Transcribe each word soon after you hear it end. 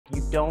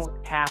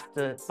don't have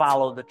to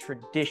follow the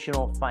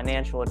traditional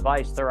financial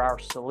advice. There are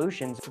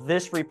solutions.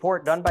 This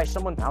report done by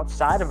someone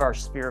outside of our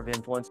sphere of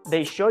influence,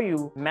 they show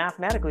you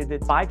mathematically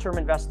that buy term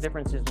invest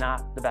difference is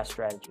not the best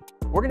strategy.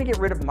 We're going to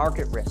get rid of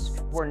market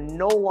risk. We're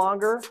no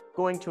longer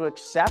going to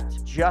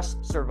accept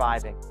just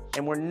surviving.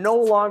 And we're no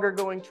longer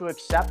going to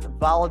accept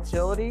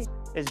volatility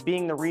as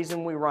being the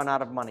reason we run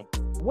out of money.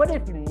 What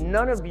if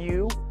none of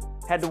you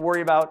had to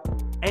worry about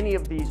any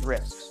of these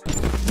risks?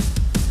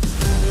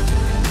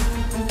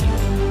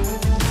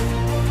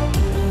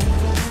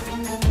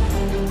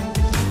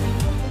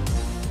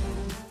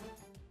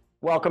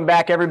 Welcome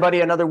back,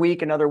 everybody. Another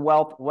week, another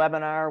wealth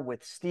webinar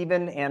with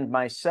Stephen and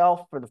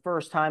myself. For the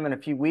first time in a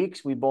few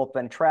weeks, we've both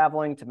been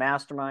traveling to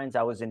masterminds.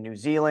 I was in New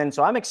Zealand,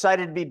 so I'm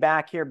excited to be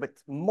back here. But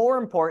more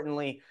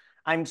importantly,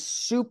 I'm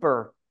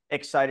super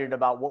excited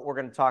about what we're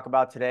going to talk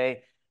about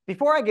today.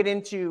 Before I get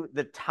into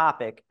the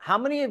topic, how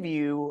many of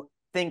you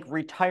think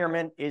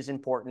retirement is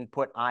important?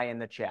 Put I in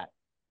the chat.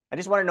 I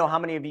just want to know how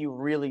many of you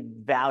really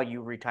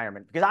value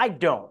retirement, because I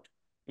don't.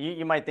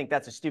 You might think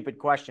that's a stupid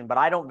question, but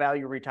I don't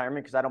value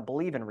retirement because I don't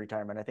believe in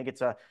retirement. I think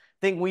it's a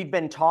thing we've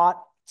been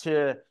taught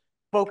to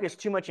focus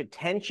too much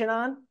attention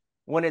on,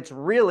 when it's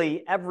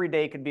really every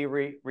day could be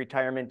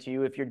retirement to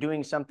you if you're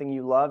doing something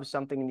you love,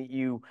 something that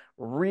you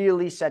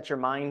really set your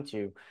mind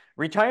to.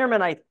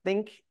 Retirement, I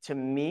think, to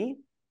me,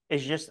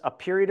 is just a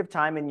period of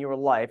time in your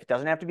life. It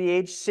doesn't have to be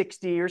age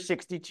 60 or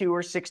 62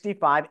 or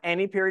 65,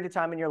 any period of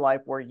time in your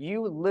life where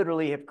you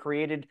literally have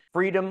created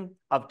freedom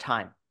of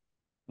time.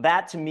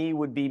 That, to me,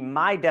 would be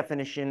my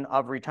definition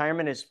of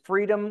retirement, is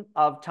freedom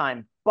of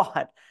time.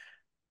 But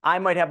I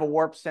might have a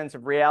warped sense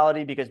of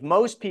reality because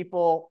most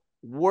people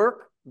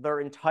work their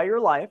entire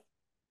life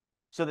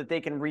so that they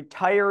can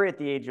retire at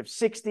the age of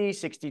 60,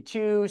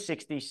 62,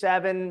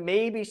 67,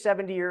 maybe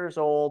 70 years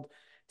old,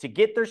 to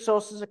get their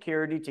Social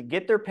Security, to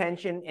get their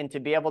pension, and to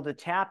be able to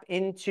tap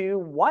into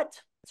what?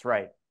 That's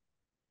right,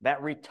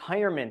 that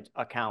retirement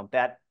account,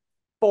 that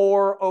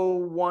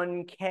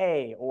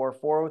 401k or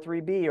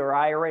 403b or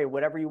IRA,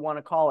 whatever you want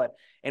to call it.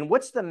 And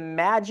what's the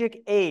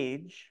magic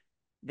age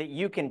that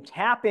you can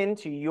tap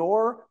into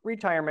your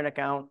retirement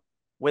account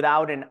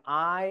without an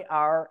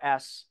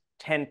IRS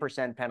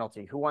 10%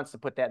 penalty? Who wants to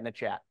put that in the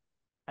chat?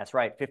 That's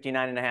right,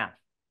 59 and a half.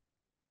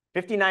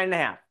 59 and a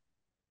half.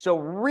 So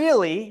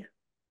really,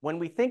 when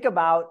we think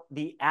about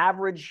the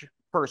average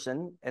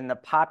person in the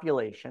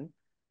population,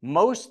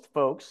 most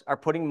folks are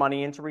putting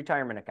money into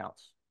retirement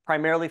accounts,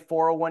 primarily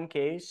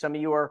 401ks. Some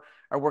of you are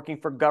working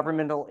for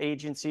governmental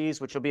agencies,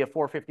 which will be a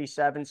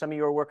 457. Some of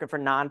you are working for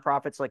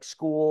nonprofits like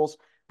schools,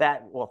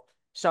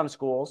 some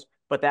schools,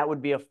 but that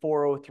would be a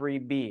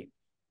 403b.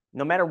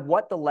 No matter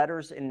what the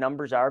letters and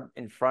numbers are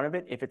in front of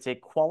it, if it's a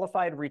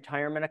qualified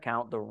retirement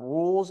account, the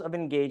rules of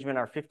engagement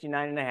are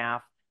 59 and a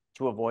half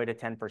to avoid a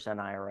 10%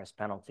 IRS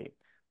penalty.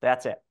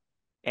 That's it.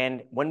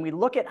 And when we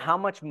look at how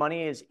much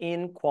money is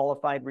in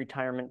qualified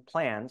retirement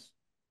plans,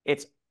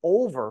 it's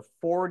over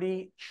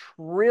 $40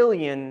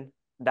 trillion.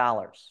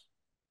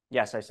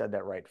 Yes, I said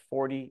that right.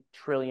 $40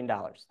 trillion.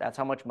 That's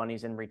how much money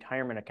is in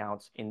retirement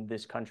accounts in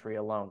this country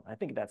alone. I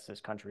think that's this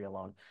country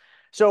alone.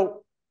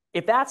 So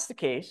if that's the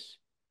case,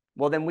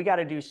 well, then we got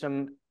to do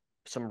some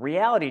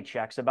reality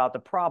checks about the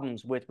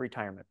problems with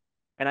retirement.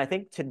 And I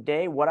think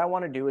today what I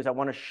want to do is I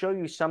want to show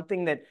you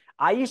something that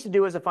I used to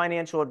do as a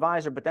financial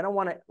advisor, but then I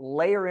want to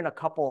layer in a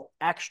couple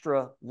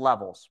extra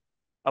levels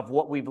of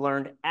what we've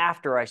learned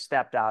after I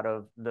stepped out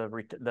of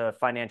the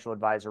financial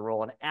advisor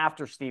role and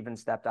after Stephen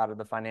stepped out of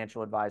the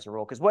financial advisor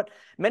role. Because what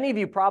many of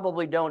you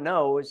probably don't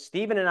know is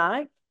Stephen and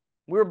I,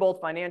 we were both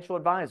financial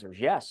advisors.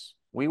 Yes,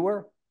 we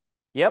were.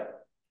 Yep,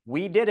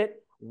 we did it.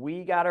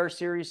 We got our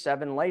Series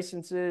 7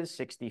 licenses,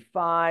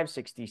 65,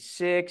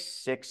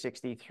 66,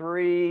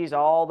 663s,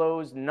 all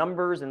those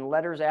numbers and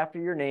letters after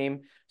your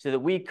name, so that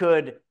we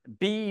could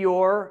be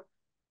your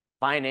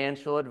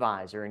financial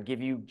advisor and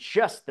give you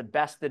just the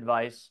best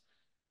advice.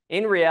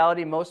 In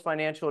reality, most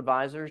financial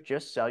advisors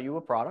just sell you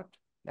a product.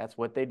 That's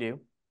what they do.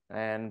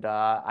 And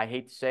I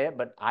hate to say it,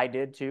 but I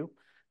did too.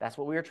 That's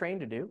what we were trained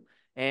to do.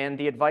 And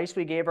the advice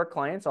we gave our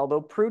clients, although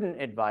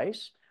prudent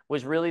advice,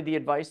 was really the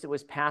advice that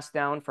was passed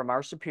down from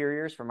our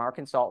superiors, from our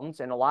consultants.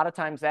 And a lot of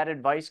times that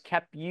advice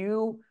kept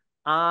you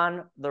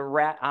on the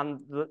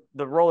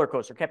roller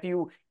coaster, kept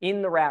you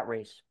in the rat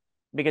race,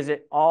 because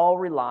it all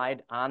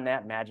relied on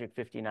that magic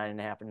 59 and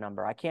a half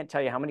number. I can't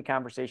tell you how many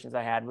conversations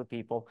I had with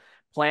people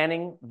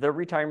planning the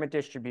retirement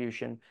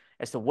distribution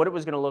as to what it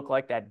was going to look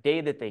like that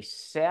day that they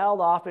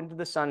sailed off into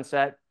the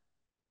sunset,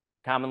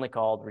 commonly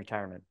called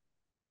retirement.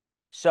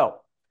 So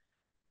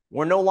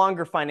we're no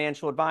longer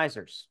financial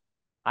advisors.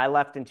 I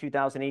left in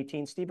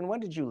 2018. Stephen, when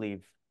did you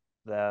leave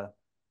the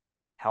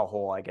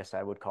hellhole, I guess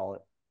I would call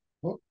it?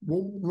 Well,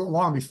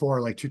 long before,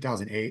 like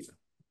 2008.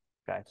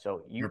 Okay,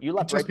 so you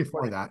left just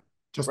before that.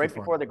 Just right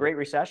before the Great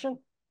Recession?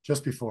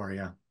 Just before,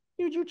 yeah.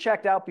 Dude, you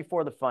checked out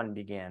before the fun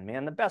began,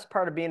 man. The best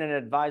part of being an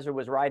advisor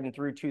was riding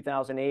through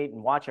 2008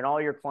 and watching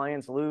all your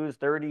clients lose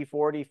 30,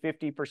 40,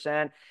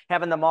 50%,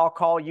 having them all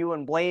call you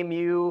and blame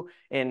you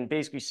and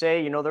basically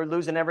say, you know, they're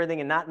losing everything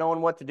and not knowing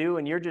what to do.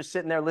 And you're just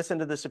sitting there listening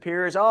to the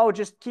superiors. Oh,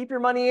 just keep your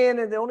money in.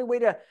 And the only way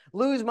to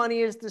lose money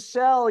is to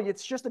sell.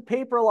 It's just a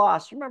paper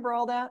loss. You remember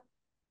all that?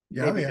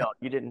 Yeah, Maybe you yeah.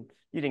 don't.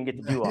 You didn't get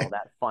to do all that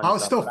I fun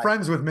was stuff. still But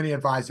friends with many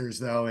advisors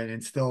though,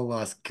 and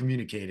still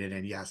communicated.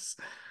 And yes,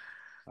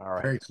 all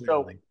right. very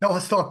So clearly. No,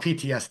 let's talk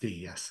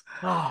PTSD. Yes.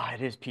 oh,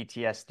 it is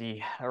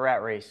PTSD, a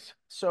rat race.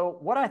 So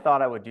what I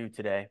thought I would do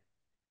today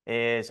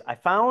is I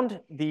found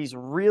these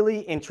really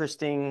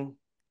interesting,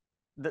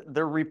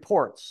 they're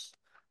reports.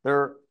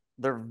 They're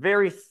they're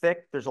very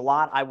thick. There's a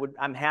lot.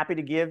 I'm happy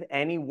to give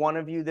any one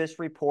of you this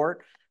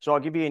report. So I'll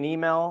give you an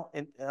email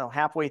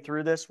halfway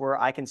through this where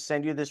I can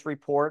send you this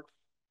report.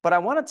 But I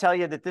want to tell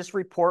you that this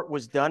report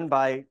was done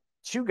by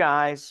two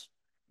guys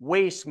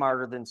way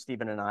smarter than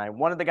Stephen and I.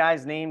 One of the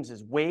guys' names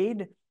is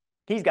Wade.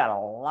 He's got a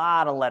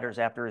lot of letters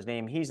after his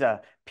name. He's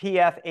a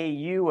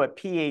PFAU, a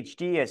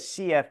PhD, a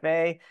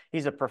CFA.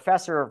 He's a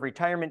professor of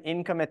retirement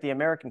income at the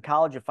American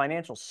College of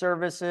Financial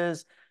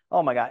Services.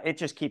 Oh my God, it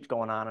just keeps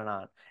going on and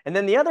on. And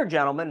then the other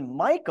gentleman,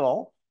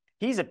 Michael,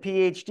 he's a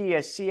PhD,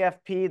 a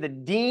CFP, the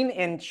Dean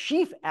and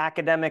Chief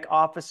Academic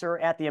Officer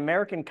at the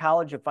American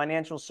College of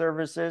Financial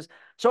Services.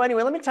 So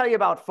anyway, let me tell you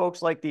about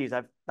folks like these.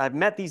 I've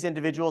met these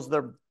individuals.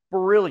 They're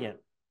brilliant.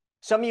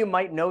 Some of you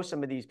might know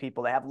some of these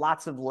people. They have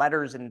lots of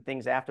letters and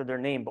things after their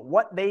name. But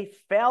what they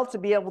fail to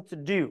be able to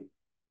do,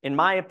 in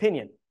my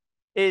opinion,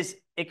 is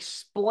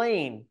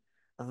explain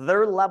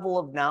their level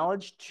of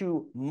knowledge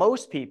to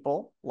most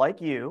people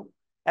like you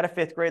at a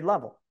fifth grade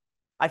level.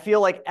 I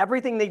feel like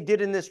everything they did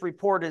in this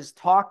report is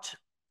talked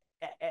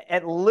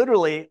at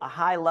literally a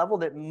high level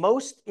that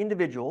most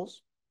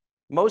individuals,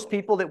 most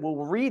people that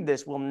will read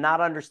this will not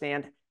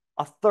understand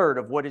a third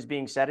of what is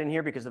being said in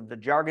here because of the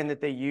jargon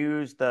that they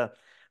use, the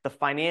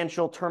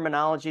financial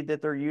terminology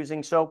that they're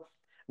using. So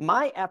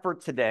my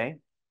effort today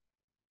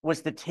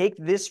was to take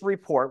this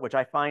report, which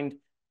I find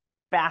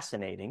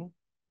fascinating,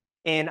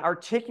 and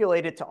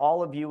articulate it to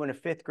all of you in a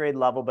fifth grade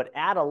level, but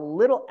add a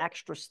little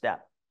extra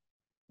step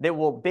that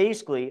will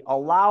basically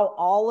allow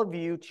all of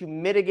you to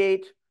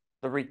mitigate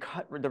the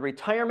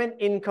retirement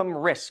income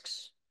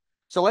risks.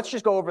 So let's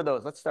just go over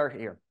those. Let's start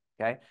here,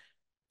 okay?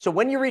 So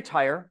when you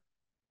retire,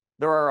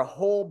 there are a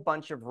whole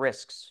bunch of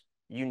risks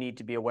you need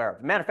to be aware of.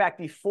 As a matter of fact,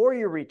 before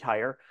you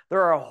retire,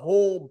 there are a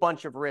whole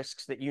bunch of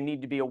risks that you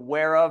need to be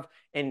aware of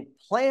and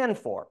plan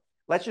for.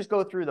 Let's just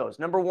go through those.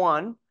 Number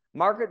one,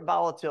 market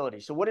volatility.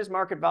 So what is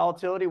market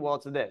volatility? Well,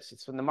 it's this.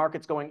 It's when the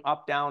market's going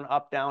up, down,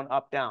 up, down,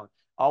 up, down.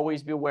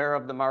 Always be aware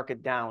of the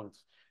market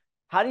downs.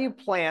 How do you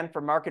plan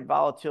for market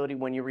volatility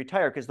when you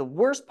retire? Because the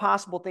worst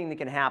possible thing that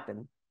can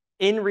happen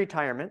in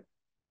retirement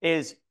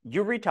is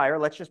you retire.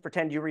 Let's just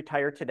pretend you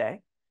retire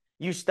today.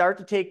 You start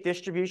to take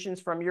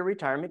distributions from your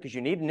retirement because you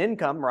need an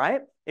income,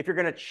 right? If you're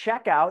going to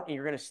check out and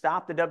you're going to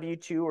stop the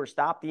W-2 or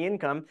stop the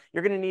income,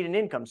 you're going to need an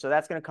income. So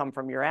that's going to come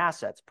from your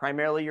assets,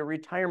 primarily your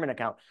retirement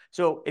account.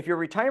 So if your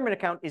retirement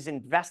account is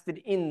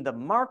invested in the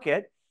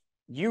market,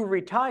 you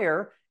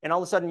retire and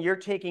all of a sudden you're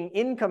taking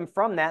income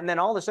from that. And then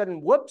all of a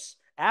sudden, whoops,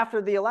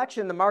 after the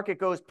election, the market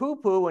goes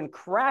poo-poo and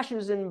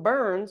crashes and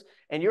burns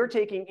and you're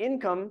taking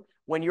income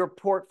when your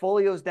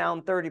portfolio's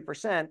down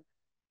 30%.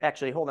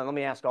 Actually, hold on, let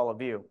me ask all of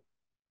you.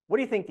 What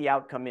do you think the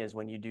outcome is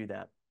when you do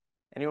that?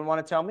 Anyone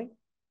want to tell me?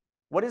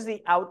 What is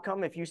the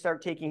outcome if you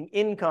start taking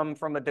income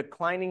from a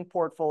declining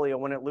portfolio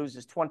when it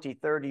loses 20,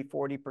 30,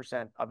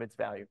 40% of its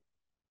value?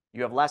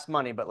 You have less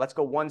money, but let's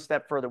go one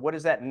step further. What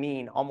does that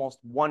mean almost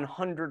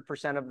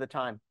 100% of the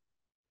time?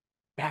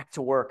 Back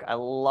to work. I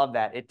love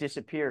that. It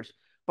disappears.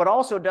 But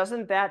also,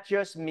 doesn't that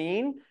just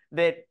mean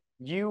that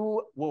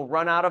you will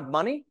run out of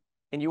money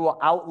and you will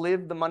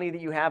outlive the money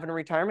that you have in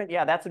retirement?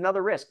 Yeah, that's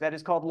another risk. That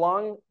is called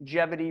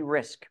longevity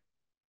risk.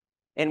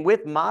 And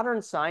with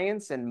modern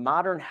science and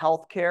modern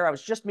healthcare, I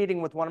was just meeting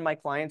with one of my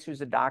clients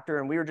who's a doctor,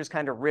 and we were just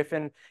kind of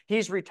riffing.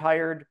 He's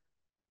retired,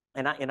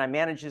 and I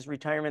manage his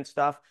retirement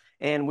stuff.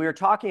 And we were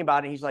talking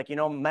about it. He's like, you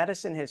know,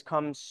 medicine has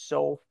come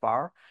so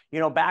far.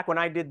 You know, back when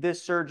I did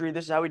this surgery,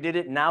 this is how we did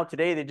it. Now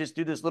today, they just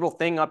do this little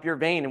thing up your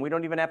vein, and we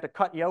don't even have to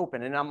cut you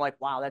open. And I'm like,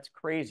 wow, that's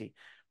crazy.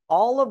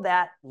 All of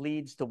that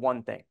leads to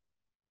one thing.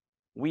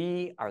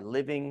 We are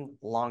living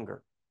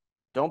longer.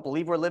 Don't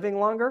believe we're living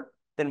longer?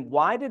 Then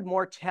why did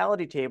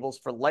mortality tables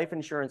for life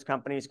insurance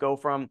companies go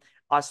from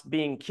us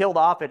being killed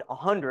off at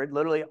 100,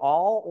 literally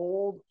all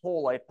old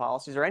whole life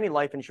policies or any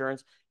life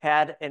insurance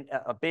had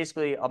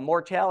basically a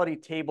mortality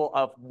table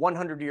of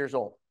 100 years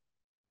old?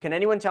 Can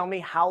anyone tell me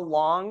how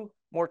long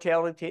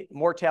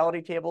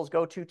mortality tables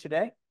go to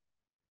today?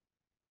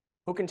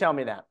 Who can tell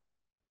me that?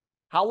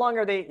 How long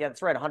are they? Yeah,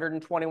 that's right,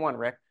 121,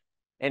 Rick.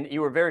 And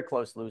you were very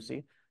close,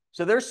 Lucy.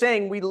 So they're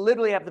saying we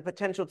literally have the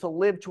potential to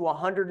live to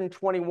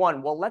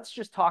 121. Well, let's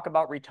just talk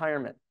about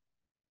retirement.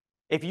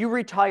 If you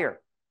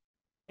retire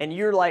and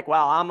you're like,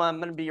 wow, I'm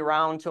going to be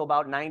around until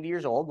about 90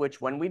 years old,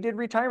 which when we did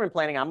retirement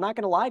planning, I'm not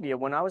going to lie to you,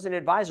 when I was an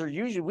advisor,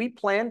 usually we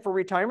planned for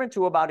retirement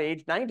to about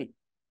age 90. Do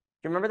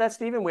you remember that,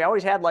 Stephen? We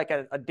always had like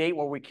a date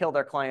where we killed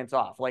our clients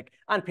off, like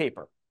on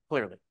paper.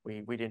 Clearly,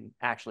 we didn't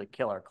actually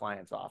kill our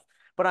clients off,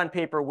 but on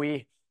paper,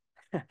 we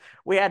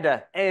had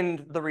to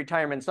end the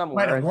retirement Might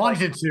somewhere. have It's like,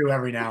 wanted to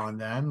every now and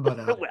then, but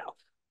well,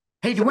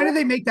 hey, when so, did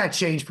they make that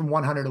change from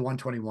 100 to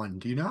 121?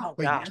 Do you know? oh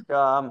What year?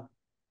 gosh,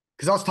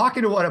 Because I was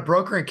talking to a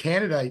broker in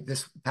Canada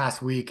this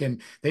past week,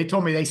 and they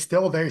told me they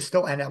still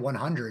end at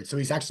 100. So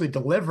he's actually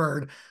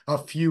delivered a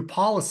few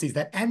policies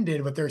that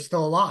ended, but they're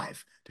still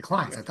alive to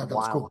clients. I thought that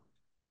was wow. cool.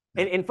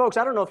 Yeah. And folks,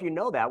 I don't know if you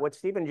know that. What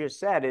Stephen just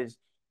said is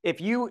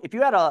if you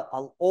had a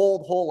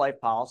old whole life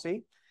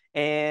policy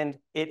and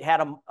it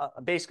had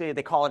basically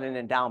they call it an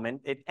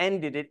endowment, it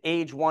ended at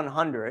age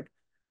 100.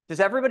 Does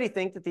everybody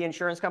think that the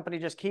insurance company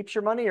just keeps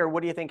your money, or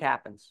what do you think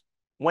happens?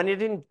 When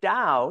it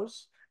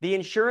endows, the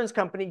insurance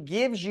company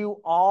gives you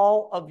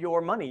all of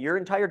your money, your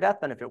entire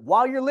death benefit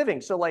while you're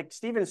living. So like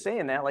Stephen's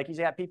saying that, like he's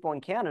got people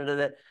in Canada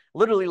that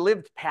literally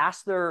lived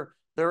past their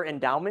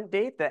endowment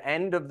date, the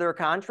end of their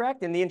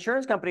contract, and the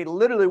insurance company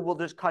literally will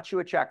just cut you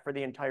a check for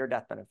the entire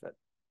death benefit.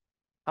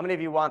 How many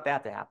of you want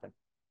that to happen?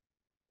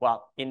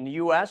 Well, in the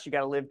US, you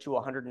got to live to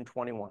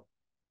 121.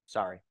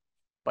 Sorry.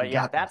 But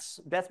yeah, that's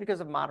because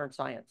of modern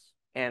science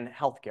and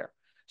healthcare.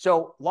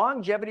 So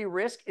longevity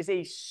risk is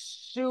a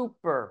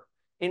super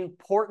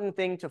important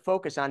thing to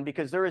focus on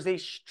because there is a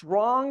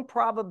strong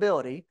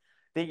probability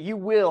that you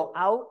will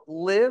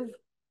outlive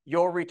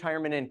your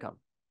retirement income.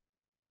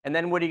 And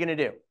then what are you going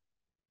to do?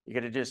 You're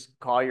going to just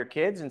call your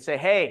kids and say,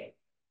 hey,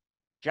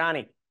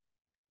 Johnny,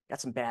 got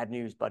some bad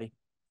news, buddy.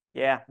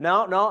 Yeah,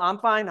 no, I'm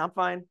fine. I'm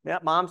fine. Yeah,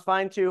 mom's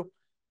fine too.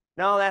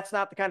 No, that's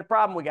not the kind of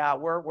problem we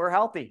got. We're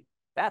healthy.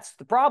 That's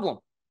the problem.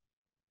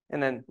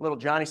 And then little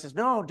Johnny says,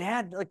 no,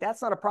 Dad, like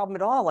that's not a problem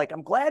at all. Like,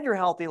 I'm glad you're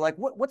healthy. Like,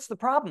 what's the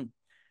problem?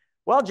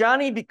 Well,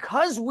 Johnny,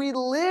 because we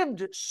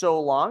lived so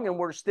long and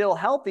we're still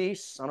healthy,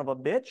 son of a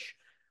bitch,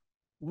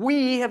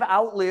 we have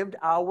outlived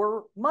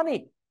our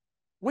money.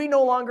 We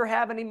no longer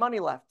have any money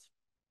left.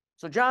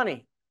 So,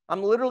 Johnny,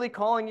 I'm literally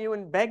calling you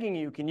and begging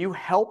you, can you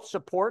help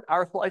support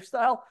our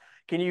lifestyle?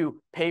 Can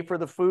you pay for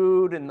the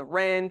food and the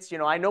rent? You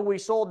know, I know we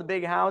sold the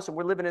big house and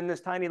we're living in this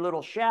tiny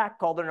little shack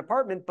called an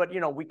apartment, but, you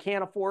know, we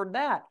can't afford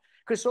that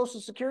because Social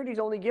Security is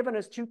only giving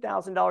us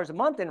 $2,000 a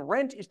month and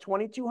rent is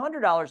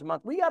 $2,200 a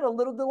month. We got a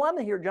little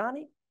dilemma here,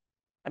 Johnny.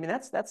 I mean,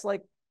 that's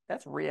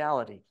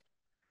reality.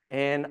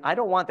 And I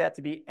don't want that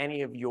to be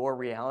any of your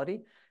reality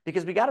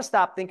because we got to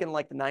stop thinking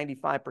like the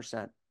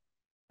 95%.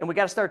 And we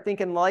got to start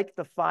thinking like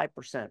the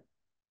 5%.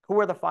 Who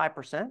are the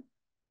 5%?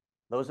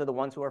 Those are the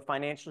ones who are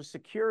financially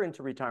secure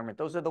into retirement.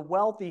 Those are the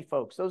wealthy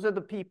folks. Those are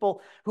the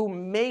people who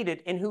made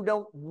it and who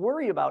don't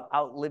worry about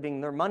outliving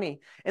their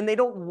money. And they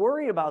don't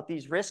worry about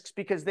these risks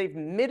because they've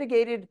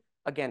mitigated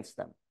against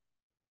them.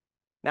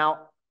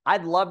 Now,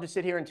 I'd love to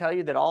sit here and tell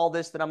you that all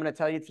this that I'm going to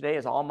tell you today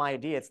is all my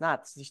idea. It's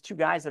not. It's these two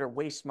guys that are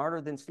way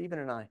smarter than Stephen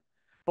and I.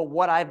 But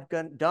what I've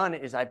done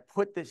is I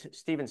put this,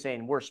 Stephen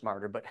saying we're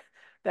smarter, but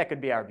that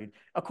could be argued.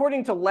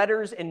 According to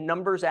letters and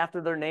numbers after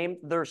their name,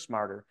 they're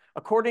smarter.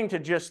 According to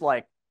just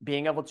like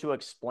being able to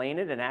explain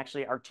it and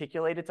actually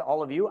articulate it to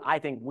all of you, I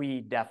think we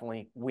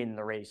definitely win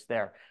the race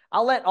there.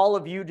 I'll let all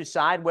of you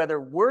decide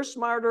whether we're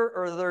smarter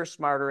or they're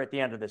smarter at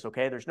the end of this,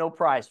 okay? There's no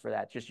prize for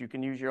that. Just you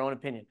can use your own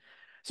opinion.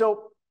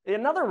 So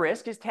another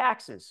risk is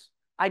taxes.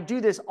 I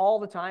do this all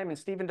the time, and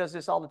Stephen does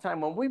this all the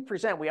time. When we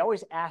present, we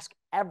always ask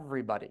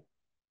everybody,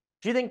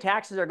 do you think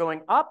taxes are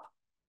going up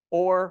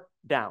or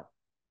down?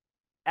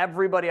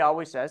 Everybody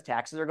always says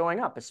taxes are going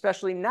up,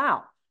 especially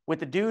now. With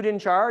the dude in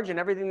charge and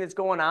everything that's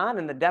going on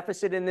and the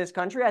deficit in this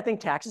country, I think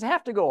taxes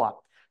have to go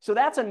up. So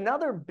that's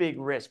another big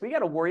risk. We got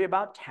to worry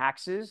about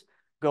taxes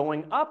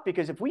going up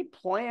because if we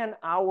plan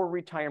our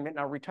retirement and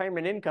our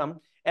retirement income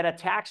at a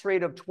tax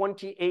rate of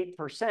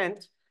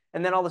 28%,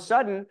 and then all of a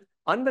sudden,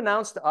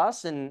 unbeknownst to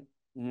us and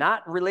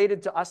not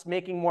related to us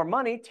making more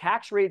money,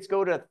 tax rates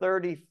go to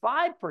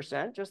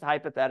 35%, just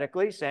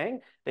hypothetically saying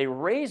they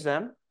raise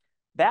them.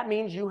 That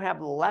means you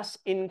have less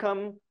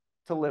income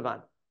to live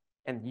on.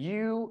 And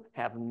you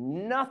have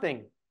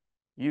nothing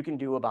you can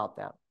do about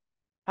that.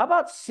 How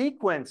about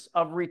sequence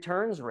of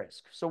returns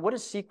risk? So what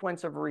is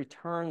sequence of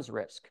returns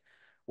risk?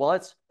 Well,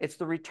 it's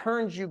the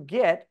returns you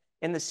get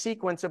in the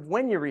sequence of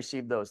when you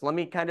receive those.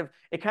 It kind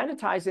of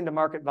ties into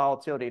market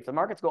volatility. If the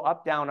markets go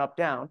up, down,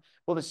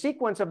 well, the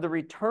sequence of the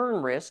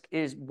return risk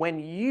is when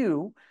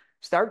you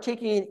start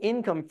taking an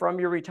income from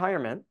your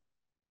retirement,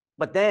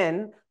 but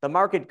then the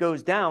market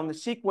goes down, the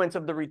sequence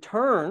of the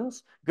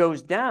returns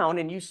goes down,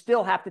 and you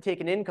still have to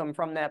take an income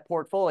from that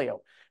portfolio.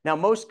 Now,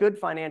 most good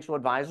financial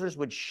advisors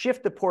would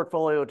shift the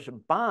portfolio to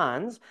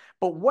bonds,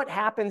 but what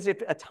happens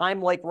if a time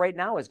like right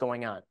now is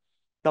going on?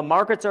 The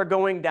markets are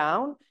going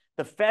down,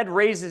 the Fed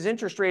raises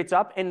interest rates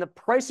up, and the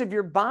price of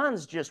your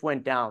bonds just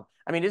went down.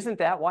 I mean, isn't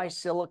that why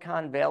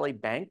Silicon Valley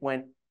Bank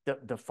went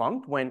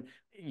defunct, went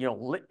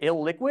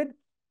illiquid?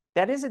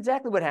 That is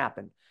exactly what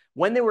happened.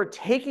 When they were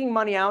taking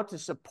money out to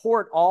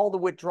support all the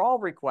withdrawal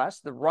requests,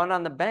 the run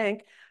on the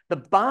bank, the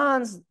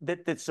bonds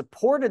that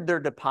supported their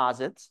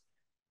deposits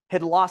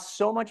had lost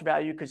so much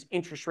value because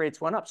interest rates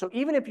went up. So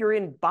even if you're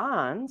in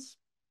bonds,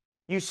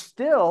 you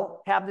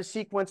still have the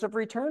sequence of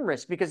return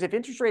risk, because if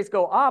interest rates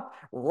go up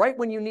right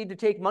when you need to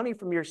take money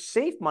from your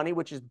safe money,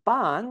 which is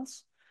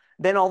bonds,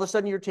 then all of a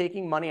sudden you're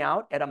taking money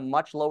out at a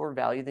much lower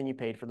value than you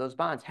paid for those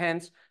bonds,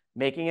 hence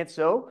making it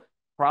so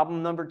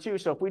problem number 2.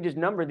 So if we just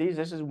number these,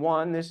 this is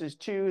 1, this is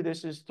 2,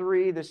 this is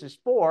 3, this is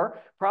 4.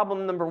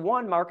 Problem number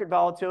 1, market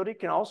volatility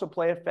can also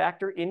play a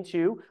factor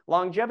into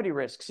longevity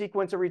risk.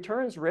 Sequence of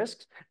returns risk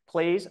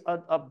plays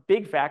a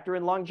big factor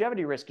in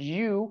longevity risk.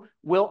 You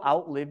will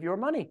outlive your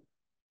money.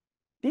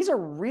 These are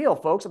real,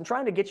 folks. I'm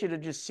trying to get you to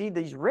just see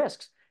these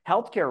risks.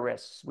 Healthcare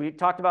risks. We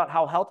talked about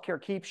how healthcare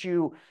keeps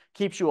you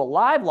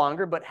alive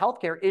longer, but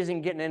healthcare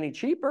isn't getting any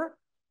cheaper.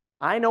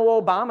 I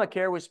know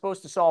Obamacare was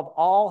supposed to solve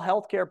all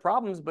healthcare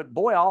problems, but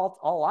boy,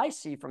 all I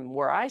see from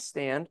where I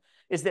stand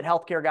is that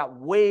healthcare got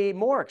way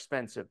more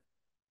expensive.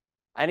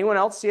 Anyone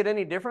else see it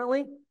any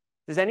differently?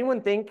 Does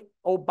anyone think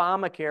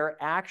Obamacare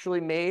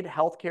actually made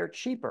healthcare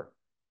cheaper?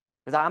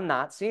 Because I'm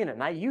not seeing it.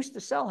 And I used to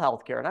sell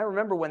healthcare. And I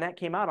remember when that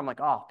came out, I'm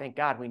like, oh, thank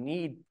God we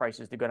need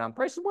prices to go down.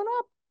 Prices went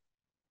up.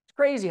 It's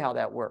crazy how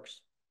that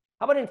works.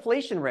 How about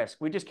inflation risk?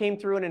 We just came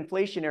through an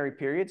inflationary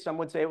period. Some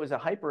would say it was a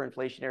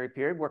hyperinflationary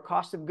period where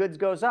cost of goods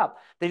goes up.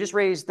 They just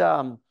raised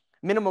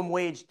minimum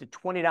wage to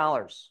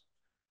 $20.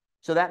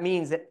 So that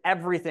means that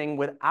everything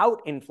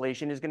without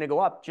inflation is going to go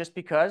up just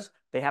because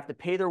they have to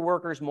pay their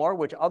workers more,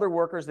 which other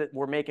workers that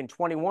were making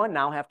 21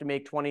 now have to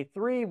make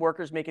 23.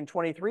 Workers making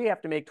 23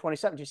 have to make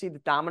 27. Do you see the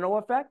domino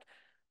effect?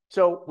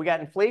 So we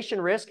got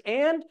inflation risk,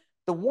 and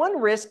the one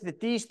risk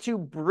that these two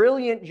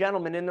brilliant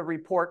gentlemen in the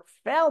report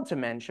failed to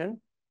mention,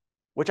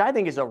 which I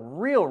think is a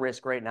real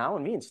risk right now,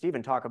 and me and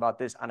Stephen talk about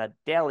this on a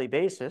daily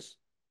basis,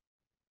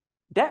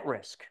 debt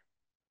risk.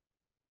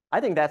 I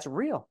think that's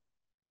real.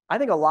 I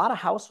think a lot of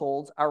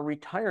households are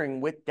retiring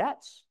with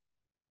debts.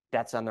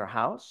 Debts on their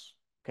house,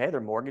 okay,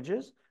 their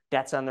mortgages,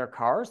 debts on their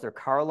cars, their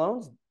car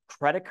loans,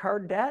 credit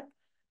card debt.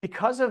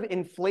 Because of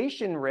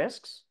inflation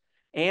risks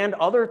and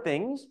other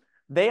things,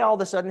 they all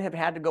of a sudden have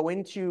had to go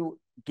into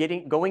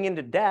going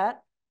into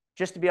debt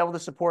just to be able to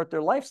support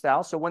their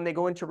lifestyle. So when they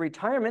go into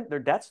retirement, their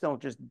debts don't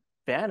just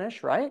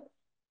vanish, right?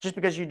 Just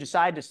because you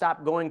decide to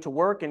stop going to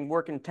work and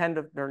working 10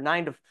 to or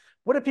 9 to,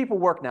 what do people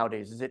work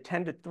nowadays? Is it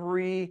 10 to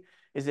 3?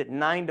 Is it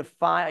 9 to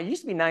 5? It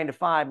used to be 9 to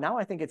 5. Now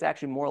I think it's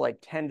actually more like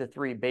 10 to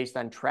 3 based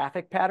on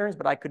traffic patterns,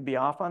 but I could be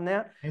off on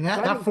that. And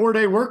that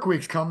 4-day work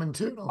week's coming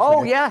too.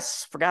 Oh,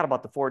 yes. Forgot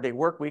about the 4-day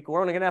work week.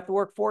 We're only going to have to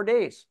work 4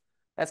 days.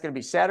 That's going to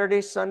be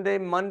Saturday, Sunday,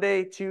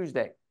 Monday,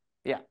 Tuesday.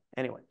 Yeah.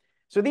 Anyway,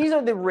 so these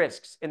are the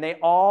risks, and they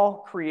all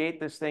create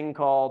this thing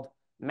called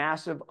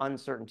massive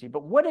uncertainty.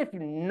 But what if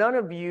none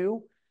of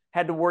you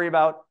had to worry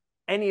about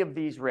any of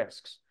these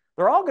risks?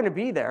 They're all going to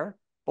be there,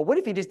 but what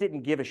if you just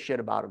didn't give a shit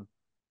about them?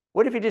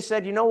 What if you just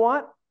said, you know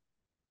what?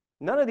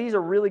 None of these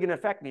are really going to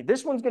affect me.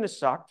 This one's going to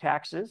suck,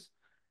 taxes.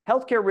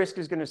 Healthcare risk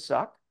is going to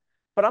suck,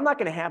 but I'm not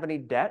going to have any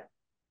debt.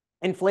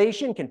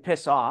 Inflation can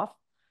piss off,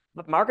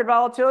 but market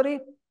volatility,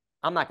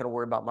 I'm not going to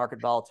worry about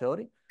market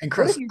volatility. And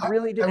Chris, what if you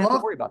really didn't have to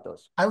worry about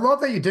those? I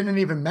love that you didn't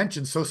even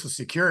mention Social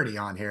Security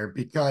on here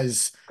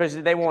because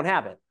they won't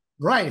have it.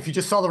 Right. If you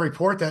just saw the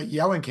report that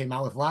Yellen came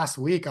out with last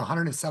week,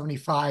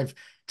 $175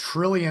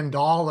 trillion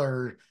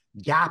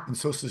gap in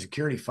Social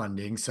Security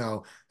funding.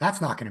 So that's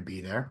not going to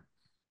be there.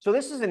 So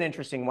this is an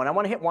interesting one. I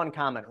want to hit one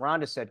comment.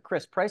 Rhonda said,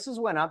 Chris, prices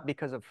went up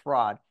because of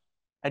fraud.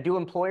 I do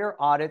employer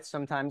audits.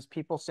 Sometimes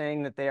people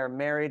saying that they are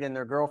married and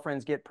their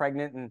girlfriends get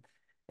pregnant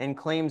and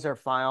claims are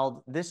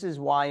filed. This is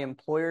why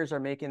employers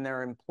are making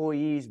their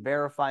employees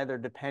verify their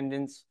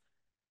dependents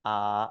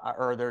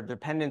or their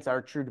dependents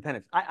are true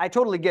dependents. I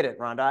totally get it,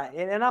 Rhonda.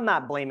 And I'm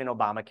not blaming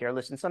Obamacare.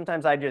 Listen,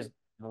 sometimes I just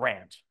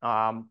rant.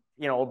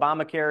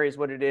 Obamacare is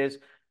what it is.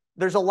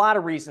 There's a lot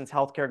of reasons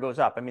healthcare goes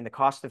up. I mean, the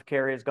cost of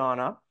care has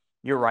gone up.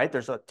 You're right.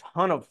 There's a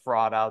ton of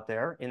fraud out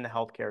there in the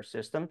healthcare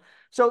system.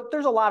 So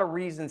there's a lot of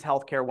reasons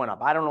healthcare went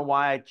up. I don't know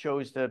why I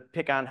chose to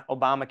pick on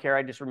Obamacare.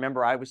 I just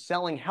remember I was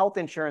selling health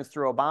insurance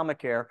through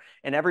Obamacare,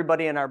 and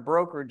everybody in our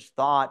brokerage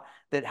thought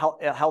that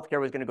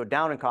healthcare was going to go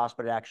down in cost,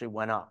 but it actually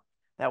went up.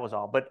 That was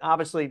all. But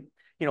obviously,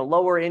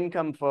 lower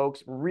income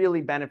folks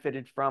really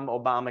benefited from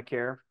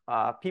Obamacare.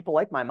 People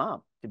like my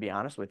mom, to be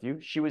honest with you.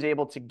 She was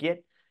able to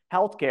get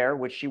healthcare,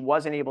 which she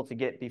wasn't able to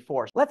get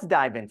before. Let's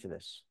dive into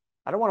this.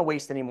 I don't want to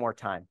waste any more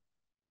time.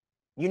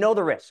 You know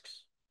the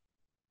risks.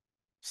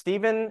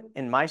 Stephen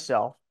and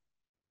myself,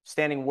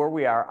 standing where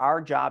we are,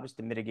 our job is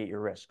to mitigate your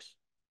risks.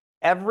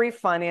 Every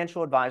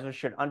financial advisor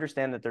should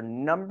understand that their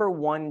number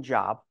one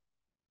job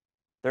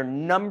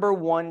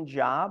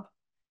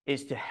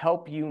is to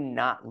help you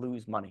not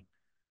lose money.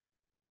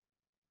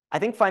 I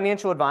think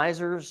financial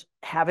advisors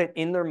have it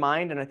in their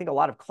mind, and I think a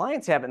lot of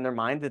clients have it in their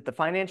mind, that the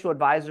financial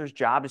advisor's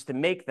job is to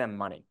make them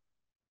money.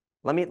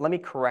 Let me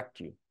correct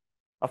you.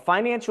 A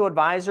financial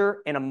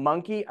advisor and a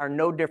monkey are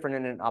no different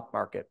in an up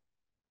market.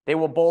 They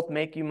will both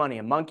make you money.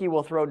 A monkey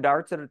will throw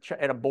darts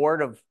at a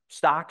board of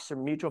stocks or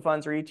mutual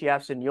funds or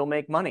ETFs, and you'll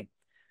make money.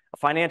 A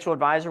financial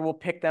advisor will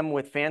pick them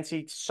with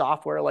fancy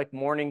software like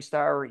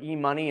Morningstar or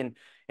eMoney,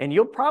 and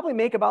you'll probably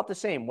make about the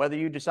same, whether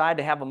you decide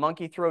to have a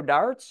monkey throw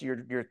darts, your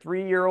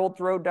 3-year-old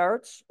throw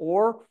darts,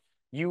 or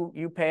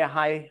you pay a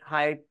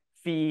high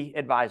fee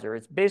advisor.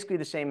 It's basically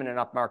the same in an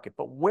up market.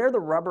 But where the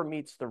rubber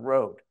meets the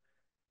road,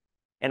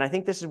 and I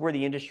think this is where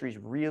the industry is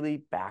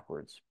really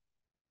backwards,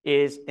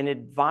 is an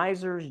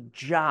advisor's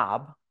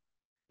job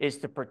is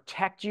to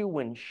protect you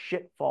when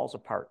shit falls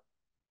apart,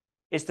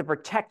 is to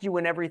protect you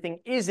when everything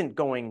isn't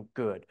going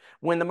good,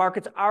 when the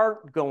markets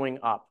are going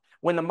up,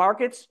 when the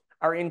markets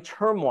are in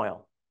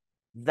turmoil.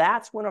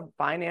 That's when a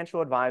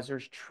financial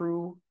advisor's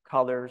true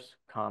colors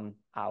come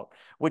out,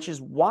 which is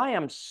why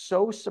I'm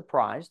so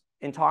surprised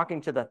in talking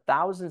to the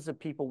thousands of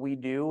people we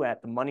do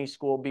at the Money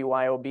School,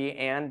 BYOB,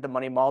 and the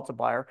Money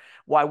Multiplier,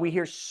 why we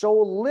hear so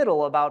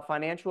little about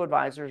financial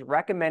advisors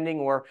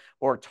recommending or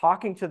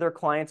talking to their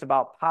clients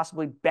about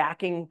possibly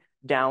backing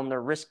down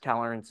their risk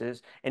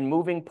tolerances and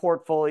moving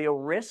portfolio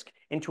risk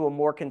into a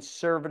more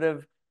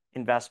conservative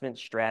investment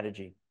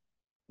strategy.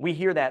 We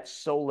hear that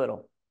so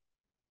little.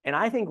 And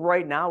I think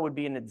right now would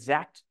be an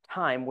exact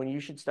time when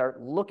you should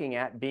start looking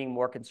at being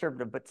more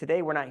conservative. But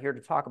today we're not here to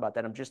talk about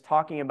that. I'm just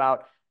talking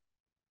about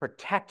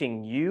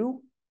protecting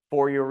you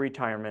for your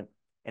retirement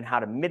and how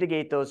to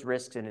mitigate those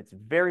risks. And it's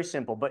very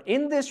simple. But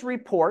in this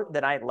report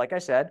that like I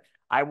said,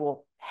 I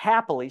will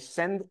happily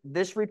send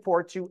this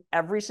report to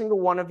every single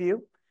one of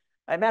you.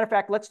 As a matter of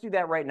fact, let's do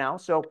that right now.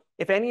 So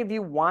if any of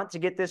you want to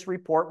get this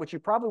report, which you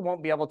probably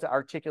won't be able to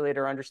articulate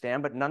or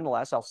understand, but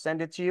nonetheless, I'll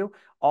send it to you.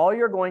 All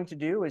you're going to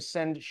do is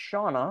send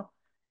Shauna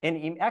an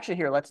email. Actually,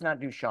 here, let's not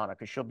do Shauna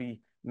because she'll be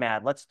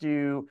mad. Let's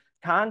do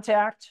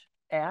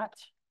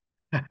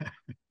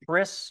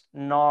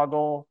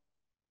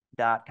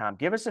contact@chrisnaugle.com.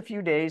 Give us a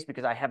few days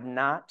because I have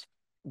not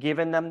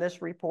given them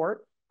this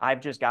report.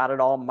 I've just got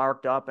it all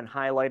marked up and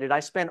highlighted.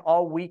 I spent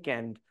all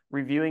weekend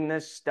reviewing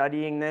this,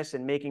 studying this,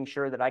 and making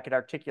sure that I could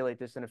articulate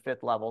this in a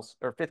fifth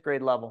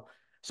grade level.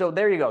 So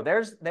there you go.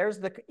 There's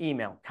the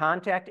email,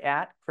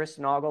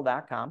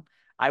 contact@chrisnaugle.com.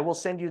 I will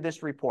send you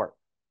this report.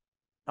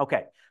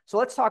 Okay, so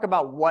let's talk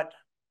about what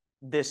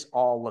this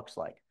all looks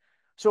like.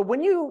 So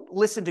when you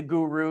listen to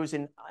gurus,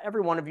 and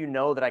every one of you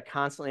know that I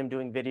constantly am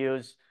doing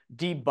videos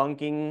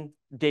debunking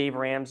Dave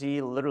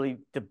Ramsey, literally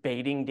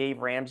debating Dave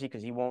Ramsey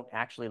because he won't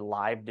actually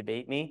live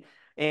debate me.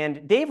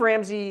 And Dave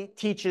Ramsey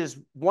teaches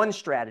one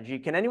strategy.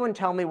 Can anyone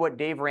tell me what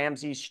Dave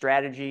Ramsey's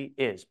strategy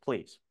is,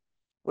 please?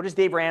 What is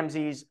Dave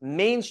Ramsey's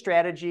main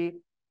strategy?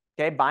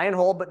 Okay, buy and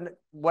hold, but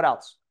what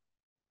else?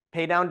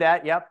 Pay down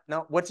debt. Yep.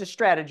 No. What's his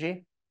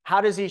strategy?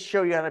 How does he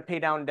show you how to pay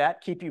down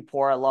debt? Keep you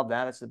poor. I love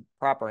that. That's the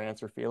proper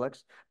answer,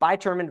 Felix. Buy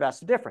term, invest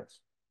the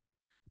difference.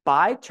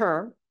 Buy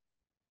term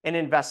and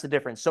invest the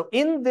difference. So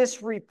in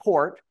this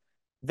report,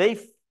 they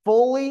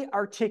fully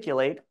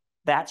articulate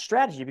that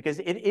strategy because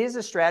it is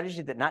a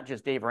strategy that not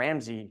just Dave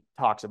Ramsey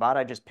talks about.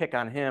 I just pick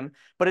on him,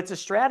 but it's a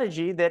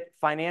strategy that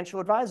financial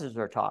advisors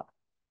are taught.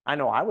 I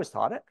know I was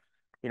taught it,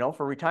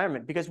 for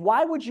retirement, because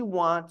why would you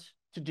want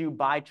to do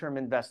buy term,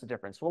 invest the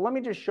difference? Well, let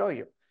me just show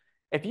you.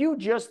 If you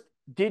just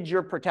did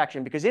your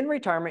protection, because in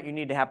retirement, you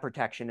need to have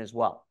protection as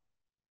well.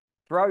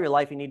 Throughout your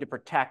life, you need to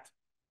protect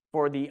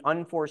for the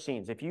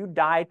unforeseens. If you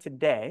die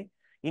today,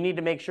 you need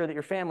to make sure that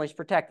your family's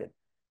protected.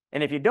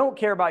 And if you don't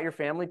care about your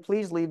family,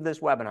 please leave this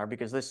webinar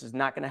because this is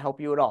not going to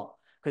help you at all.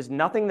 Because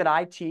nothing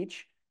I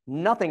teach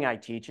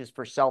is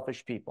for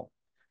selfish people.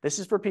 This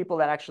is for people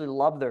that actually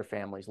love their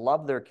families,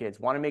 love their kids,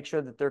 want to make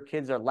sure that their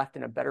kids are left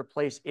in a better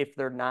place if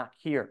they're not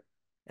here.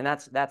 And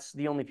that's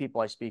the only people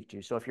I speak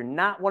to. So if you're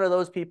not one of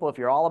those people, if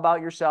you're all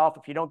about yourself,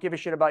 if you don't give a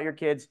shit about your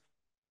kids,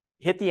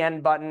 hit the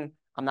end button.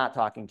 I'm not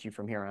talking to you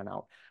from here on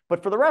out.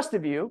 But for the rest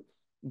of you,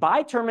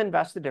 buy term,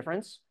 invest the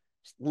difference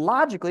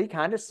logically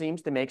kind of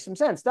seems to make some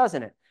sense,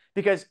 doesn't it?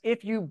 Because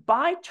if you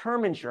buy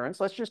term insurance,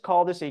 let's just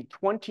call this a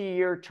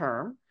 20-year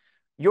term,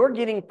 you're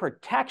getting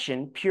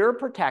protection, pure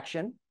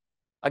protection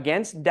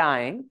against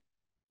dying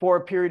for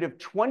a period of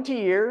 20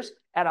 years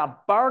at a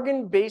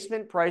bargain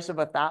basement price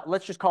of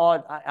let's just call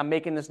it, I'm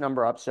making this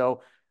number up.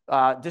 So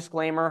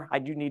disclaimer, I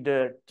do need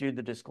to do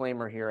the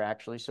disclaimer here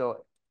actually.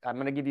 So I'm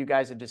going to give you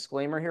guys a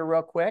disclaimer here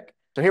real quick.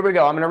 So here we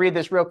go. I'm going to read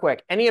this real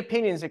quick. Any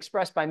opinions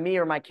expressed by me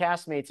or my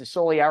castmates is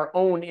solely our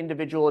own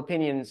individual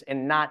opinions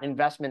and not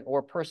investment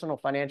or personal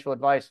financial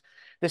advice.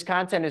 This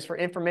content is for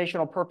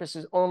informational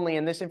purposes only,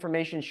 and this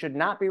information should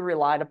not be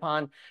relied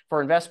upon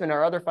for investment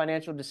or other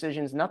financial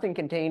decisions. Nothing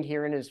contained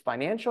herein is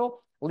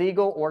financial,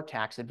 legal, or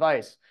tax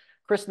advice.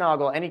 Chris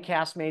Naugle, any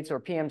castmates or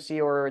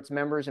PMC or its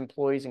members,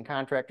 employees, and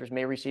contractors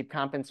may receive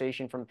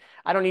compensation from...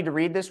 I don't need to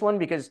read this one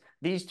because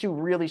these two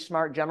really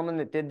smart gentlemen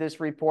that did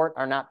this report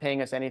are not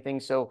paying us anything,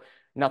 so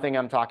nothing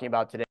I'm talking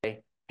about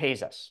today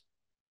pays us.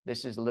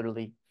 This is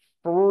literally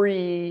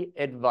free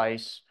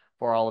advice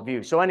for all of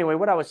you. So anyway,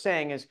 what I was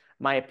saying is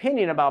my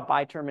opinion about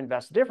buy term,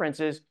 invest difference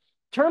is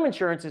term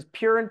insurance is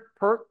pure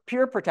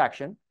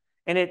protection,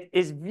 and it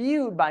is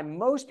viewed by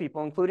most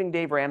people, including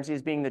Dave Ramsey,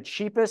 as being the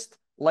cheapest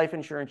life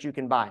insurance you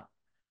can buy.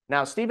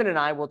 Now, Stephen and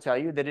I will tell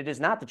you that it is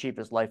not the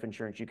cheapest life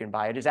insurance you can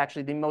buy. It is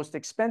actually the most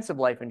expensive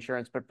life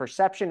insurance, but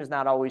perception is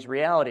not always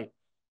reality.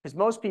 Because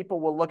most people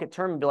will look at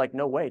term and be like,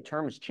 no way,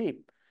 term is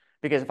cheap.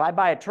 Because if I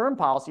buy a term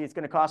policy, it's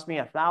going to cost me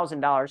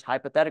 $1,000,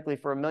 hypothetically,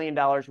 for $1 million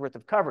worth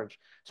of coverage.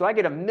 So I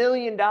get $1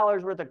 million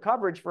worth of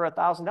coverage for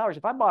 $1,000.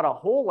 If I bought a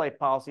whole life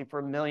policy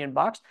for $1 million,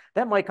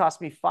 that might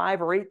cost me $5,000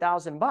 or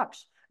 $8,000.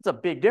 It's a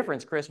big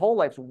difference, Chris. Whole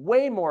life's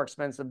way more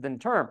expensive than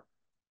term.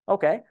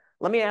 Okay,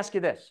 let me ask you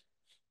this.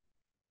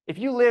 If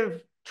you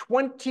live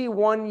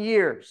 21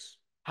 years,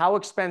 how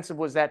expensive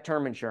was that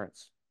term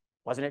insurance?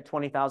 Wasn't it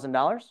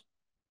 $20,000?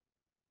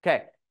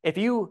 Okay, if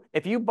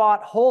you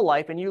bought whole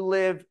life and you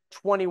live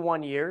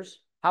 21 years,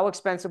 how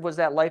expensive was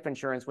that life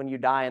insurance when you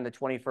die in the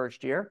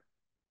 21st year?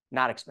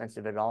 Not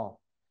expensive at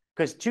all.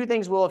 Because two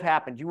things will have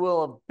happened. You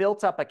will have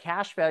built up a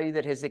cash value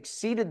that has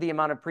exceeded the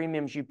amount of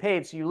premiums you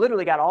paid. So you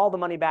literally got all the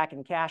money back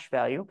in cash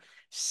value.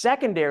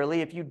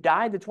 Secondarily, if you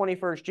died the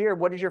 21st year,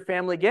 what does your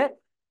family get?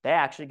 They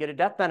actually get a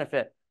death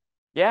benefit.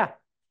 Yeah.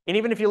 And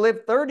even if you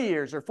live 30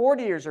 years or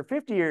 40 years or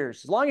 50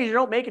 years, as long as you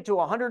don't make it to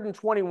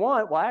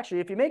 121, well,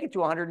 actually, if you make it to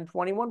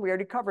 121, we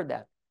already covered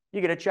that.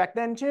 You get a check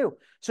then too.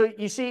 So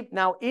you see,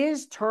 now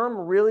is term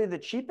really the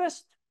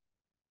cheapest?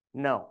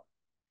 No.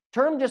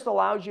 Term just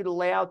allows you to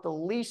lay out the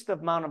least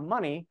amount of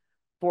money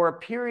for a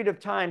period of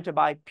time to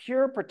buy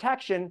pure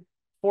protection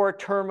for a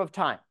term of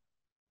time,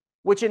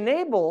 which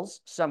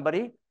enables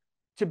somebody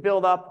to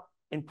build up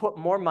and put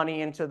more money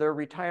into their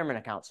retirement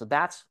account. So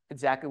that's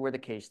exactly where the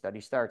case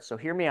study starts. So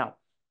hear me out.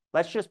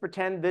 Let's just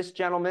pretend this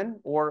gentleman,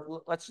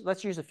 or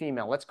let's use a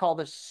female. Let's call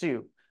this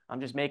Sue.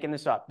 I'm just making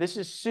this up. This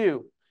is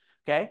Sue,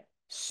 okay?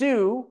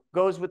 Sue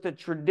goes with the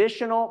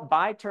traditional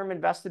buy term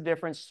invested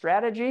difference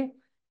strategy.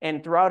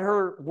 And throughout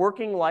her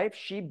working life,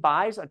 she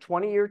buys a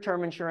 20-year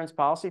term insurance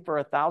policy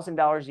for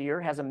 $1,000 a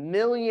year, has $1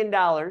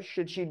 million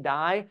should she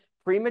die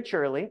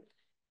prematurely.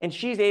 And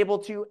she's able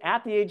to,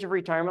 at the age of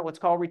retirement, let's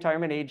call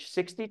retirement age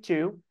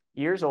 62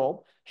 years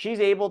old, she's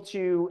able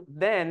to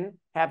then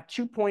have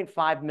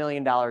 $2.5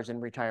 million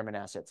in retirement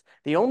assets.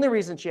 The only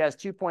reason she has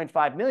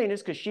 $2.5 million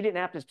is because she didn't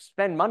have to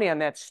spend money on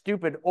that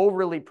stupid,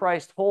 overly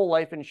priced whole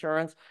life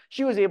insurance.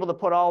 She was able to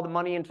put all the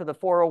money into the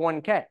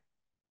 401k.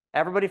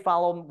 Everybody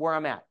follow where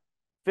I'm at.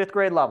 5th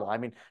grade level. I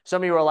mean,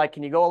 some of you are like,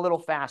 can you go a little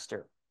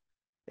faster?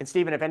 And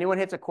Stephen, if anyone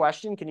hits a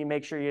question, can you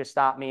make sure you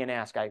stop me and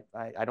ask? I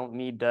don't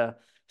need to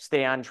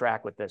stay on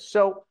track with this.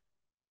 So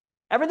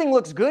everything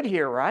looks good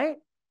here, right?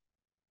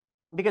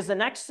 Because the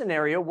next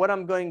scenario, what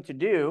I'm going to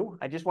do,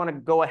 I just want to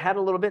go ahead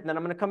a little bit and then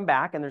I'm going to come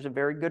back, and there's a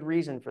very good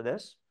reason for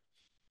this.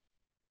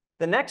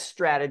 The next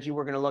strategy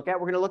we're going to look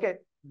at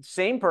the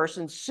same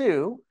person,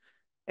 Sue,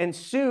 and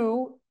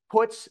Sue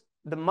puts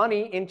the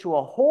money into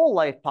a whole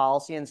life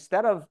policy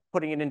instead of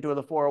putting it into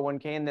the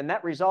 401k, and the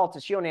net result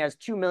is she only has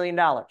 $2 million.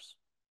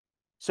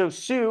 So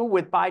Sue,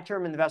 with buy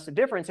term invested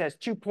difference, has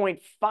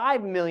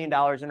 $2.5 million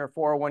in her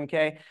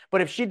 401k,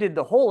 but if she did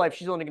the whole life,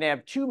 she's only going to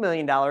have $2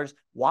 million.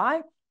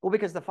 Why? Well,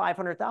 because the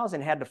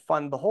 $500,000 had to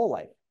fund the whole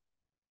life.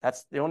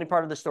 That's the only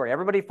part of the story.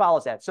 Everybody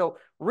follows that. So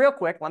real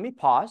quick, let me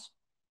pause.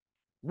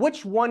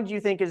 Which one do you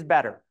think is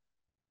better?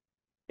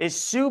 Is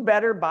Sue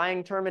better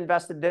buying term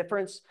invested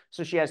difference,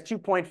 so she has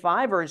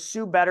 2.5, or is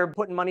Sue better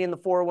putting money in the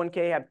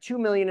 401k, have 2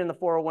 million in the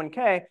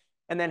 401k,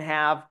 and then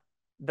have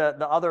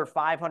the other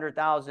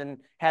 500,000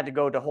 had to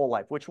go to whole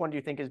life? Which one do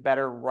you think is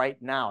better right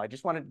now? I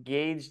just want to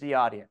gauge the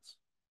audience.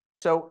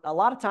 So a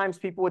lot of times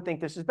people would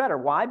think this is better.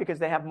 Why? Because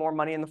they have more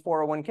money in the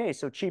 401k.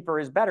 So cheaper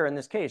is better in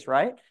this case,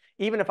 right?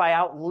 Even if I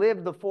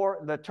outlive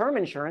the term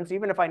insurance,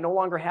 even if I no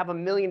longer have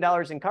 $1 million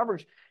in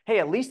coverage, hey,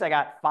 at least I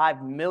got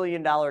 $5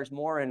 million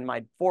more in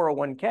my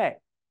 401k.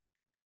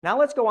 Now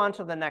let's go on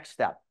to the next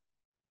step.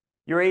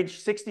 You're age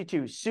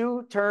 62.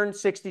 Sue turned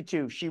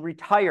 62. She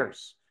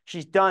retires.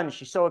 She's done.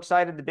 She's so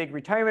excited. The big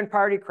retirement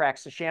party,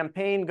 cracks the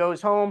champagne,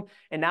 goes home,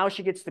 and now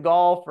she gets to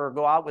golf or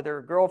go out with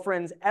her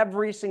girlfriends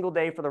every single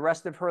day for the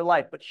rest of her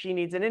life. But she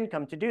needs an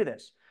income to do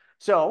this.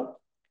 So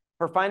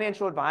her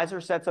financial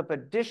advisor sets up a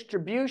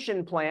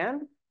distribution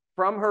plan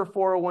from her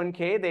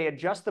 401k. They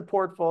adjust the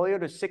portfolio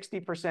to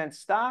 60%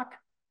 stock,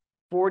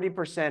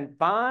 40%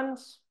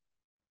 bonds.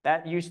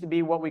 That used to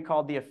be what we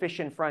called the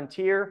efficient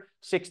frontier,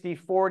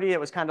 60-40. It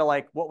was kind of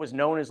like what was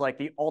known as like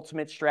the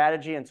ultimate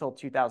strategy until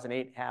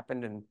 2008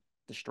 happened and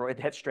destroyed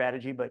that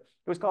strategy, but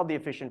it was called the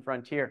efficient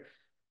frontier.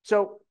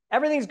 So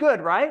everything's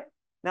good, right?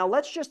 Now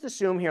let's just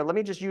assume here, let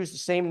me just use the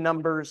same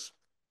numbers.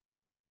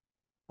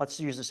 Let's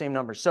use the same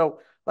numbers. So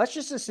let's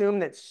just assume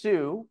that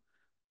Sue,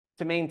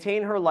 to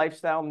maintain her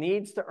lifestyle,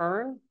 needs to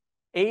earn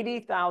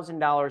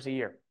 $80,000 a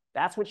year.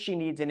 That's what she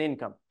needs in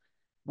income.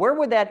 Where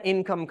would that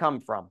income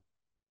come from?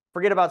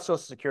 Forget about Social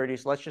Security.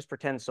 So let's just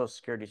pretend Social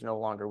Security is no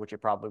longer, which it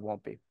probably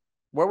won't be.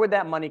 Where would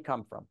that money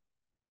come from?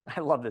 I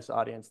love this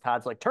audience.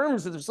 Todd's like,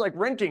 terms is just like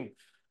renting.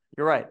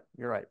 You're right.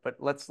 You're right. But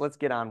let's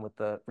get on with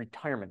the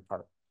retirement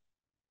part.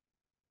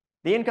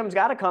 The income's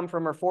got to come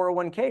from her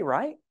 401k,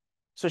 right?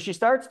 So she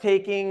starts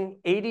taking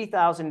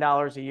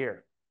 $80,000 a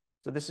year.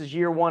 So this is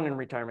year one in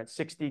retirement,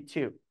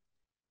 62.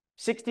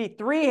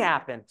 63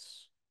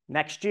 happens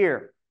next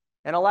year.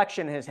 An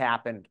election has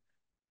happened.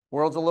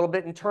 World's a little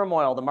bit in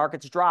turmoil. The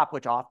market's dropped,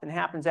 which often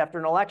happens after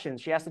an election.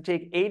 She has to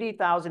take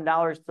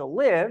 $80,000 to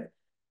live,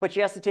 but she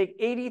has to take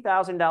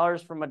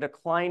 $80,000 from a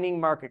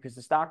declining market because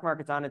the stock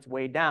market's on its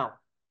way down.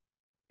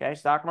 Okay,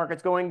 stock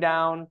market's going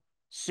down.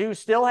 Sue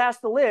still has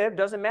to live.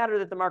 Doesn't matter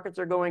that the markets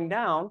are going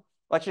down.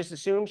 Let's just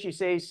assume she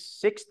says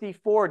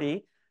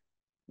 60-40.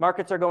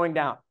 Markets are going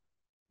down.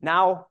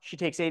 Now she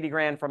takes 80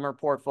 grand from her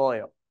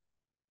portfolio.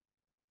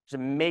 There's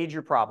a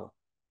major problem.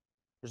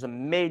 There's a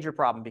major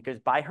problem because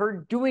by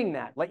her doing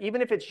that, like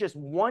even if it's just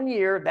 1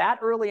 year that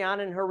early on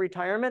in her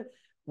retirement,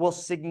 will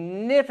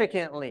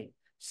significantly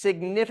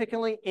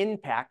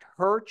impact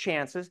her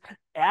chances,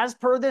 as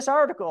per this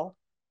article,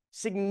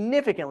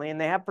 significantly, and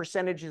they have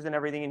percentages and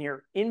everything in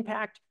here,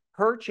 impact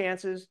her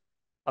chances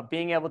of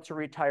being able to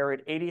retire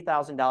at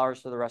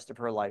 $80,000 for the rest of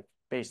her life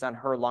based on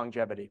her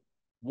longevity.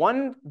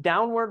 One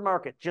downward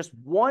market, just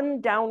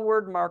one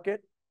downward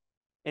market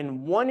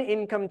and one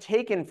income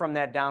taken from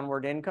that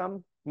downward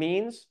income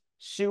means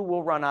Sue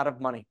will run out of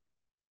money.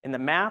 And the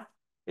math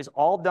is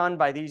all done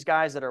by these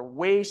guys that are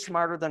way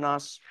smarter than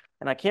us.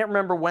 And I can't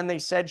remember when they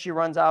said she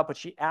runs out, but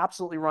she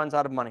absolutely runs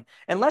out of money.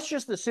 And let's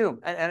just assume,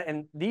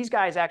 and these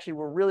guys actually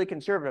were really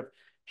conservative.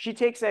 She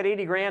takes that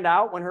 80 grand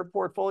out when her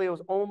portfolio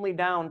is only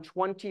down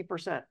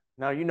 20%.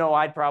 Now, you know,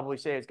 I'd probably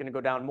say it's going to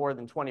go down more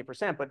than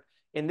 20%, but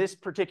in this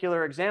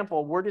particular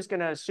example, we're just going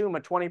to assume a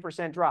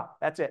 20% drop.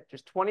 That's it.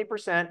 Just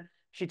 20%.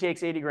 She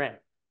takes 80 grand.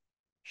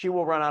 She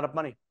will run out of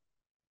money.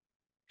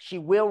 She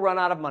will run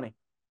out of money.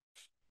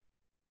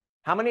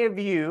 How many of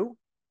you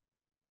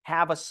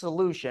have a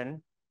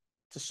solution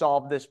to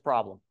solve this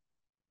problem?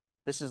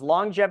 This is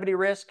longevity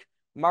risk,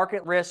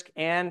 market risk,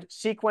 and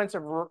sequence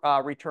of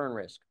return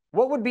risk.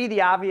 What would be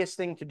the obvious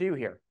thing to do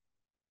here?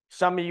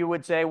 Some of you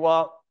would say,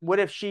 well, what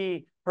if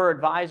her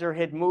advisor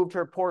had moved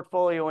her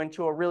portfolio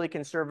into a really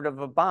conservative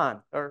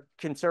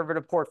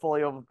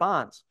portfolio of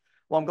bonds?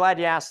 Well, I'm glad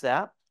you asked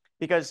that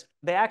because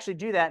they actually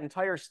do that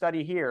entire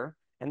study here,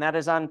 and that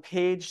is on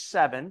page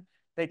 7.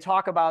 They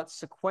talk about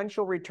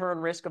sequential return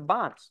risk of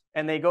bonds,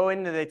 and they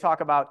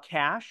talk about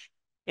cash,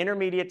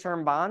 intermediate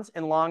term bonds,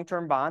 and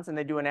long-term bonds, and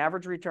they do an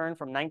average return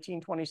from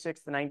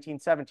 1926 to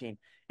 1917.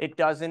 It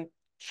doesn't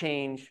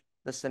change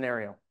the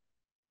scenario.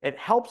 It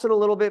helps it a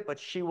little bit, but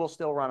she will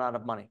still run out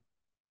of money.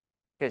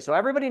 Okay, so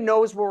everybody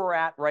knows where we're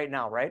at right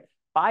now, right?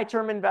 Buy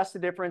term, invest the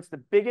difference. The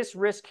biggest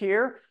risk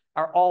here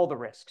are all the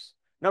risks.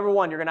 Number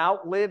one, you're going to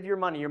outlive your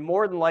money. You're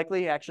more than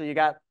likely, actually, you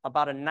got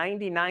about a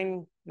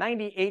 98%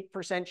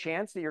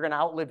 chance that you're going to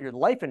outlive your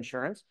life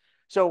insurance.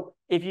 So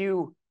if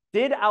you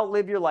did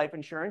outlive your life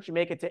insurance, you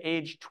make it to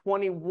age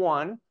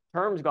 21,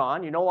 term's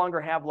gone, you no longer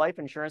have life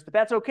insurance, but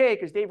that's okay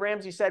because Dave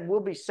Ramsey said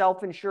we'll be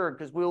self-insured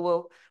because we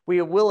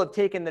will have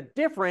taken the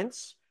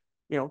difference,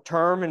 you know,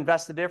 term,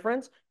 invest the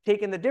difference,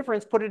 taken the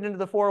difference, put it into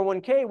the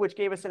 401k, which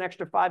gave us an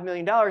extra $5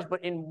 million.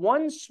 But in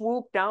one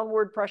swoop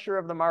downward pressure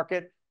of the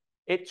market,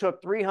 it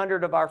took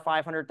 300 of our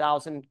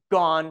 500,000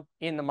 gone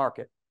in the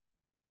market.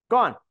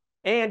 Gone.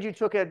 And you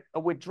took a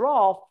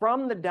withdrawal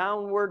from the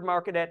downward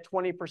market at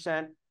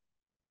 20%.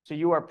 So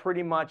you are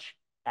pretty much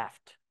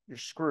effed. You're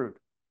screwed.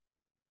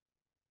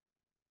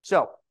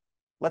 So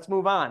let's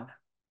move on.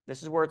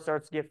 This is where it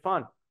starts to get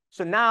fun.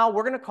 So now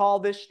we're going to call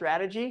this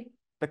strategy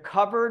the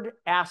covered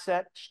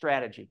asset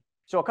strategy.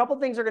 So a couple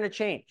things are going to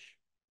change.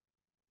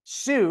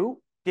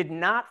 Sue did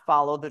not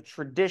follow the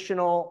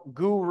traditional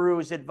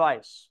guru's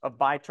advice of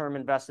buy term,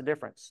 invest the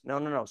difference.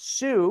 No.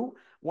 Sue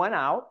went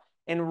out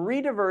and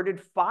rediverted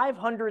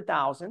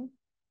 500,000.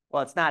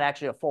 Well, it's not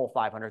actually a full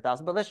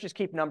 500,000, but let's just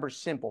keep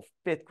numbers simple,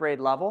 5th grade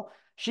level.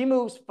 She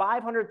moves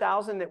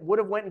 500,000 that would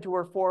have went into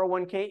her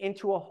 401k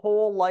into a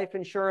whole life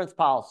insurance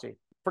policy.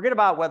 Forget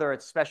about whether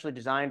it's specially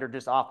designed or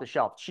just off the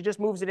shelf. She just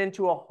moves it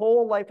into a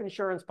whole life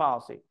insurance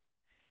policy.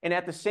 And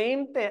at the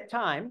same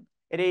time,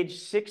 at age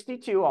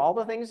 62, all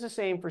the things the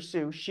same for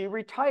Sue, she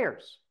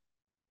retires.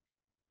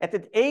 At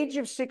the age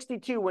of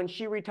 62, when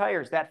she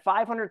retires, that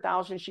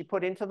 500,000 she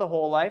put into the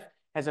whole life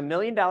has $1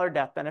 million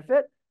death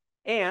benefit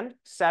and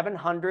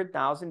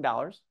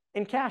 $700,000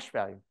 in cash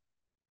value.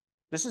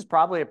 This is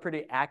probably a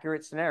pretty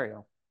accurate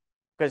scenario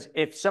because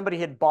if somebody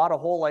had bought a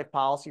whole life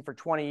policy for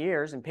 20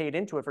 years and paid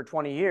into it for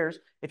 20 years,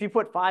 if you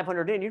put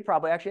 500 in, you'd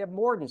probably actually have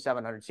more than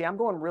 700. See, I'm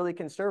going really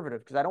conservative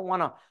because I don't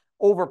want to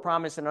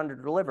overpromise and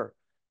underdeliver.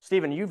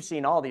 Stephen, you've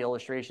seen all the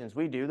illustrations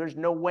we do. There's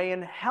no way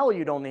in hell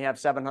you'd only have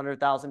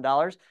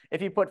 $700,000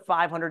 if you put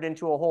 500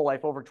 into a whole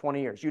life over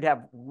 20 years. You'd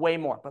have way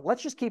more. But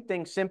let's just keep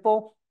things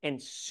simple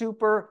and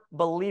super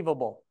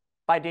believable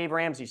by Dave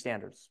Ramsey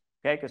standards,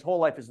 okay? Because whole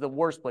life is the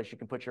worst place you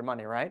can put your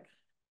money, right?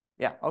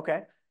 Yeah,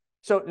 okay.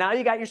 So now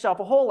you got yourself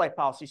a whole life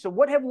policy. So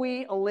what have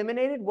we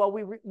eliminated? Well,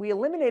 we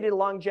eliminated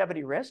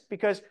longevity risk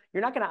because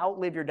you're not going to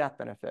outlive your death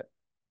benefit.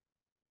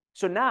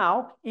 So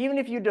now, even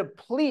if you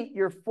deplete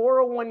your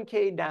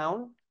 401k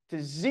down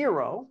to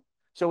 0,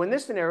 so in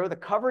this scenario, the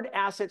covered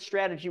asset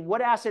strategy,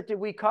 what asset did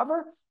we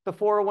cover? The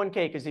 401k,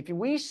 because if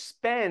we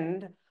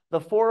spend the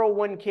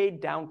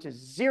 401k down to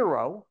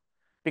 0,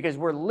 because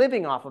we're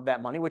living off of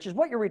that money, which is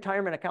what your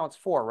retirement account's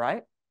for,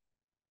 right?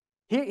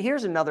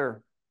 Here's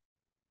another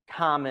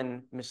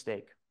common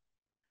mistake.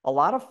 A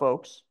lot of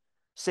folks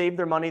save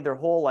their money their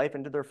whole life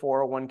into their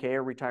 401k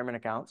or retirement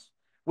accounts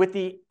with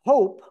the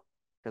hope,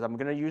 because I'm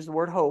going to use the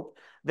word hope,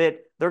 that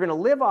they're going to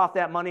live off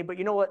that money. But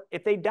you know what?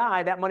 If they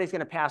die, that money's going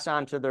to pass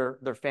on to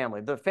their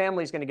family. The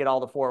family's going to get all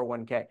the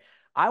 401k.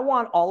 I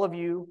want all of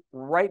you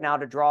right now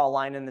to draw a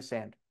line in the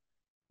sand.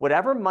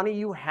 Whatever money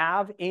you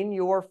have in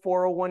your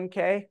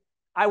 401k,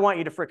 I want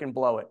you to freaking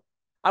blow it.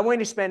 I want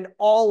you to spend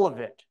all of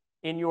it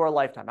in your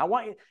lifetime.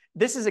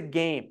 This is a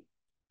game.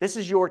 This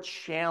is your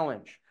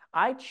challenge.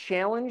 I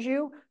challenge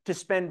you to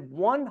spend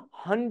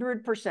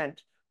 100%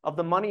 of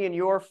the money in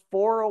your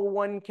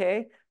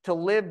 401k to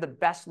live the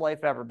best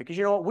life ever. Because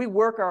you know what? We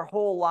work our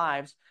whole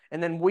lives,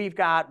 and then we've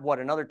got, what,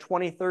 another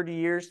 20, 30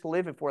 years to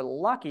live. If we're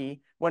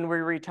lucky, when we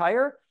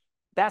retire,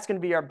 that's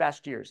going to be our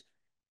best years.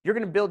 You're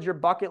going to build your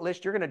bucket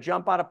list. You're going to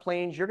jump out of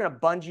planes. You're going to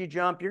bungee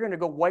jump. You're going to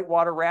go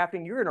whitewater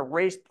rafting. You're going to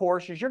race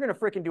Porsches. You're going to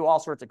freaking do all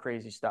sorts of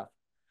crazy stuff.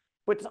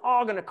 But it's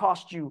all going to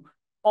cost you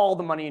all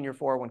the money in your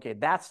 401k.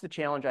 That's the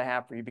challenge I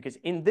have for you, because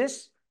in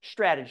this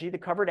strategy, the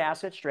covered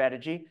asset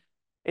strategy,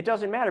 it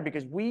doesn't matter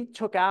because we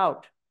took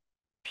out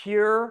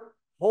pure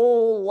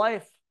whole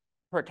life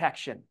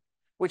protection,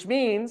 which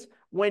means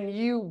when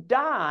you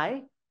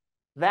die,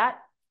 that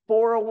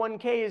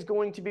 401k is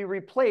going to be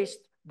replaced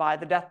by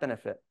the death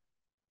benefit.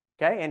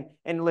 Okay.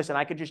 And listen,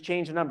 I could just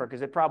change the number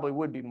because it probably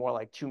would be more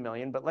like 2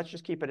 million, but let's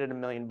just keep it at $1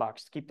 million to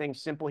keep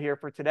things simple here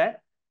for today.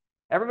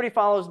 Everybody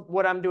follows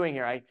what I'm doing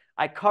here.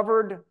 I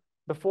covered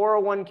the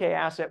 401k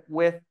asset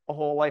with a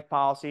whole life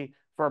policy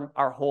for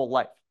our whole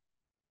life.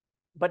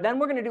 But then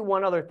we're going to do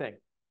one other thing.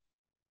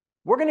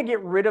 We're going to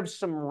get rid of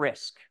some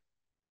risk.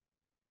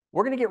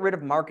 We're going to get rid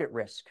of market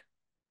risk.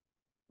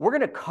 We're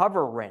going to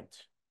cover rent.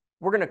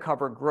 We're going to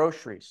cover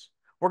groceries.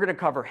 We're going to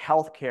cover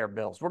healthcare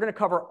bills. We're going to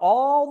cover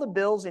all the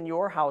bills in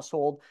your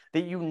household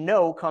that you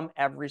know come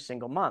every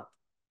single month.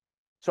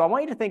 So I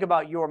want you to think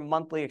about your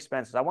monthly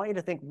expenses. I want you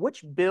to think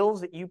which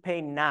bills that you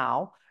pay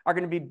now are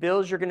going to be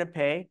bills you're going to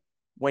pay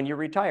when you're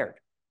retired.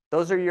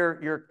 Those are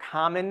your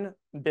common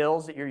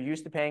bills that you're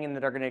used to paying and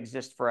that are going to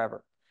exist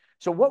forever.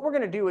 So what we're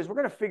going to do is we're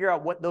going to figure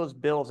out what those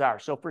bills are.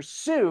 So for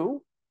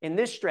Sue, in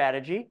this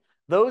strategy,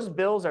 those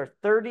bills are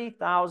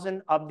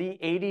 $30,000 of the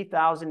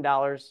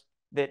 $80,000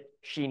 that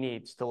she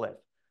needs to live.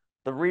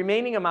 The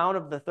remaining amount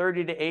of the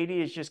 30 to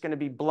 80 is just going to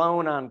be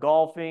blown on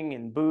golfing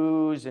and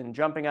booze and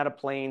jumping out of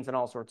planes and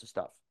all sorts of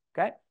stuff.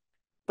 Okay.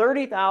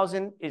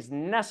 30,000 is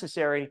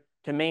necessary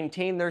to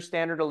maintain their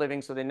standard of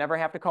living so they never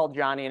have to call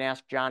Johnny and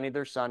ask Johnny,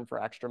 their son,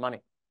 for extra money.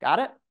 Got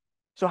it?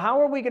 So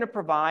how are we going to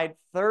provide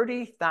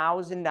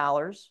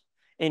 $30,000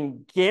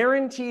 in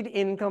guaranteed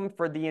income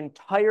for the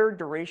entire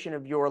duration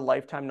of your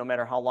lifetime, no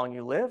matter how long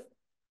you live?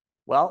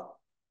 Well,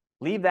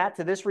 leave that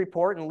to this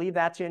report and leave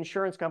that to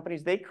insurance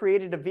companies. They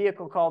created a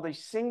vehicle called a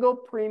single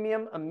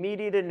premium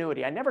immediate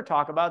annuity. I never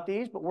talk about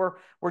these, but we're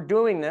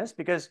doing this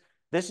because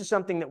this is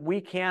something that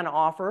we can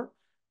offer.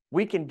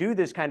 We can do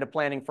this kind of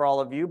planning for all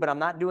of you, but I'm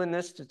not doing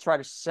this to try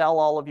to sell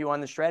all of you on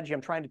the strategy.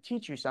 I'm trying to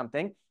teach you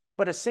something.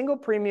 But a single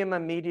premium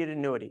immediate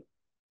annuity,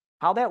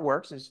 how that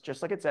works is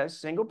just like it says,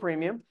 single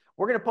premium.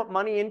 We're going to put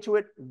money into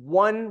it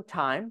one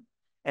time,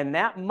 and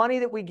that money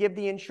that we give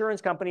the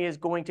insurance company is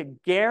going to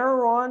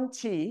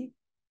guarantee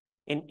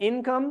an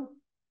income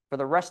for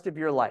the rest of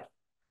your life.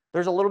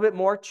 There's a little bit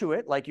more to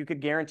it, like you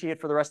could guarantee it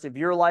for the rest of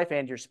your life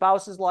and your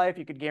spouse's life.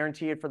 You could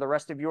guarantee it for the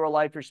rest of your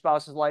life, your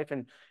spouse's life,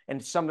 and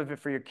some of it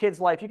for your kid's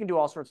life. You can do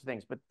all sorts of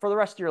things, but for the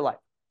rest of your life.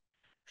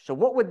 So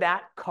what would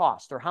that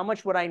cost, or how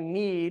much would I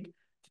need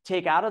to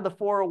take out of the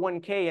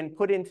 401k and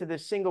put into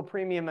this single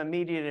premium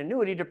immediate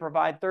annuity to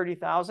provide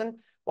 $30,000?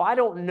 Well, I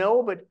don't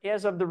know, but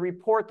as of the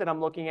report that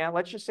I'm looking at,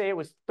 let's just say it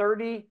was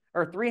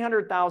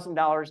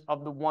 $300,000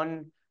 of the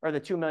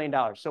 $2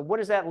 million. So what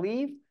does that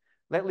leave?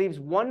 That leaves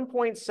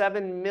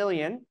 1.7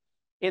 million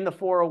in the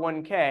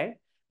 401k,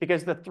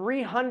 because the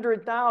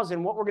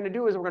 300,000, what we're going to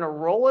do is we're going to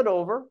roll it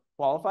over,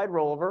 qualified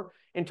rollover,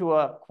 into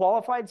a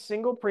qualified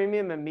single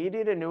premium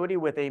immediate annuity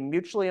with a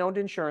mutually owned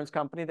insurance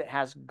company that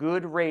has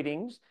good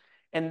ratings.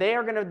 And they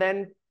are going to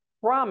then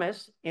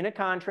promise in a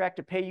contract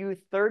to pay you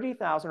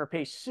 30,000, or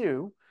pay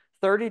Sue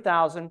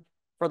 30,000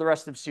 for the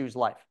rest of Sue's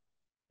life.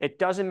 It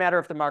doesn't matter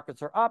if the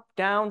markets are up,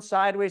 down,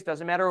 sideways.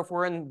 Doesn't matter if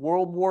we're in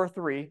World War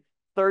III.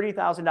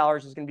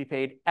 $30,000 is going to be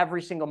paid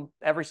every single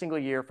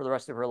year for the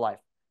rest of her life.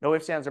 No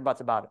ifs, ands, or buts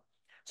about it.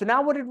 So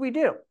now what did we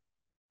do?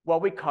 Well,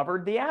 we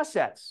covered the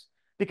assets,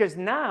 because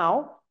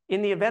now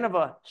in the event of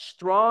a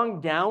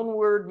strong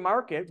downward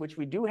market, which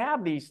we do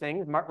have these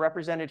things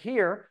represented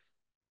here,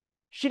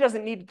 she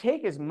doesn't need to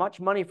take as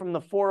much money from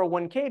the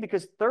 401k,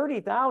 because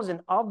 30,000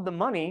 of the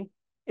money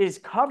is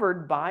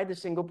covered by the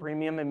single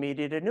premium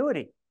immediate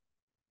annuity.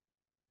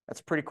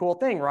 That's a pretty cool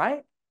thing,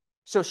 right?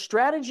 So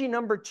strategy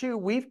number 2,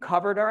 we've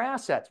covered our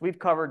assets. We've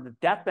covered the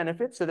death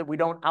benefit so that we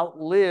don't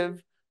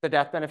outlive the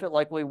death benefit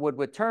like we would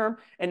with term.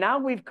 And now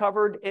we've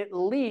covered at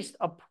least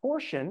a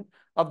portion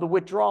of the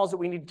withdrawals that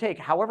we need to take.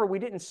 However, we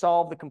didn't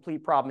solve the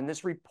complete problem. And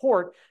this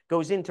report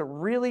goes into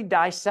really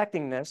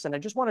dissecting this. And I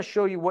just want to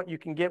show you what you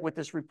can get with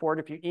this report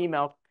if you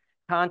email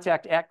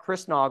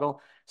contact@Chris Naugle.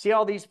 See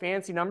all these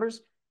fancy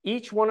numbers?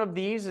 Each one of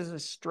these is a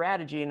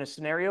strategy in a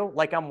scenario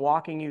like I'm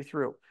walking you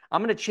through.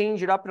 I'm going to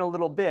change it up in a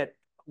little bit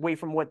away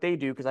from what they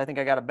do because I think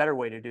I got a better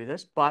way to do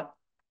this. But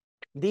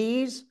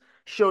these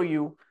show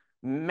you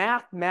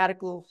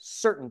mathematical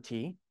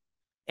certainty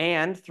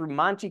and through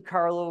Monte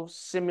Carlo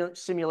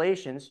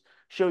simulations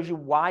shows you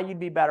why you'd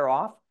be better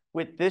off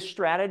with this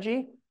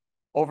strategy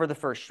over the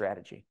first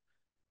strategy.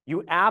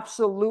 You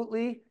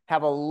absolutely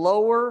have a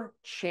lower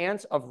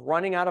chance of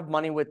running out of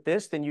money with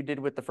this than you did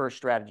with the first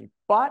strategy.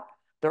 But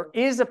there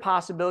is a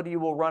possibility you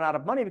will run out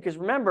of money because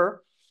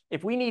remember,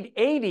 if we need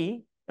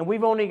 80 and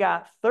we've only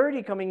got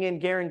 30 coming in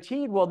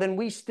guaranteed, well, then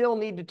we still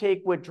need to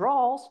take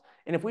withdrawals.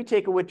 And if we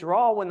take a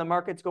withdrawal when the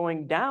market's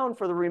going down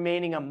for the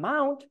remaining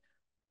amount,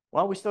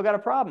 well, we still got a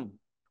problem.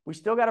 We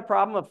still got a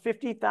problem of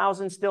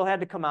 50,000 still had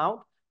to come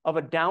out of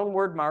a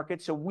downward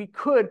market. So we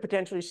could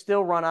potentially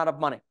still run out of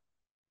money.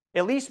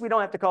 At least we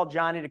don't have to call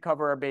Johnny to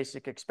cover our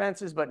basic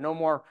expenses, but no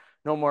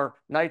more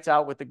nights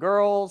out with the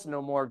girls,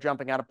 no more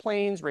jumping out of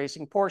planes,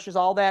 racing Porsches,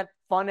 all that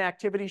fun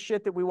activity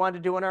shit that we wanted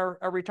to do in our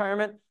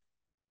retirement,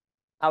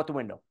 out the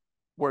window.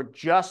 We're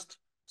just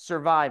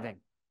surviving.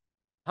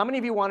 How many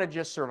of you want to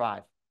just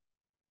survive?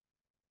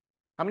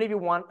 How many of you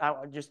want,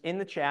 just in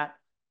the chat?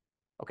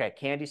 Okay,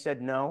 Candy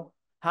said no.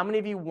 How many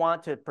of you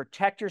want to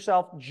protect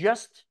yourself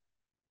just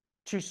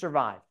to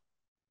survive?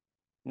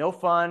 No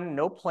fun,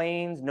 no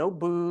planes, no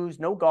booze,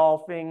 no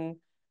golfing,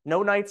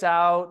 no nights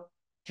out,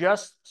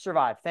 just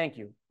survive. Thank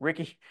you.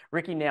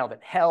 Ricky nailed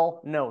it.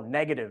 Hell no,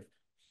 negative.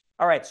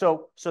 All right,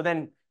 so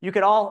then you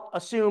could all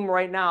assume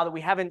right now that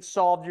we haven't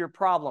solved your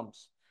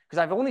problems because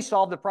I've only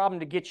solved the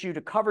problem to get you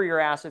to cover your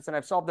assets and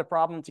I've solved the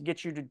problem to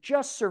get you to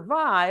just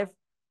survive,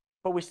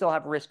 but we still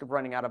have risk of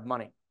running out of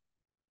money.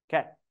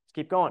 Okay, let's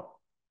keep going.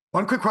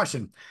 One quick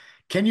question.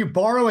 Can you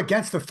borrow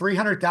against the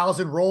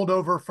 300,000 rolled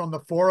over from the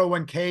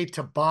 401k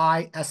to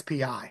buy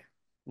SPI?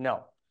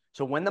 No.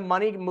 So when the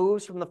money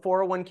moves from the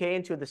 401k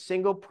into the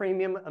single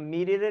premium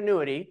immediate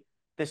annuity,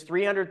 this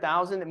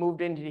 300,000 that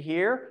moved into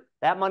here,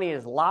 that money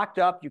is locked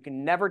up. You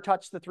can never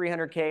touch the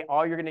 300k.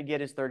 All you're going to get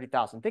is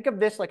 30,000. Think of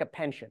this like a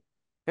pension.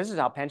 This is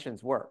how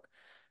pensions work.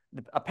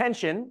 A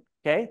pension,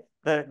 okay,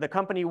 the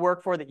company you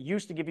work for that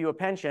used to give you a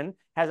pension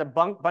has a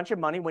bunch of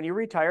money. When you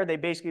retire, they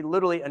basically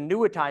literally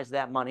annuitize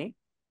that money.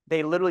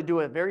 They literally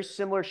do a very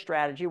similar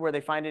strategy where they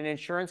find an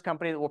insurance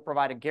company that will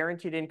provide a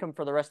guaranteed income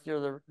for the rest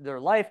of their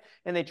life,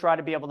 and they try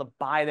to be able to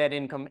buy that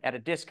income at a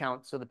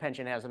discount so the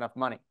pension has enough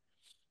money.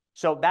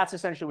 So that's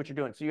essentially what you're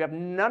doing. So you have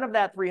none of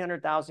that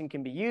 300,000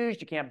 can be used.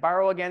 You can't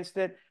borrow against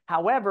it.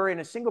 However, in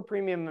a single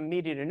premium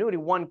immediate annuity,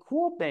 one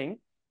cool thing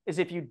is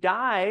if you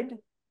died,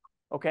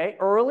 okay,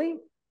 early,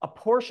 a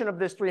portion of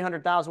this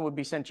 300,000 would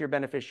be sent to your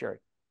beneficiary.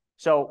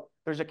 So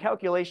there's a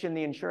calculation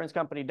the insurance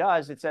company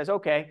does. It says,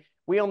 okay,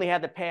 we only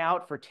had to pay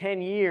out for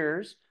 10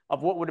 years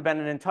of what would have been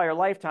an entire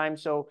lifetime.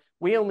 So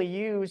we only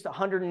used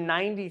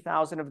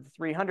 190,000 of the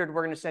 300.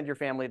 We're going to send your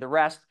family the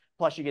rest,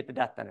 plus you get the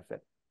death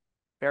benefit.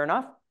 Fair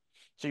enough?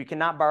 So you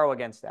cannot borrow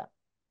against that.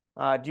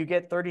 Do you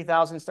get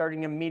 30,000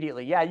 starting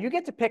immediately? Yeah, you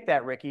get to pick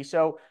that, Ricky.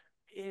 So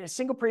in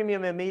single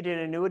premium immediate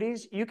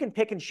annuities, you can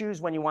pick and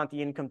choose when you want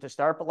the income to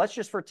start. But let's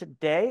just for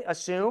today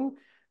assume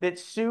that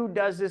Sue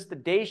does this the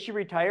day she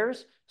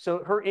retires.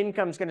 So her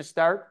income is going to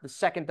start the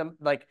second,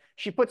 like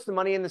she puts the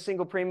money in the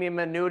single premium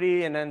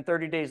annuity and then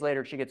 30 days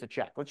later she gets a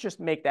check. Let's just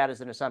make that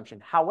as an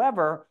assumption.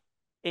 However,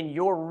 in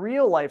your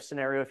real life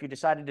scenario, if you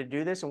decided to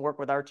do this and work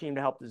with our team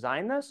to help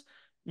design this,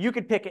 you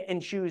could pick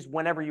and choose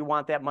whenever you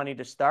want that money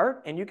to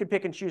start, and you could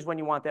pick and choose when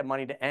you want that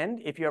money to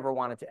end if you ever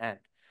want it to end.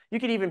 You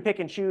could even pick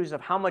and choose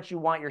of how much you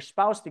want your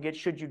spouse to get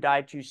should you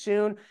die too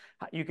soon.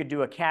 You could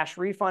do a cash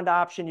refund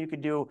option. You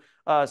could do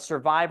a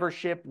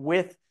survivorship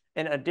with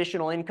an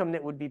additional income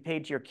that would be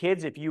paid to your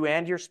kids if you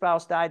and your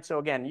spouse died. So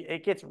again,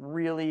 it gets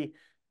really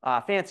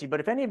fancy. But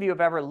if any of you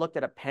have ever looked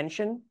at a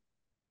pension,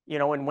 you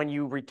know, and when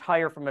you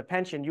retire from a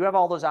pension, you have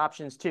all those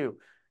options too.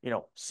 You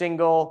know,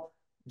 single,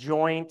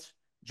 joint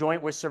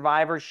with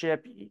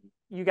survivorship.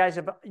 You guys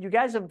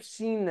have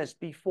seen this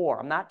before.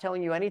 I'm not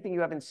telling you anything you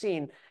haven't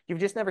seen. You've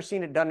just never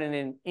seen it done in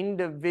an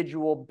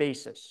individual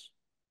basis.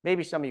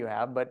 Maybe some of you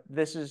have, but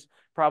this is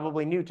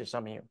probably new to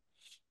some of you.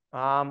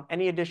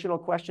 Any additional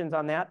questions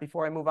on that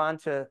before I move on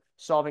to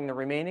solving the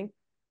remaining?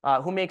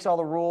 Who makes all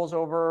the rules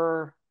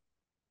over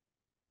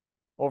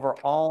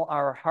all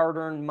our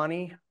hard-earned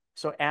money?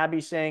 So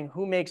Abby's saying,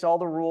 who makes all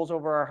the rules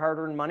over our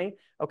hard-earned money?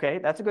 Okay,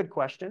 that's a good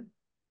question.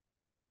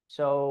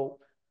 So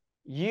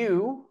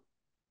you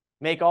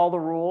make all the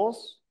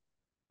rules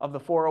of the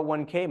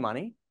 401k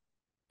money,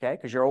 okay,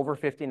 because you're over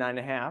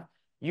 59.5.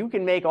 You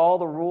can make all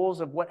the rules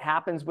of what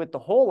happens with the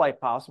whole life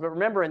policy. But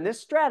remember, in this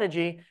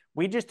strategy,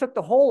 we just took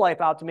the whole life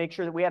out to make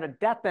sure that we had a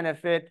death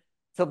benefit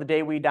till the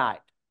day we died.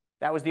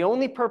 That was the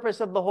only purpose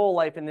of the whole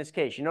life in this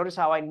case. You notice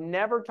how I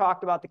never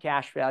talked about the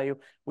cash value.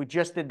 We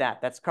just did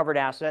that. That's covered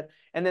asset.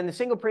 And then the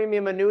single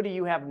premium annuity,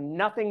 you have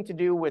nothing to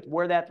do with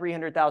where that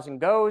 300,000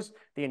 goes.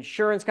 The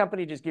insurance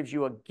company just gives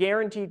you a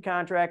guaranteed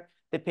contract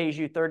that pays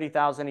you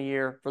 30,000 a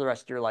year for the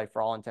rest of your life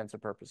for all intents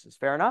and purposes.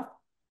 Fair enough?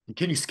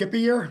 Can you skip a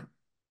year?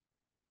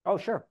 Oh,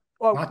 sure.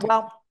 Well,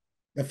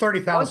 The Once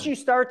 30,000. you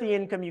start the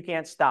income, you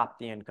can't stop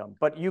the income,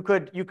 but you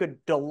could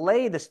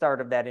delay the start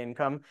of that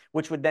income,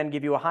 which would then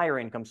give you a higher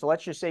income. So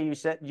let's just say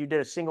you did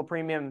a single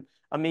premium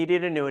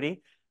immediate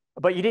annuity,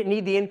 but you didn't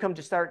need the income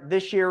to start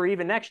this year or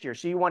even next year.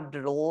 So you wanted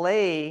to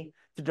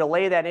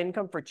delay that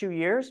income for 2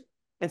 years.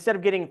 Instead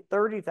of getting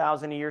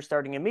 30,000 a year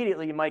starting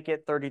immediately, you might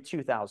get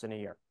 32,000 a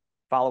year.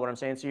 Follow what I'm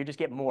saying? So you just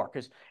get more,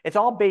 because it's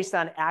all based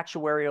on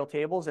actuarial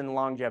tables and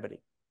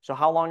longevity. So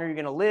how long are you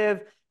going to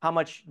live? How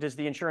much does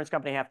the insurance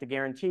company have to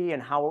guarantee?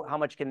 And how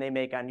much can they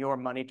make on your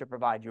money to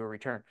provide you a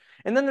return?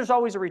 And then there's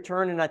always a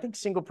return. And I think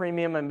single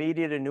premium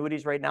immediate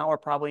annuities right now are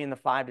probably in the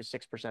 5 to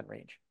 6%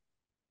 range,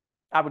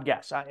 I would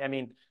guess. I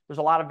mean, there's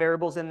a lot of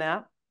variables in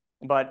that.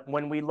 But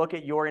when we look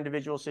at your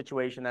individual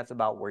situation, that's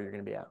about where you're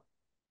going to be at.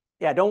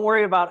 Yeah, don't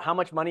worry about how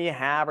much money you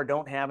have or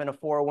don't have in a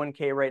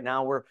 401k right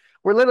now. We're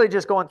literally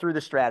just going through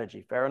the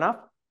strategy. Fair enough?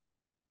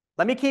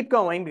 Let me keep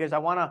going, because I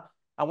want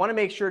to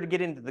make sure to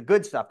get into the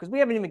good stuff, because we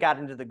haven't even got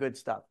into the good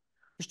stuff.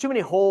 There's too many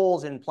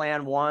holes in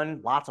plan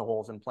one, lots of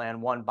holes in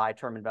plan one, buy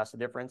term, invest the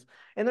difference.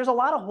 And there's a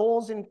lot of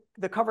holes in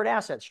the covered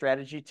asset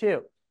strategy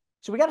too.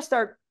 So we got to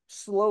start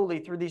slowly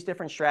through these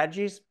different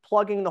strategies,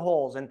 plugging the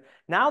holes. And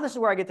now this is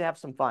where I get to have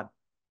some fun.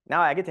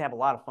 Now I get to have a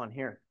lot of fun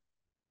here.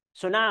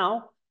 So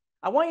now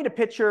I want you to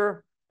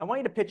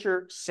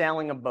picture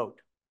sailing a boat.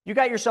 You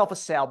got yourself a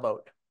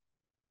sailboat.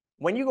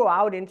 When you go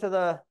out into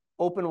the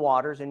open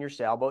waters in your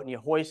sailboat and you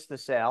hoist the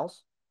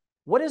sails,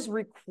 what is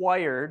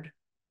required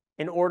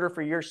in order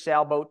for your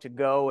sailboat to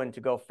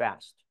go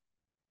fast?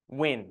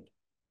 Wind.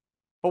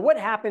 But what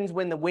happens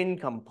when the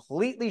wind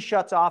completely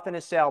shuts off in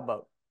a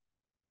sailboat?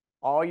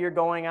 All you're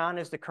going on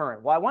is the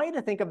current. Well, I want you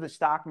to think of the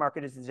stock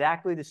market as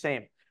exactly the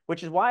same,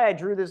 which is why I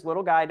drew this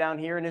little guy down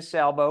here in his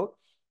sailboat.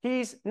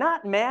 He's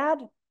not mad,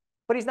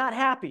 but he's not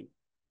happy,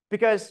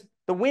 because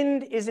the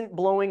wind isn't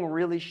blowing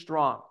really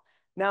strong.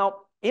 Now,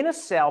 in a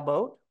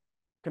sailboat,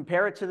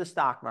 compare it to the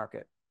stock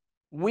market.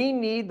 We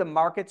need the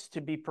markets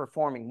to be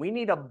performing. We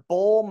need a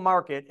bull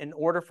market in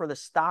order for the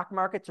stock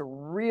market to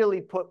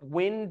really put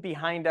wind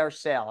behind our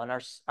sail. And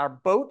our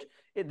boat,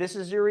 this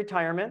is your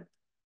retirement,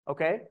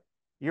 okay?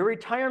 Your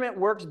retirement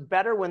works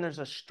better when there's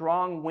a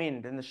strong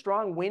wind, and the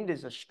strong wind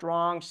is a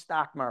strong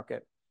stock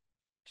market.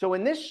 So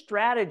in this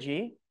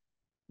strategy,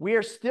 we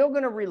are still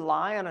going to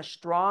rely on a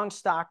strong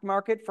stock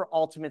market for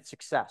ultimate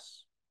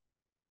success,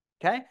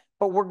 okay?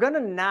 But we're going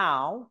to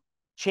now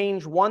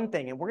change one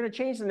thing, and we're going to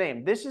change the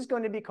name. This is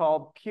going to be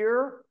called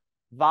Pure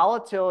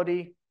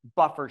Volatility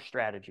Buffer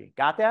Strategy.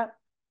 Got that?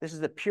 This is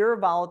the Pure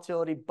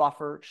Volatility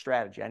Buffer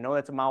Strategy. I know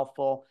that's a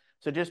mouthful,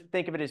 so just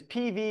think of it as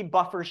PV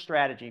Buffer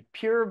Strategy,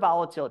 pure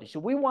volatility. So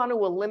we want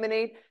to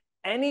eliminate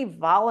any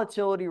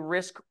volatility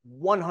risk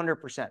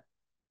 100%.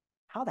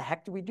 How the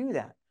heck do we do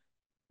that?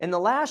 In the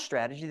last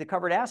strategy, the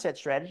covered asset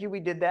strategy, we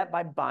did that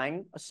by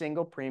buying a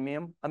single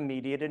premium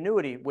immediate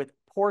annuity with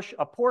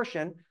a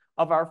portion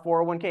of our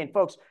 401k. And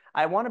folks,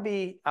 I want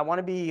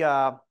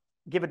to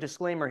give a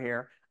disclaimer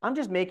here. I'm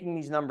just making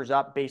these numbers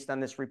up based on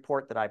this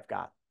report that I've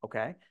got,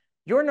 okay?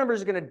 Your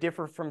numbers are going to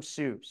differ from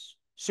Sue's.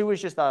 Sue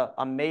is just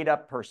a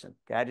made-up person,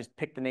 okay? I just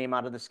picked the name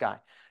out of the sky.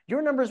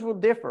 Your numbers will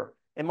differ.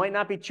 It might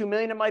not be 2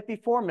 million, it might be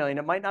 4 million.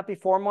 It might not be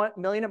 4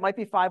 million, it might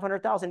be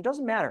 500,000. It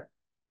doesn't matter.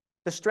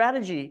 The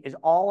strategy is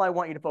all I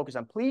want you to focus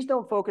on. Please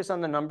don't focus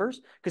on the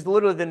numbers, because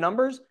literally the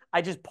numbers,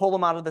 I just pull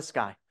them out of the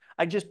sky.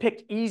 I just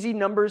picked easy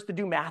numbers to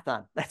do math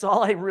on. That's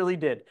all I really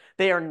did.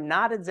 They are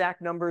not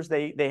exact numbers.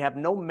 They have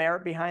no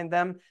merit behind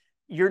them.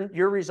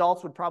 Your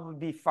results would probably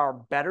be far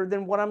better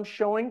than what I'm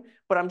showing,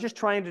 but I'm just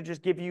trying to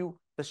just give you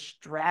the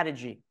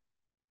strategy.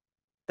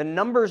 The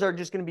numbers are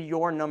just going to be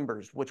your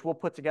numbers, which we'll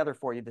put together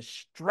for you. The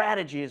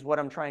strategy is what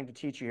I'm trying to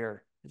teach you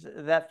here. Is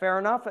that fair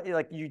enough?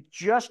 Like, you're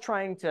just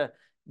trying to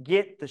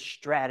get the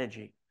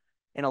strategy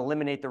and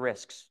eliminate the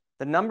risks.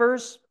 The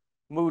numbers,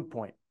 mood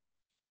point.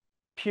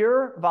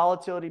 Pure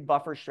volatility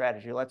buffer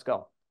strategy. Let's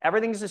go.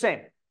 Everything's the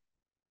same.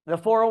 The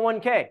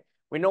 401k,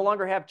 we no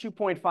longer have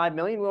 2.5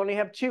 million. We only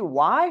have 2.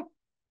 Why?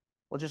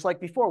 Well, just like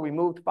before, we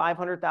moved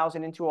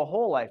 500,000 into a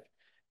whole life.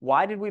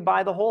 Why did we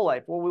buy the whole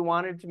life? Well, we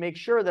wanted to make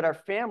sure that our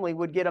family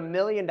would get $1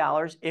 million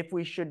if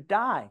we should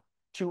die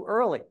too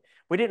early.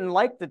 We didn't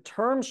like the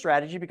term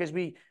strategy because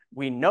we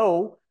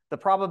know the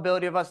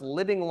probability of us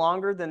living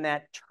longer than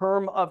that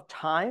term of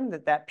time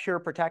that pure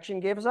protection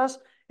gives us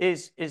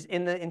is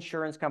in the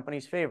insurance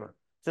company's favor,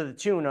 to the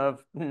tune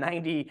of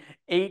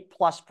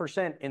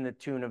 98+% in the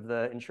tune of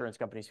the insurance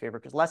company's favor,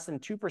 because less than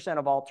 2%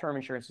 of all term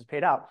insurance is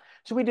paid out.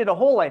 So we did a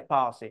whole life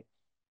policy.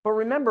 But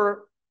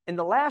remember, in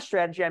the last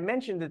strategy, I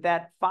mentioned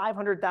that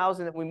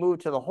 500,000 that we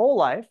moved to the whole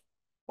life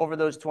over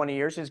those 20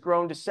 years has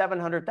grown to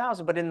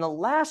 700,000. But in the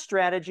last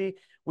strategy,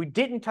 we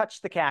didn't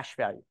touch the cash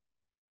value.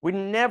 We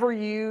never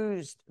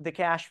used the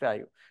cash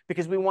value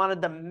because we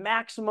wanted the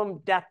maximum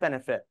death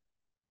benefit.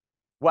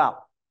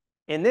 Well,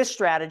 in this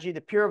strategy,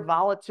 the pure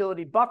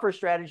volatility buffer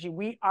strategy,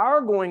 we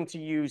are going to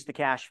use the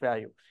cash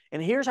value.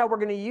 And here's how we're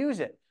going to use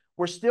it.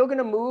 We're still going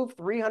to move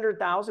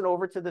 300,000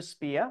 over to the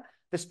SPIA.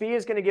 The SPIA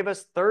is going to give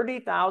us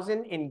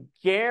 30,000 in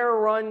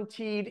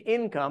guaranteed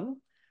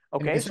income.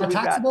 Okay, is that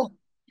taxable?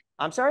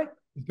 I'm sorry?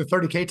 Is the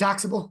 30K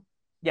taxable?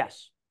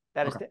 Yes,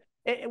 that is.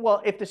 Okay.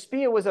 Well, if the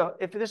SPIA was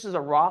if this is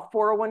a Roth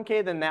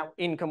 401k, then that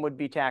income would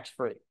be tax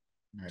free.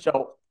 Right.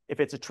 So if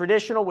it's a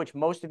traditional, which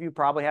most of you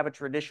probably have a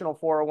traditional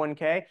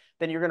 401k,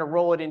 then you're going to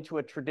roll it into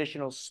a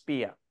traditional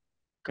SPIA.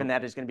 Cool. And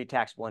that is going to be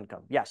taxable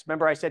income. Yes,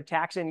 remember I said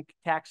tax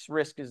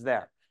risk is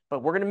there,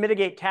 but we're going to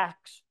mitigate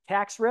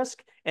tax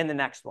risk in the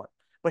next one.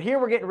 But here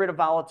we're getting rid of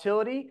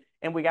volatility,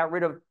 and we got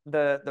rid of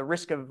the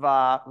risk of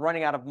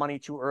running out of money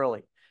too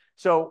early.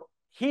 So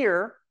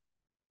here,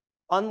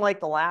 unlike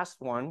the last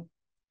one,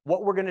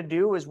 what we're going to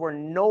do is we're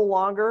no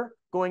longer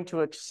going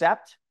to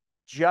accept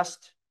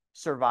just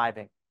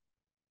surviving.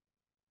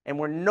 And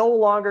we're no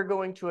longer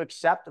going to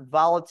accept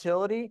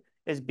volatility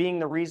as being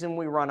the reason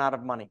we run out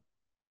of money.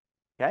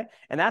 Okay?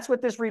 And that's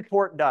what this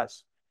report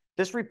does.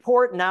 This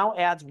report now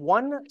adds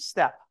one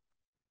step.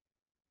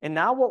 And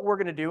now what we're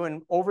going to do,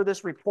 and over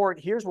this report,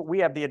 here's what we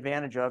have the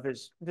advantage of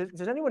is,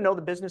 does anyone know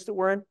the business that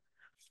we're in?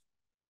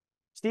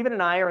 Stephen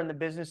and I are in the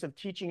business of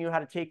teaching you how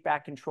to take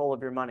back control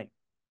of your money.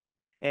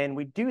 And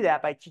we do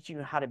that by teaching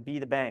you how to be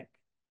the bank.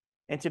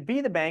 And to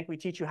be the bank, we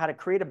teach you how to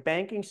create a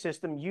banking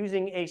system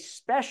using a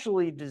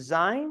specially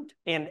designed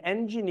and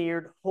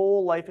engineered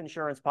whole life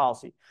insurance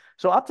policy.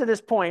 So up to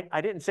this point,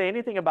 I didn't say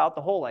anything about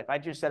the whole life. I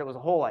just said it was a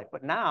whole life.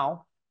 But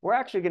now we're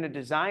actually going to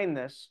design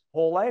this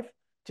whole life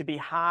to be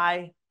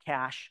high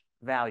cash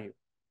value.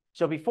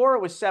 So before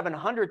it was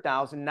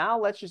 $700,000, now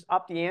let's just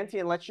up the ante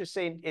and let's just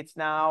say it's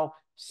now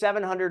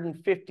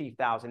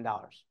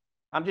 $750,000.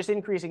 I'm just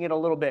increasing it a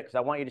little bit because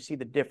I want you to see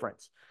the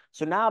difference.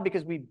 So now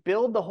because we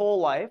build the whole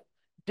life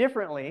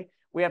differently,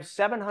 we have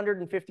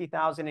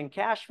 $750,000 in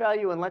cash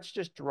value, and let's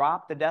just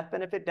drop the death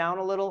benefit down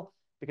a little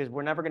because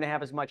we're never going to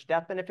have as much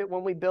death benefit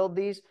when we build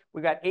these.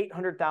 We've got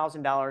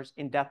 $800,000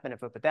 in death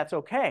benefit, but that's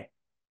okay.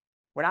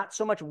 We're not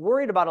so much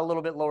worried about a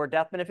little bit lower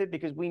death benefit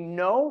because we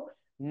know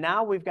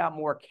now we've got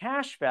more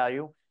cash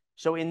value.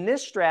 So in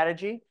this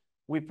strategy,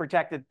 we've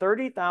protected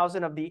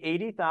 $30,000 of the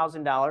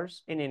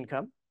 $80,000 in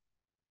income.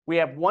 We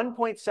have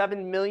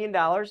 $1.7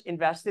 million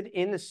invested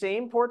in the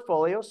same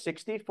portfolio,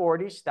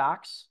 60-40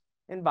 stocks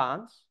and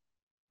bonds,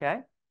 okay?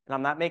 And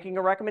I'm not making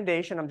a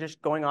recommendation. I'm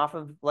just going off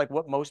of like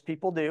what most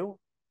people do,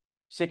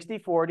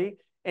 60-40.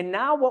 And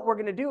now what we're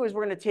going to do is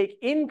we're going to take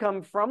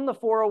income from the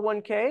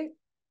 401k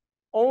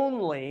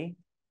only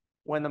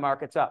when the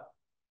market's up.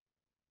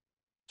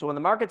 So when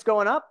the market's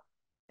going up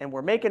and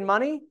we're making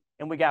money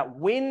and we got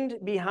wind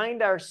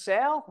behind our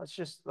sail, let's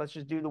just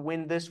do the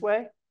wind this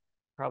way.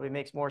 Probably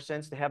makes more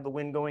sense to have the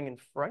wind going in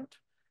front.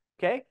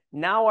 Okay,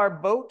 now our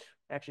boat,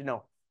 actually,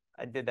 no,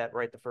 I did that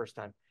right the first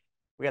time.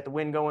 We got the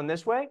wind going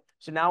this way.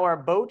 So now our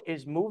boat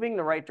is moving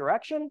the right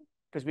direction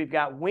because we've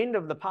got wind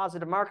of the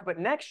positive market. But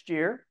next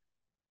year,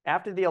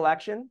 after the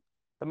election,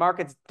 the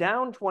market's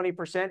down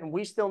 20% and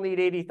we still need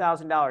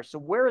 $80,000. So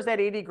where is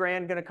that 80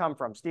 grand going to come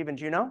from? Stephen,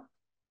 do you know?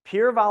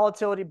 Pure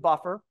volatility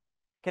buffer.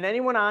 Can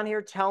anyone on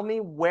here tell me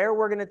where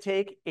we're going to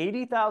take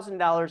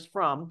 $80,000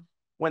 from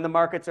when the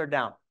markets are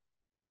down?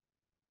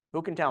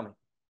 Who can tell me?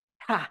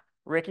 Ha,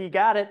 Ricky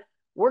got it.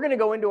 We're going to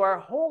go into our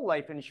whole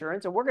life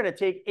insurance and we're going to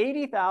take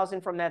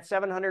 $80,000 from that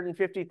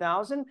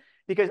 $750,000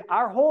 because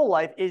our whole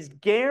life is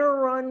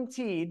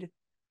guaranteed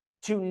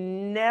to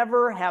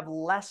never have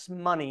less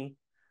money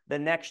the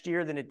next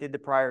year than it did the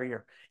prior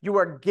year. You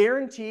are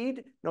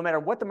guaranteed, no matter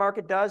what the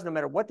market does, no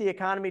matter what the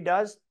economy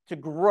does, to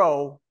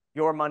grow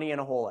your money in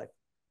a whole life.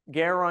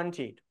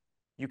 Guaranteed.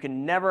 You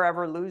can never,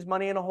 ever lose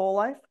money in a whole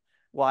life.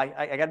 Well,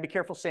 I got to be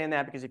careful saying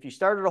that because if you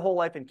started a whole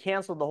life and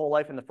canceled the whole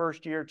life in the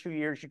first year, 2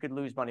 years, you could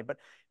lose money. But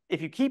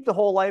if you keep the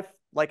whole life,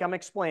 like I'm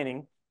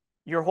explaining,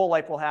 your whole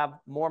life will have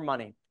more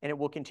money and it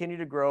will continue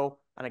to grow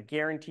on a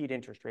guaranteed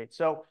interest rate.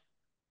 So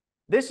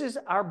this is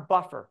our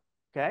buffer,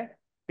 okay?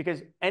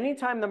 Because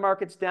anytime the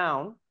market's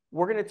down,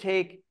 we're going to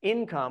take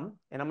income,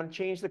 and I'm going to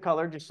change the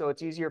color just so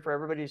it's easier for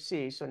everybody to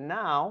see. So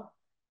now,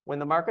 when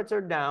the markets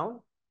are down,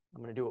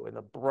 I'm going to do it with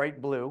a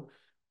bright blue.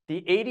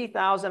 The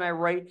 80,000 I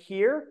write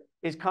here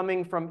is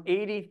coming from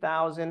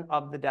 80,000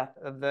 of the death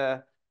of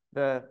the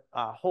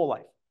whole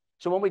life.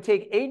 So when we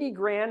take 80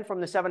 grand from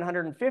the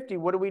 750,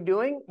 what are we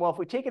doing? Well, if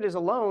we take it as a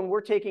loan,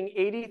 we're taking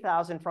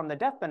 80,000 from the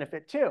death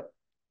benefit too.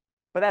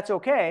 But that's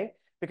okay,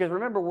 because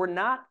remember, we're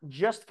not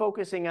just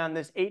focusing on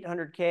this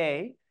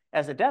 800K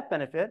as a death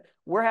benefit.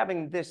 We're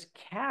having this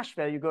cash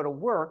value go to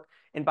work.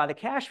 And by the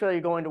cash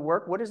value going to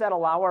work, what does that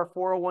allow our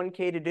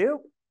 401k to do?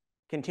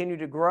 Continue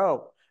to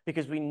grow.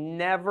 Because we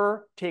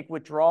never take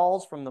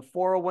withdrawals from the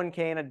 401k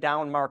in a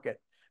down market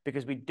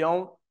because we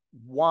don't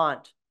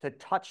want to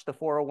touch the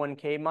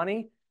 401k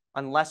money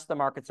unless the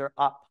markets are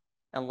up,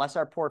 unless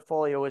our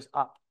portfolio is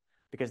up,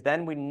 because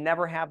then we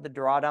never have the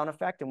drawdown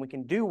effect and we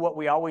can do what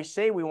we always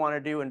say we want to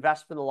do,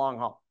 invest for the long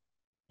haul.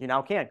 You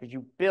now can't because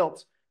you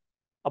built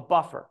a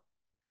buffer.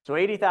 So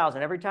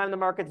 80,000, every time the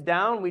market's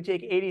down, we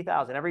take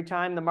 80,000. Every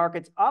time the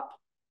market's up,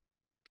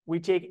 we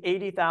take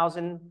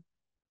 80,000.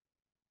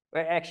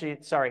 Actually,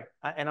 sorry,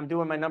 and I'm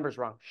doing my numbers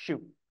wrong.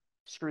 Shoot,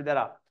 screwed that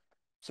up.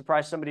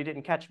 Surprised somebody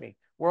didn't catch me.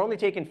 We're only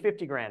taking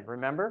 50 grand,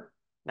 remember?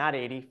 Not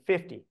 80,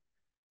 50.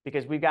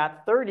 because we've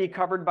got 30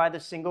 covered by the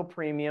single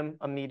premium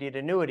immediate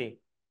annuity.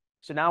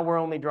 So now we're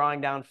only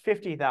drawing down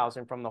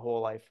 50,000 from the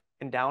whole life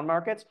in down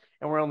markets,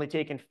 and we're only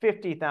taking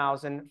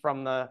 50,000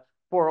 from the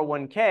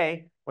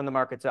 401k when the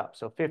market's up.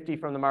 So 50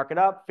 from the market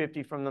up,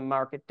 50 from the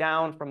market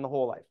down from the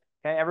whole life.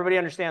 Okay, everybody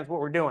understands what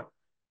we're doing.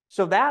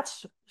 So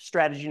that's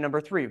strategy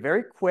number 3.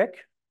 Very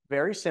quick,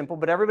 very simple,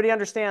 but everybody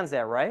understands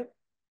that, right?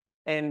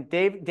 And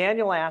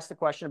Daniel asked the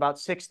question about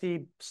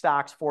 60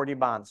 stocks, 40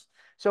 bonds.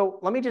 So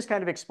let me just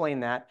kind of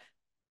explain that.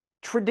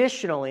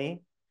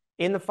 Traditionally,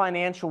 in the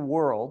financial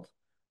world,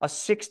 a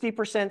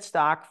 60%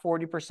 stock,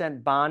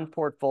 40% bond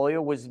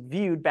portfolio was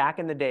viewed back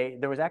in the day.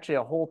 There was actually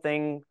a whole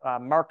thing,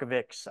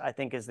 Markovits, I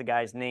think is the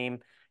guy's name.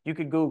 You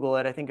could Google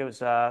it. I think it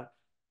was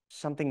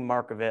something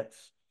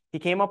Markovits. He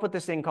came up with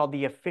this thing called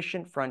the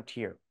efficient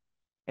frontier.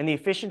 And the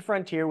efficient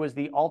frontier was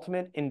the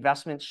ultimate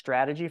investment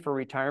strategy for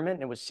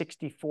retirement. It was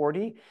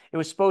 60-40. It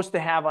was supposed to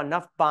have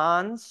enough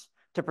bonds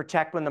to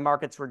protect when the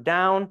markets were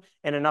down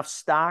and enough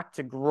stock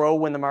to grow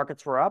when the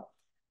markets were up.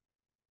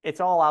 It's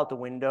all out the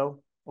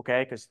window,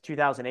 okay, because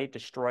 2008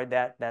 destroyed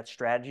that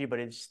strategy, but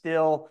it's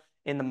still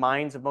in the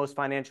minds of most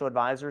financial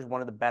advisors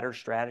one of the better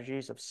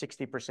strategies of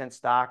 60%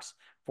 stocks,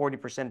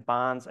 40%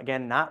 bonds.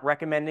 Again, not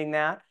recommending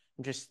that.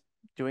 I'm just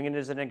doing it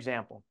as an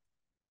example.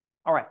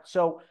 All right,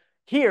 so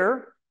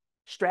here,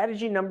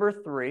 strategy number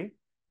 3,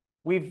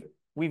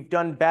 we've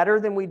done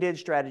better than we did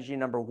strategy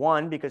number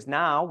 1, because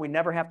now we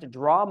never have to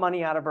draw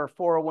money out of our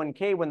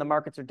 401k when the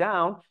markets are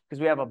down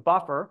because we have a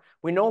buffer.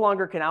 We no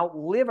longer can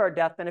outlive our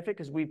death benefit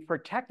because we've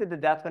protected the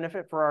death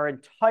benefit for our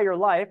entire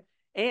life.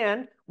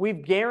 And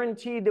we've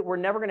guaranteed that we're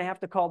never going to have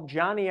to call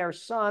Johnny, our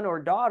son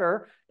or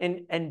daughter,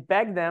 and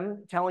beg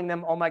them, telling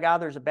them, oh my God,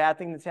 there's a bad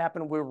thing that's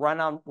happened. We've run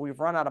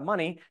out of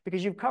money,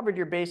 because you've covered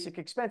your basic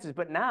expenses.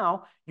 But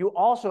now you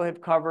also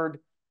have covered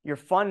your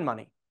fund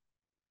money,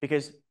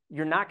 because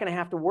you're not going to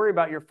have to worry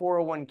about your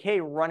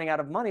 401k running out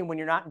of money when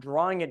you're not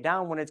drawing it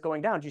down when it's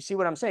going down. Do you see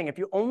what I'm saying? If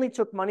you only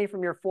took money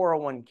from your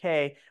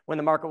 401k when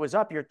the market was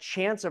up, your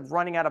chance of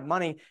running out of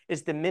money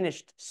is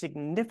diminished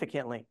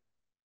significantly.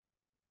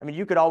 I mean,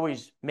 you could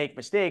always make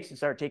mistakes and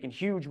start taking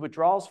huge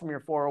withdrawals from your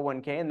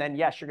 401k, and then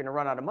yes, you're going to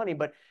run out of money.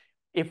 But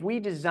if we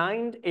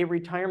designed a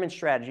retirement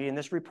strategy, and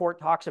this report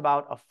talks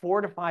about a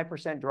 4 to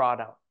 5%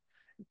 drawdown,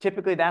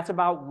 typically that's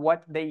about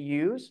what they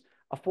use,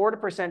 a 4 to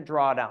 5%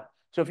 drawdown.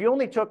 So if you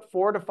only took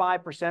 4 to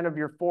 5% of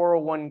your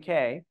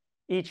 401k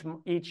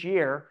each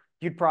year,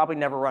 you'd probably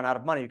never run out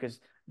of money, because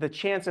the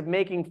chance of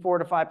making 4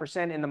 to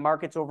 5% in the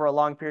markets over a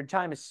long period of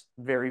time is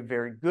very,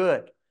 very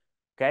good.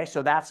 Okay,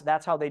 so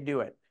that's how they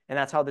do it. And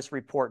that's how this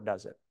report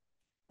does it.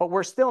 But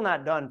we're still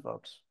not done,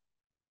 folks,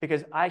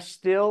 because I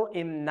still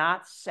am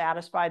not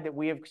satisfied that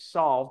we have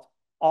solved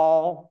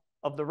all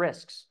of the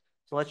risks.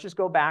 So let's just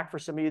go back for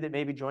some of you that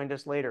maybe joined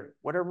us later.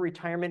 What are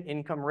retirement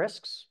income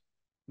risks?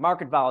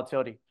 Market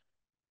volatility.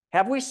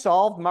 Have we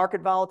solved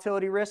market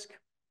volatility risk?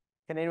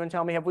 Can anyone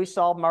tell me, have we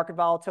solved market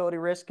volatility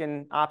risk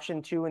in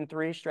option 2 and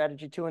 3,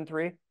 strategy 2 and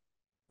 3?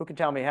 Who can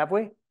tell me, have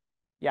we?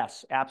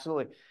 Yes,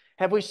 absolutely.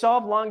 Have we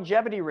solved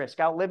longevity risk,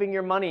 outliving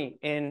your money,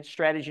 in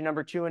strategy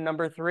number 2 and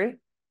number 3?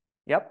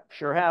 Yep,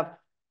 sure have.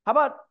 How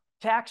about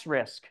tax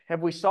risk?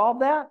 Have we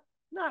solved that?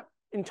 Not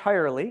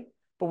entirely,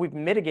 but we've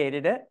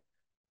mitigated it.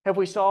 Have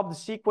we solved the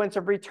sequence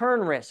of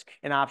return risk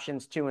in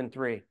options 2 and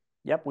 3?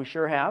 Yep, we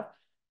sure have.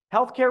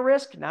 Healthcare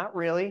risk? Not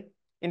really.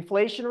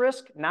 Inflation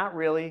risk? Not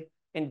really.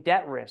 And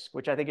debt risk,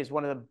 which I think is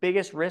one of the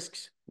biggest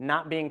risks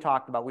not being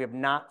talked about. We have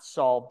not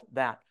solved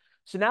that.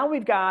 So now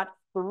we've got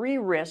 3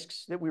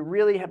 risks that we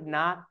really have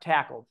not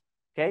tackled.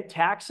 Okay,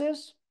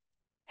 taxes,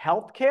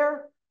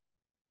 healthcare,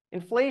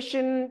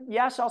 inflation.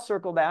 Yes, I'll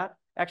circle that.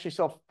 Actually,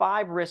 so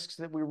 5 risks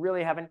that we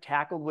really haven't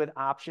tackled with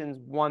options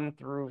 1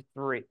 through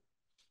 3.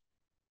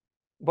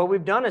 But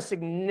we've done a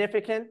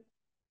significant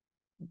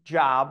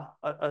job,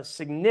 a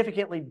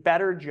significantly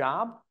better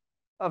job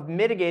of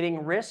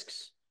mitigating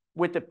risks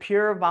with the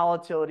pure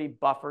volatility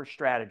buffer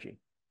strategy.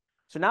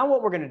 So now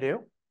what we're going to do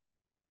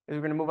is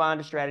we're going to move on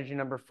to strategy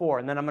number 4.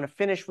 And then I'm going to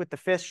finish with the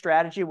 5th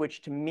strategy,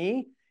 which to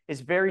me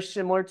is very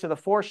similar to the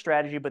 4th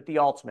strategy, but the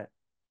ultimate.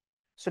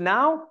 So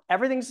now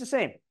everything's the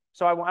same.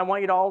 So I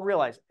want you to all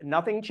realize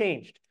nothing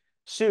changed.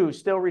 Sue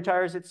still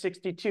retires at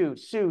 62.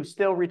 Sue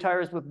still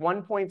retires with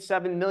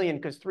 1.7 million,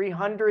 because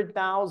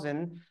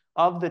 300,000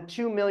 of the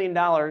 $2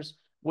 million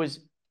was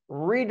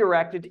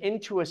redirected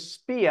into a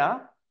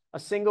SPIA, a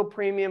single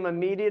premium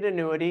immediate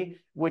annuity,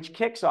 which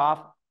kicks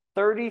off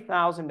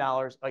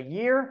 $30,000 a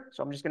year.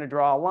 So I'm just going to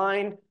draw a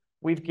line.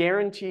 We've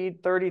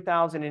guaranteed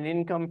 $30,000 in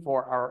income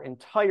for our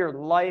entire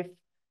life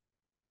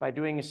by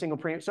doing a single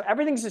premium. So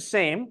everything's the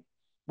same.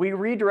 We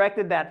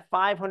redirected that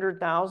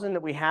 $500,000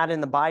 that we had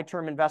in the buy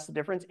term invested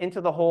difference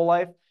into the whole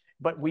life,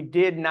 but we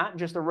did not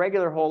just a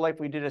regular whole life.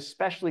 We did a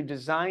specially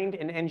designed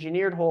and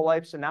engineered whole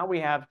life. So now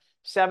we have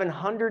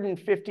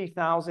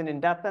 $750,000 in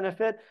death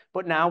benefit,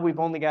 but now we've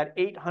only got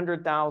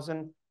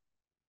 $800,000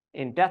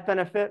 in death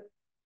benefit.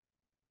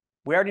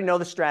 We already know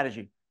the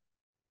strategy.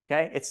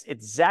 Okay, it's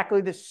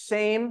exactly the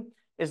same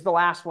as the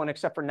last one,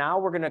 except for now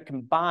we're going to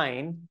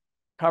combine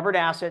covered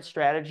asset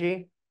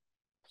strategy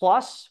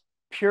plus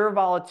pure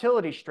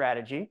volatility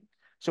strategy.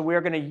 So we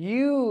are going to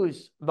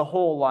use the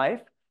whole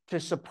life to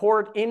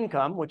support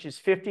income, which is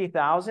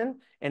 50,000,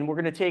 and we're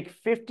going to take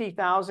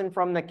 50,000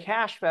 from the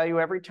cash value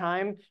every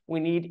time we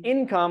need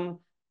income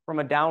from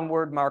a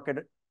downward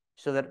market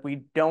so that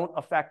we don't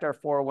affect our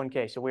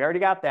 401k. So we already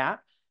got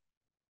that.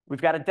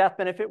 We've got a death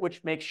benefit,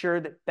 which makes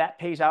sure that that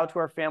pays out to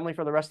our family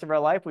for the rest of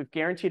our life. We've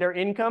guaranteed our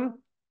income.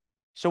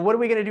 So what are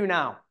we going to do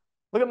now?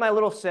 Look at my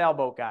little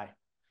sailboat guy.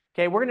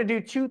 Okay, we're going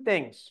to do two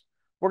things.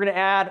 We're going to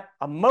add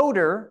a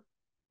motor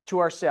to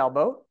our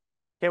sailboat.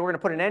 Okay, we're going to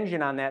put an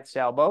engine on that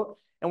sailboat.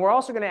 And we're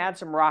also going to add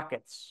some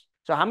rockets.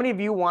 So how many of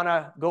you want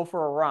to go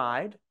for a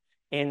ride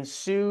in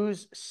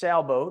Sue's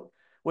sailboat,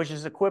 which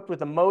is equipped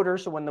with a motor,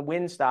 so when the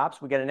wind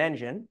stops, we get an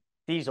engine,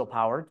 diesel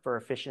powered for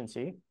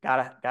efficiency.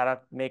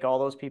 Gotta make all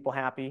those people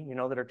happy, you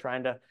know, that are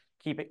trying to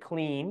keep it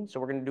clean. So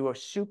we're going to do a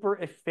super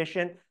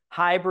efficient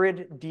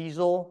hybrid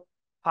diesel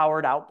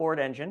powered outboard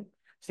engine.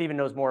 Stephen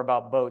knows more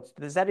about boats.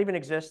 Does that even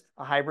exist?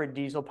 A hybrid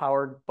diesel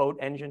powered boat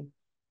engine?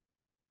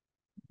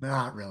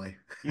 Not really.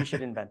 You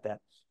should invent that.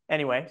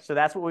 Anyway, so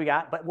that's what we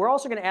got. But we're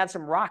also going to add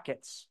some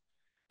rockets.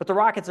 But the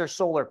rockets are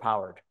solar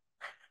powered.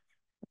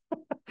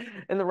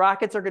 And the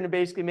rockets are going to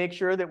basically make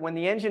sure that when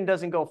the engine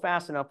doesn't go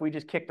fast enough, we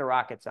just kick the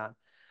rockets on.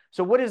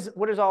 So what is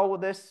all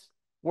of this?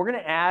 We're going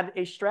to add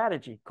a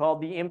strategy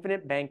called the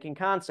infinite banking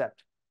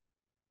concept.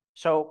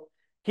 So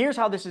here's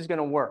how this is going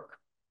to work.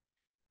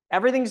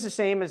 Everything's the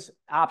same as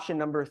option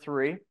number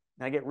 3. And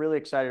I get really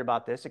excited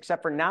about this,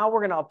 except for now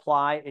we're going to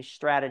apply a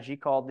strategy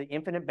called the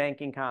infinite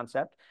banking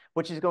concept,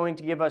 which is going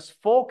to give us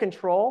full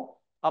control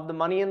of the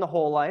money in the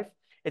whole life.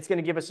 It's going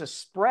to give us a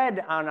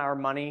spread on our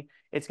money.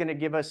 It's going to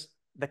give us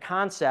the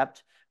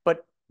concept.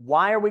 But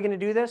why are we going to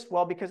do this?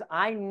 Well, because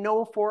I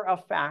know for a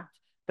fact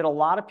that a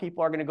lot of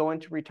people are going to go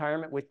into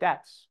retirement with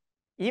debts.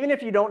 Even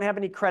if you don't have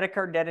any credit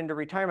card debt into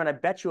retirement, I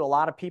bet you a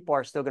lot of people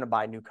are still going to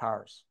buy new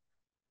cars.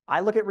 I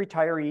look at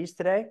retirees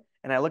today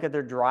and I look at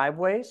their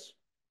driveways.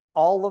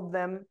 All of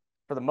them,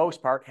 for the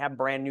most part, have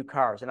brand new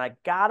cars. And I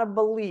gotta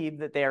believe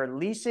that they are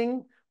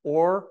leasing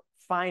or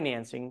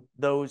financing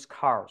those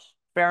cars.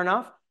 Fair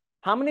enough?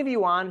 How many of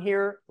you on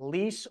here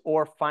lease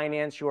or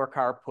finance your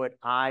car? Put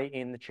I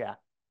in the chat.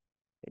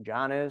 Okay,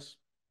 John is.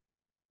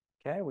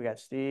 Okay, we got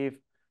Steve.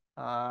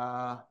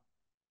 Salil?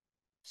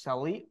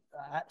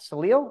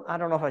 I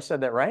don't know if I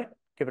said that right.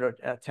 Give it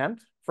an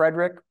attempt.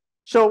 Frederick.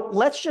 So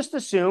let's just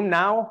assume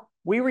now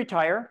we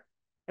retire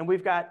and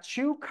we've got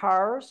 2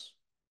 cars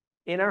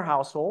in our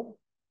household.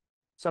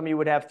 Some of you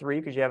would have 3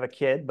 because you have a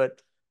kid,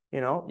 but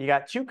you know, you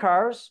got 2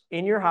 cars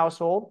in your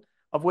household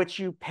of which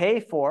you pay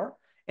for,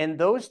 and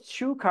those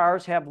 2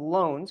 cars have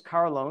loans,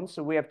 car loans.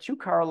 So we have 2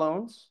 car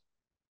loans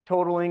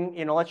totaling,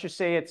 you know, let's just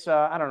say it's,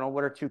 I don't know,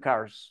 what are 2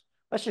 cars?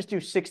 Let's just do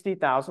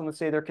 60,000. Let's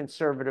say they're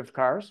conservative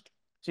cars.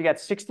 So you got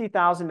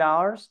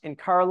 $60,000 in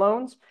car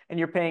loans, and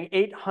you're paying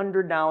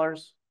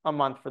 $800 a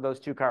month for those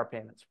 2 car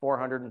payments,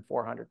 400 and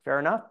 400. Fair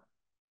enough?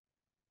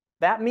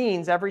 That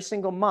means every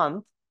single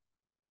month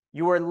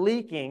you are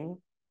leaking.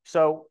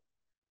 So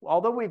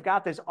although we've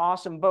got this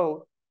awesome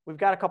boat, we've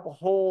got a couple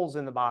holes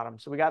in the bottom.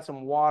 So we got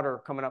some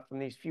water coming up from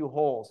these few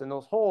holes, and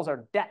those holes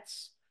are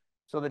debts.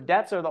 So the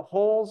debts are the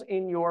holes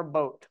in your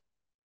boat.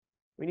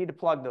 We need to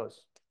plug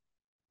those.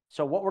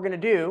 So what we're going to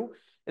do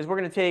is we're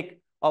going to take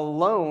a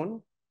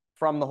loan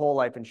from the whole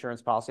life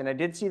insurance policy. And I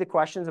did see the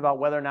questions about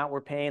whether or not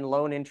we're paying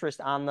loan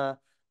interest on the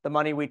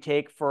money we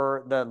take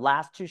for the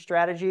last 2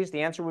 strategies.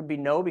 The answer would be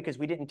no, because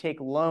we didn't take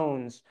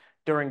loans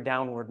during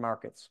downward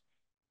markets.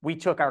 We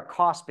took our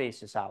cost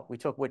basis out. We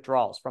took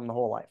withdrawals from the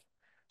whole life.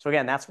 So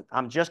again,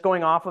 I'm just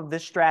going off of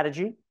this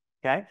strategy,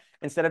 okay?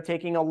 Instead of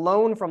taking a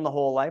loan from the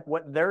whole life,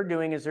 what they're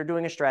doing is they're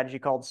doing a strategy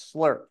called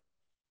SLRP,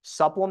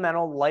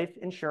 Supplemental Life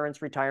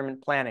Insurance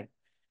Retirement Planning.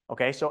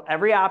 Okay, so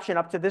every option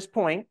up to this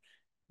point,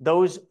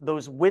 those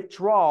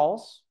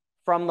withdrawals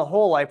from the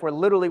whole life were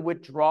literally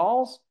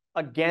withdrawals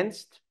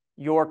against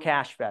your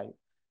cash value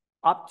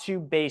up to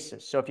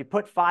basis. So if you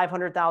put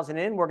 500,000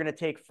 in, we're going to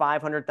take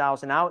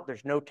 500,000 out.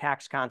 There's no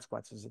tax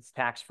consequences. It's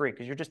tax-free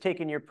because you're just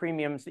taking your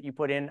premiums that you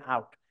put in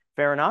out.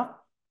 Fair enough?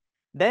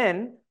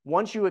 Then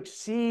once you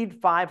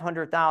exceed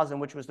 500,000,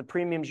 which was the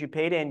premiums you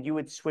paid in, you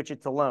would switch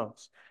it to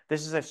loans.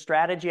 This is a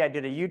strategy. I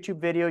did a YouTube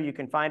video. You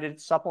can find it,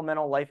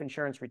 Supplemental Life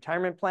Insurance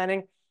Retirement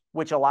Planning,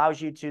 which allows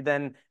you to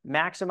then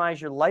maximize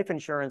your life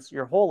insurance,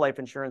 your whole life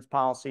insurance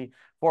policy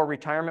for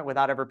retirement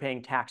without ever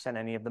paying tax on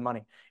any of the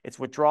money. It's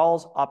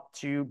withdrawals up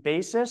to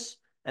basis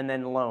and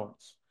then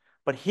loans.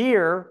 But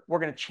here, we're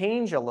going to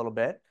change a little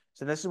bit.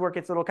 So this is where it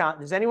gets a little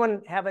does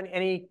anyone have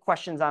any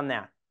questions on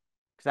that?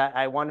 Because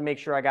I want to make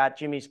sure I got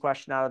Jimmy's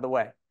question out of the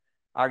way.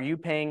 Are you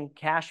paying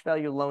cash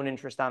value loan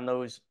interest on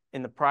those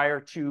in the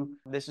prior 2?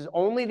 This is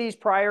only these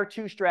prior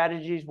 2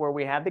 strategies where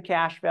we had the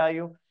cash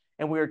value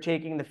and we were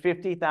taking the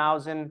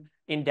 50,000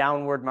 in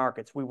downward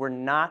markets. We were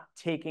not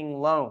taking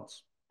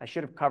loans. I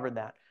should have covered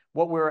that.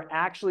 What we were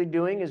actually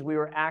doing is we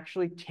were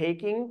actually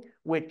taking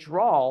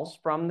withdrawals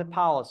from the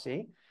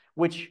policy,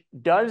 which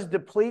does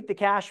deplete the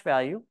cash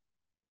value.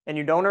 and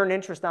you don't earn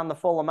interest on the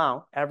full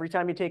amount, every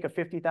time you take a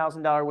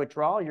 $50,000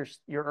 withdrawal,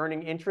 you're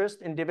earning interest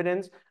and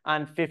dividends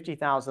on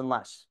 50,000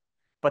 less.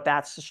 But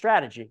that's the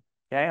strategy.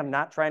 Okay, I'm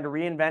not trying to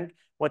reinvent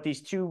what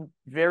these two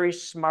very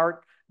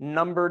smart,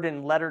 numbered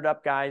and lettered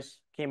up guys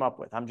came up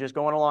with. I'm just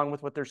going along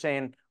with what they're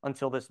saying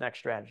until this next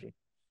strategy.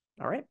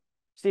 All right.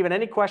 Steven,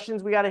 any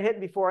questions we got to hit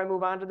before I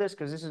move on to this?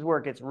 Because this is where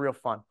it gets real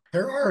fun.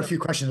 There are a few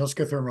questions. Let's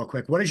go through them real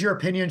quick. What is your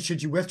opinion?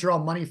 Should you withdraw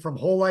money from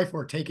whole life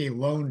or take a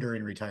loan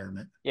during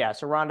retirement? Yeah,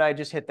 so Rhonda, I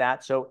just hit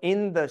that. So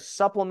in the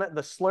supplement,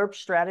 the slurp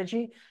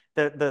strategy,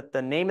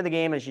 the name of the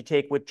game is you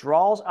take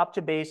withdrawals up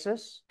to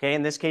basis. Okay,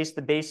 in this case,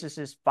 the basis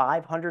is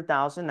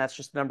 500,000. That's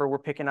just the number we're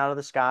picking out of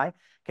the sky.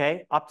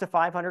 Okay, up to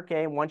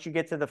 500K. And once you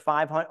get to the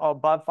 500,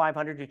 above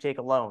 500, you take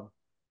a loan.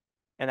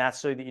 And that's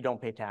so that you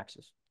don't pay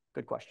taxes.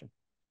 Good question.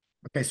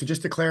 Okay, so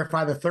just to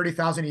clarify, the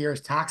 30,000 a year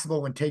is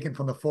taxable when taken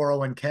from the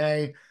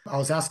 401k. I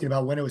was asking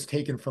about when it was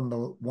taken from the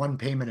one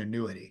payment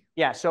annuity.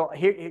 Yeah, so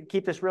here,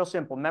 keep this real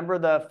simple. Remember,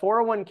 the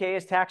 401k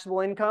is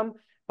taxable income,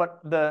 but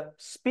the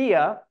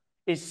SPIA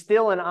is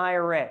still an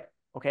IRA.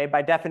 Okay,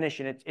 by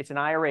definition, it's an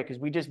IRA because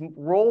we just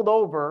rolled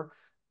over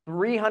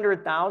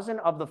 300,000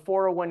 of the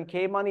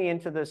 401k money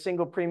into the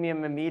single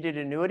premium immediate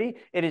annuity.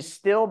 It is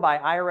still by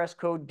IRS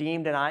code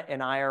deemed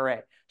an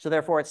IRA. So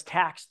therefore, it's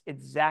taxed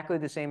exactly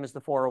the same as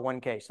the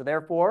 401k. So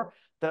therefore,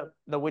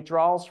 the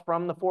withdrawals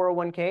from the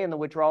 401k and the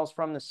withdrawals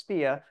from the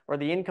SPIA, or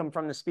the income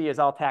from the SPIA, is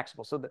all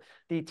taxable. So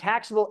the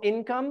taxable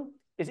income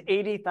is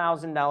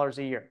 $80,000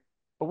 a year.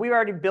 But we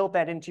already built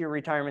that into your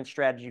retirement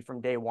strategy from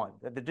day one.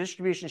 The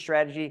distribution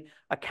strategy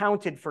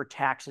accounted for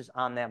taxes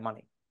on that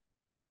money.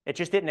 It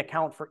just didn't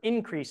account for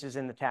increases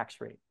in the tax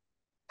rate.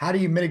 How do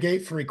you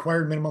mitigate for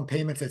required minimum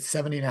payments at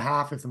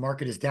 70.5 if the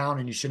market is down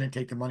and you shouldn't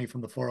take the money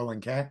from the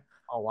 401k?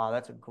 Oh, wow,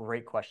 that's a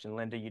great question,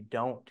 Linda. You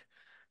don't.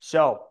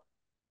 So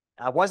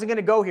I wasn't going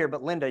to go here,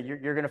 but Linda,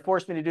 you're going to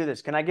force me to do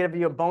this. Can I give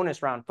you a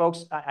bonus round?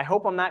 Folks, I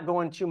hope I'm not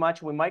going too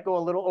much. We might go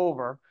a little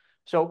over.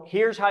 So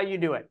here's how you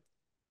do it.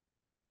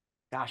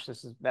 Gosh,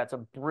 that's a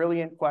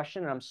brilliant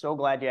question, and I'm so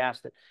glad you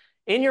asked it.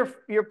 In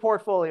your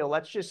portfolio,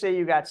 let's just say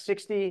you got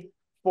 60-40.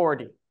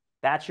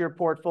 That's your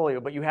portfolio,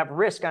 but you have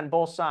risk on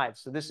both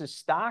sides. So this is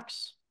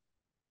stocks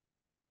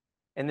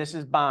and this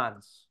is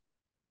bonds.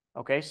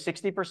 Okay,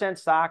 60%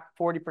 stock,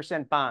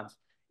 40% bonds.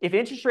 If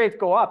interest rates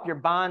go up, your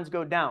bonds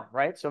go down,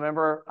 right? So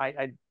remember,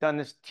 I've done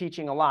this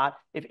teaching a lot.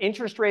 If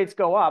interest rates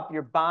go up,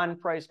 your bond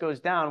price goes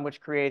down,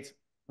 which creates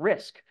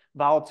risk,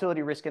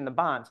 volatility risk in the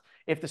bonds.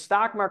 If the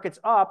stock market's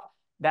up,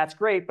 that's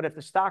great. But if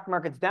the stock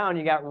market's down,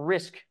 you got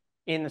risk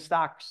in the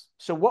stocks.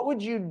 So what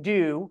would you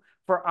do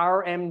for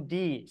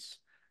RMDs?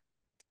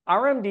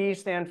 RMDs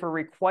stand for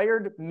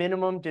required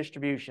minimum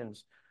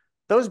distributions.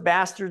 Those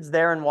bastards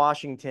there in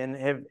Washington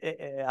have,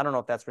 I don't know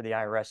if that's where the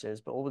IRS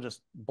is, but we'll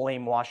just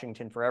blame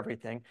Washington for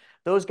everything.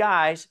 Those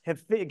guys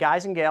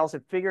and gals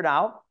have figured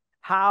out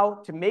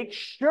how to make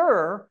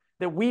sure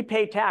that we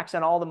pay tax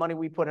on all the money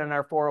we put in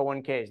our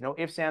 401ks. No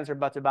ifs, ands, or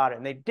buts about it.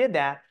 And they did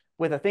that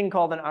with a thing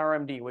called an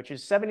RMD, which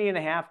is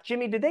 70.5.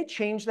 Jimmy, did they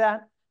change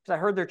that? Because I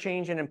heard they're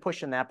changing and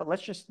pushing that, but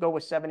let's just go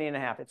with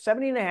 70.5. At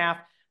 70.5,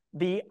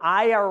 the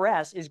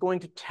IRS is going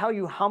to tell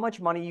you how much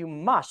money you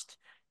must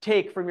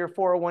take from your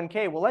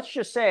 401k. Well, let's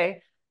just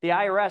say the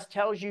IRS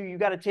tells you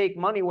got to take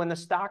money when the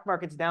stock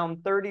market's down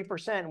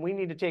 30%. We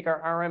need to take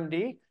our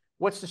RMD.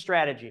 What's the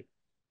strategy?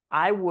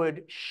 I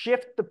would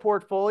shift the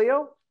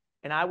portfolio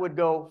and I would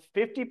go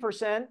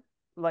 50%,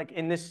 like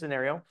in this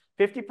scenario,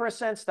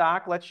 50%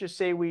 stock. Let's just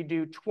say we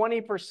do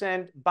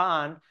 20%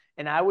 bond,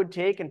 and I would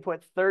take and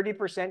put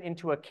 30%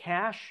 into a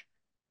cash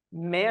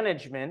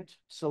management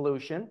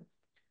solution.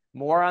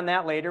 More on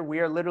that later.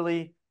 We are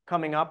literally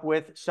coming up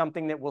with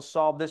something that will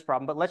solve this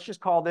problem. But let's just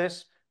call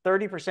this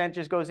 30%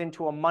 just goes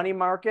into a money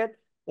market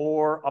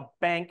or a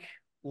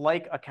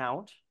bank-like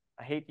account.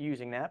 I hate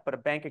using that, but a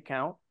bank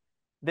account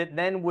that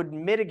then would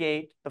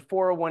mitigate the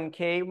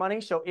 401k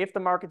money. So if the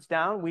market's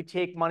down, we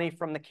take money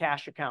from the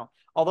cash account.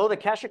 Although the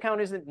cash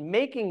account isn't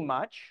making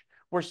much,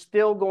 we're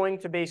still going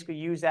to basically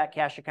use that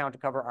cash account to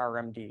cover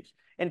RMDs.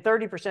 And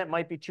 30%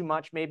 might be too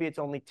much. Maybe it's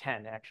only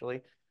 10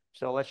 actually.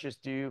 So let's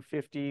just do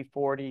 50,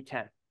 40,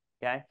 10,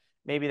 okay?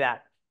 Maybe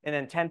that. And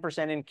then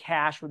 10% in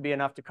cash would be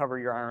enough to cover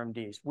your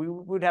RMDs. We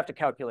would have to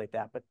calculate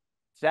that, but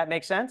does that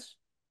make sense?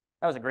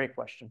 That was a great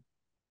question.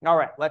 All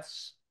right,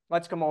 let's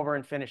come over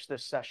and finish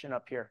this session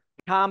up here.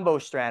 Combo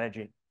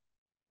strategy.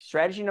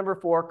 Strategy number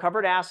 4,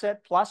 covered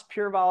asset plus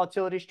pure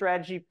volatility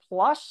strategy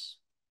plus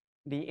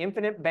the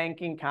infinite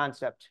banking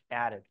concept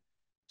added.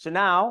 So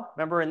now,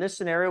 remember in this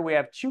scenario, we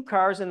have 2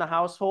 cars in the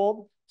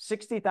household,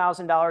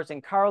 $60,000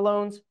 in car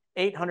loans,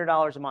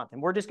 $800 a month.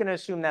 And we're just going to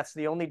assume that's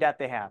the only debt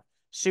they have.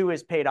 Sue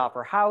has paid off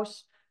her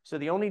house. So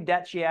the only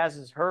debt she has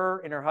is her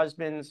and her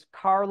husband's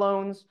car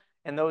loans.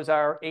 And those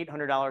are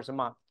 $800 a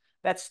month.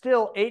 That's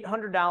still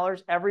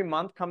 $800 every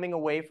month coming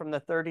away from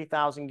the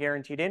 $30,000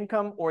 guaranteed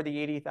income or the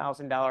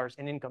 $80,000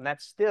 in income.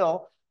 That's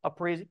still a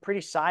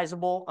pretty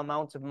sizable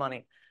amount of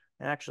money.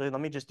 And actually,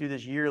 let me just do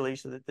this yearly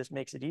so that this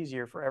makes it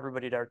easier for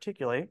everybody to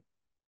articulate.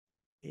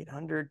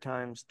 800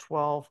 times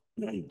 12,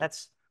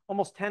 that's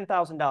almost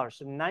 $10,000.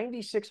 So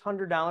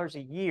 $9,600 a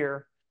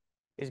year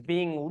is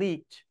being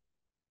leaked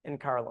in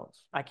car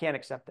loans. I can't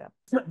accept that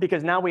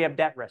because now we have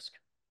debt risk.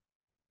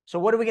 So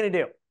what are we going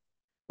to do?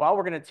 Well,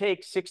 we're going to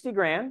take 60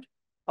 grand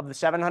of the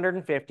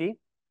 750.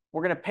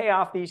 We're going to pay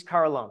off these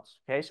car loans.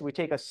 Okay, so we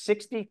take a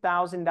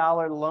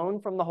 $60,000 loan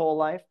from the whole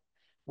life.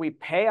 We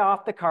pay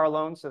off the car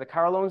loans, so the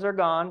car loans are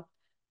gone.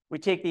 We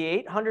take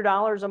the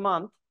 $800 a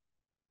month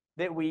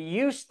that we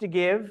used to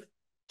give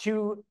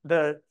to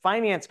the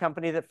finance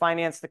company that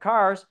financed the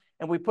cars,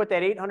 and we put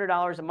that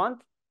 $800 a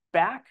month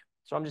back.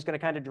 So I'm just going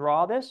to kind of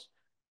draw this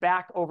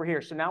back over here.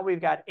 So now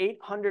we've got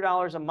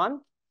 $800 a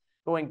month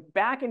going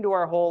back into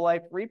our whole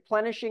life,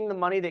 replenishing the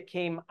money that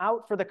came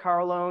out for the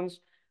car loans.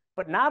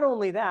 But not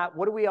only that,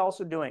 what are we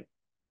also doing?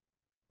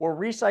 We're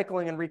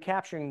recycling and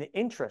recapturing the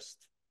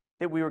interest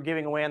that we were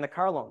giving away on the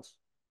car loans.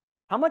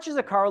 How much is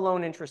a car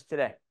loan interest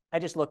today? I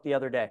just looked the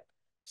other day,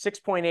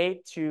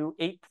 6.8 to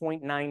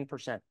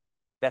 8.9%.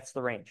 That's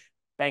the range.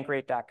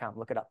 Bankrate.com,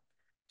 look it up.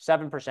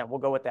 7%, we'll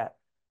go with that.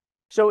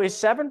 So is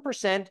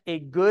 7% a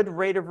good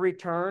rate of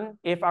return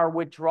if our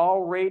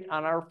withdrawal rate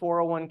on our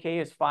 401k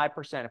is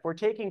 5%? If we're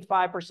taking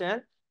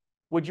 5%,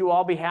 would you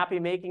all be happy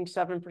making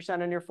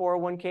 7% on your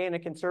 401k in a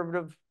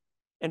conservative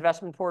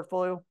investment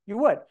portfolio? You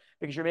would,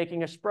 because you're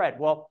making a spread.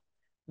 Well,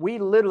 we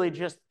literally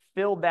just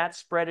filled that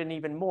spread in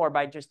even more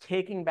by just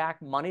taking back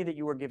money that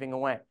you were giving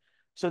away.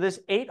 So this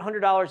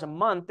 $800 a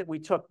month that we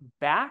took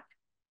back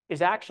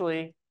is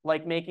actually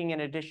like making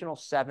an additional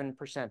 7%.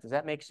 Does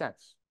that make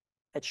sense?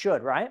 It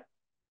should, right?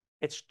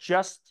 It's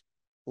just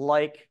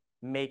like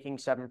making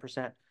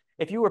 7%.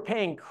 If you were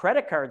paying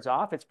credit cards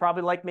off, it's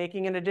probably like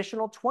making an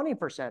additional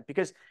 20%.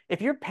 Because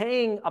if you're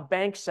paying a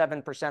bank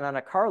 7% on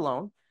a car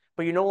loan,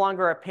 but you no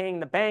longer are paying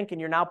the bank and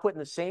you're now putting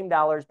the same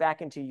dollars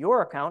back into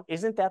your account,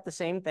 isn't that the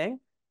same thing?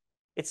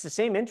 It's the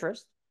same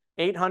interest.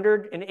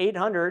 800 and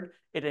 800,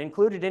 it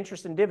included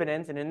interest and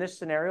dividends. And in this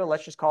scenario,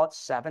 let's just call it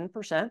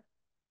 7%.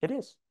 It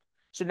is.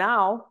 So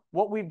now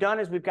what we've done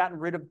is we've gotten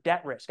rid of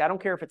debt risk. I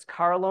don't care if it's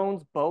car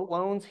loans, boat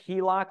loans,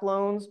 HELOC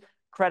loans,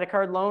 credit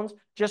card loans.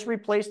 Just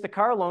replace the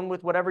car loan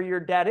with whatever your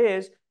debt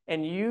is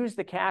and use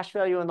the cash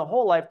value in the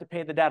whole life to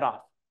pay the debt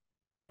off.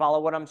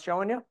 Follow what I'm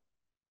showing you?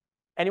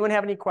 Anyone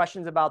have any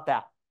questions about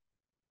that?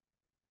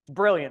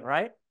 Brilliant,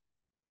 right?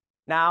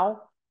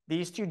 Now,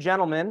 these two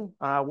gentlemen,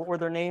 what were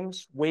their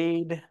names?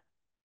 Wade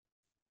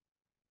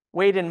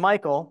and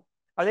Michael.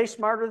 Are they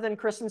smarter than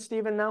Chris and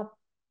Steven now?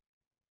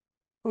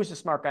 Who's the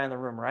smart guy in the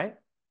room, right?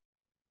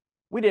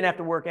 We didn't have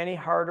to work any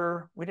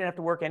harder. We didn't have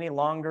to work any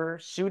longer.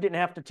 Sue didn't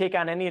have to take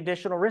on any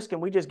additional risk,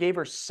 and we just gave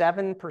her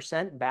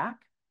 7% back.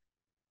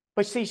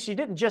 But see, she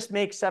didn't just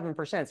make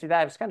 7%. See,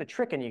 that was kind of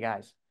tricking you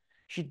guys.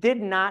 She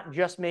did not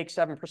just make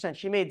 7%.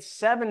 She made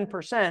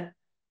 7%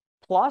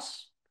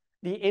 plus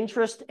the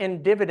interest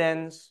and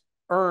dividends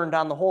earned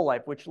on the whole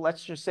life, which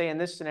let's just say in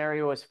this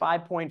scenario is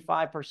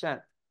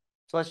 5.5%.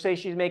 So let's say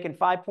she's making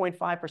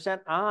 5.5%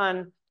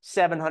 on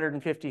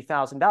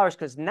 $750,000,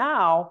 because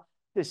now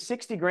the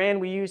 60 grand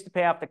we used to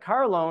pay off the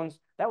car loans,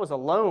 that was a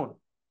loan.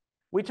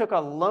 We took a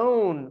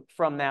loan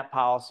from that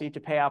policy to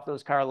pay off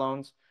those car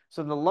loans.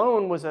 So the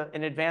loan was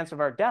an advance of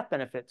our death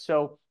benefit.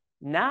 So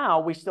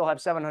now we still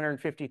have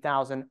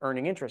 750,000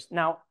 earning interest.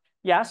 Now,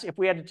 yes, if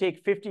we had to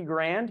take 50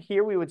 grand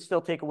here, we would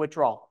still take a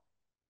withdrawal.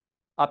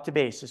 Up to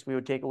basis, we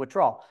would take a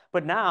withdrawal.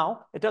 But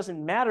now it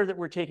doesn't matter that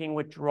we're taking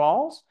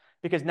withdrawals,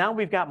 because now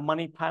we've got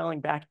money piling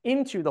back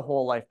into the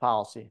whole life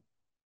policy.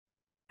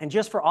 And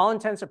just for all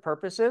intents and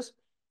purposes,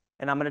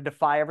 and I'm going to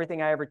defy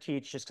everything I ever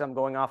teach just because I'm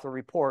going off the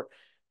report,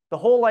 the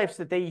whole lives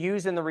that they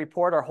use in the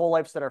report are whole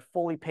lives that are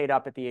fully paid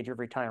up at the age of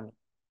retirement.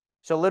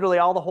 So literally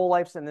all the whole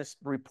lives in this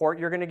report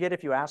you're going to get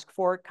if you ask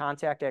for it,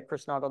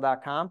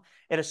 contact@chrisnaugle.com.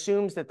 It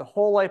assumes that the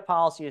whole life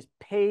policy is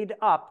paid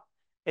up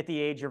at the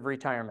age of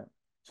retirement.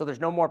 So there's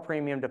no more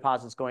premium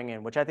deposits going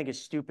in, which I think is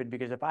stupid,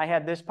 because if I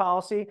had this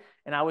policy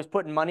and I was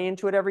putting money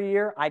into it every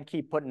year, I'd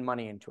keep putting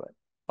money into it.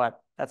 But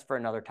that's for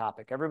another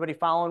topic. Everybody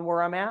following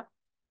where I'm at?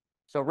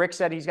 So Rick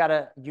said he's got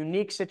a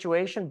unique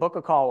situation. Book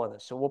a call with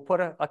us. So we'll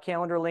put a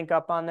calendar link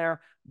up on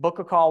there. Book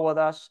a call with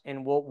us,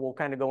 and we'll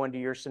kind of go into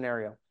your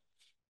scenario.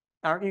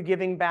 Aren't you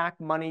giving back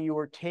money you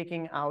were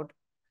taking out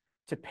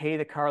to pay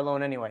the car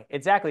loan anyway?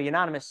 Exactly.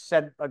 Anonymous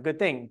said a good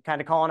thing,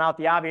 kind of calling out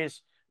the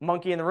obvious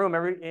monkey in the room.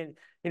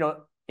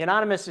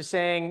 Anonymous is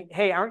saying,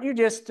 hey, aren't you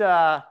just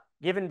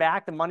giving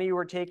back the money you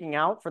were taking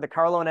out for the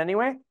car loan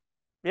anyway?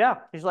 Yeah.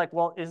 He's like,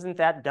 well, isn't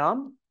that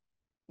dumb?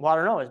 Well, I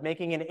don't know. Is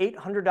making an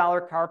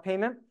 $800 car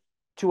payment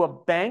to a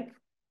bank,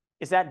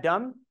 is that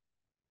dumb?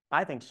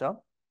 I think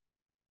so.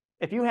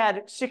 If you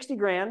had 60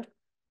 grand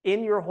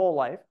in your whole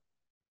life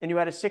and you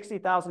had a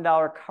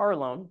 $60,000 car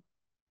loan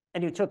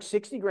and you took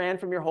 60 grand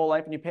from your whole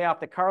life and you pay off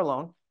the car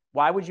loan,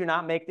 why would you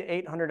not make the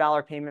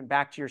 $800 payment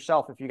back to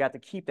yourself if you got to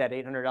keep that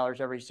 $800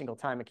 every single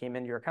time it came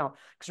into your account?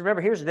 Because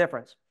remember, here's the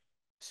difference.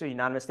 So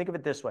Anonymous, think of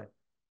it this way.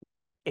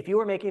 If you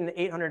were making the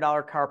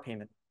 $800 car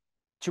payment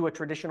to a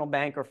traditional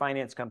bank or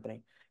finance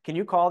company, can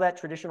you call that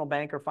traditional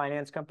bank or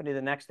finance company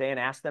the next day and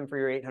ask them for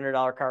your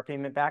 $800 car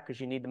payment back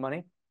because you need the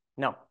money?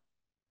 No.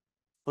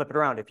 Flip it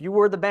around. If you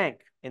were the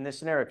bank in this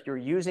scenario, if you're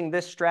using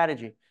this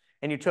strategy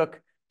and you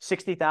took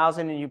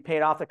 60,000 and you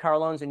paid off the car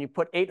loans and you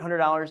put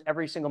 $800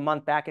 every single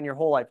month back in your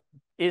whole life,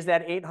 is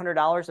that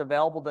 $800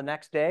 available the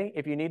next day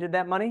if you needed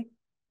that money?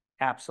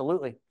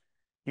 Absolutely.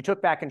 You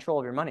took back control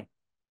of your money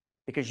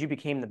because you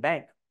became the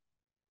bank.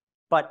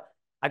 But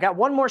I got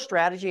one more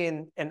strategy,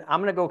 and I'm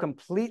going to go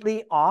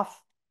completely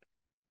off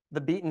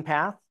the beaten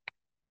path,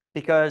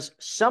 because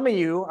some of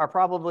you are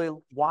probably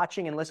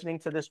watching and listening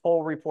to this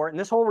whole report. And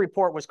this whole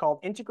report was called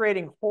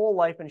Integrating Whole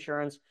Life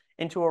Insurance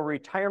into a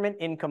Retirement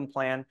Income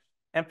Plan,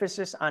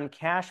 Emphasis on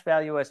Cash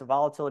Value as a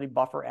Volatility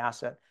Buffer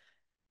Asset,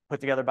 put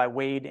together by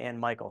Wade and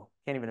Michael.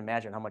 Can't even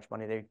imagine how much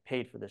money they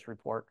paid for this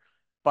report.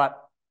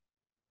 But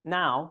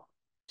now,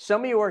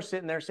 some of you are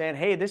sitting there saying,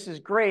 hey, this is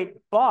great,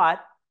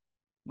 but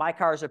my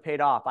cars are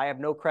paid off. I have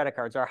no credit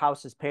cards. Our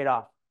house is paid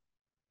off.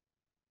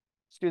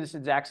 Let's do this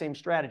exact same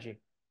strategy.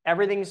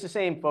 Everything's the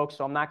same, folks,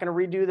 so I'm not going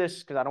to redo this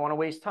because I don't want to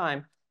waste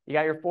time. You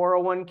got your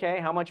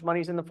 401k. How much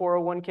money's in the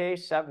 401k?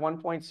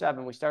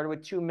 1.7. We started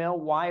with 2 mil.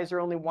 Why is there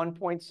only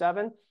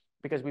 1.7?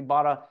 Because we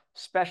bought a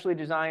specially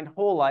designed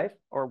whole life,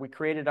 or we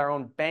created our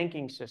own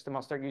banking system.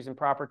 I'll start using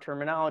proper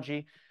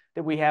terminology.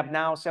 That we have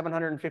now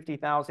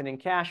 750,000 in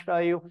cash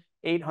value,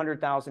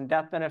 800,000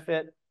 death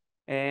benefit,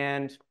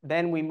 and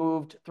then we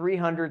moved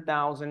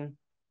 300,000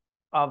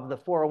 of the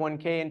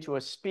 401k into a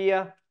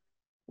SPIA,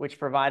 which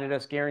provided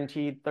us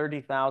guaranteed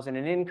 30,000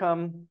 in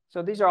income.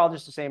 So these are all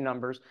just the same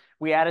numbers.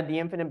 We added the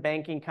infinite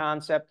banking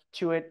concept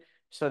to it.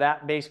 So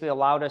that basically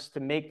allowed us to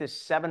make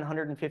this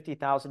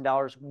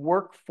 $750,000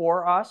 work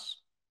for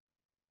us.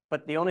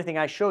 But the only thing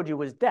I showed you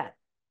was debt.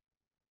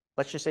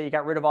 Let's just say you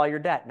got rid of all your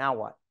debt. Now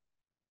what?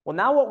 Well,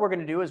 now what we're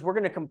going to do is we're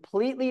going to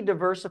completely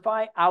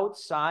diversify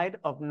outside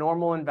of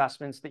normal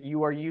investments that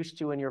you are used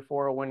to in your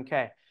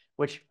 401k,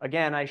 which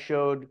again, I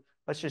showed.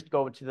 Let's just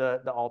go to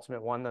the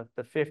ultimate one,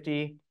 the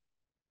 50,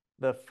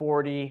 the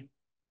 40,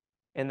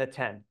 and the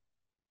 10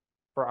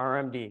 for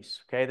RMDs.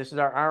 Okay, this is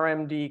our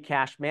RMD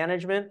cash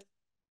management.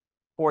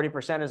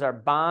 40% is our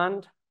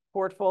bond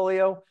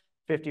portfolio.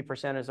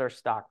 50% is our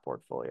stock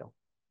portfolio.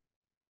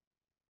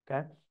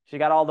 Okay, so you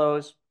got all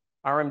those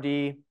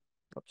RMD.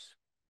 Oops.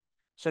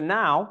 So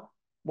now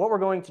what we're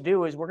going to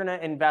do is we're going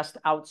to invest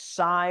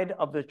outside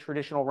of the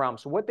traditional realm.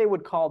 So what they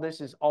would call this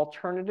is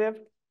alternative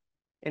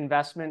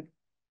investment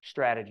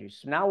strategies.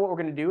 So now what we're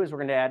going to do is we're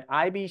going to add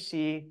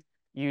IBC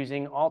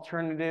using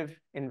alternative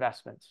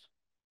investments.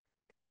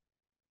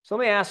 So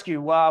let me ask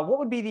you, what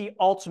would be the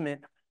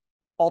ultimate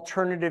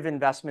alternative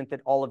investment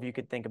that all of you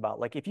could think about?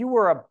 Like if you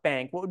were a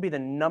bank, what would be the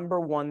number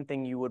one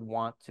thing you would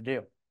want to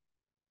do?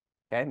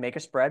 Okay, make a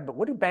spread. But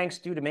what do banks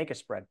do to make a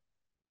spread?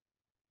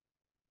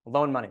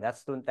 Loan money.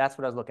 That's what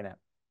I was looking at.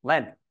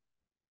 Lend.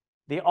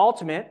 The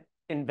ultimate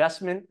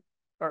investment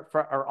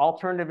or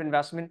alternative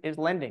investment is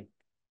lending.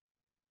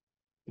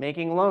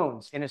 Making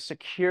loans in a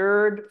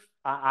secured,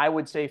 I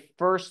would say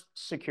first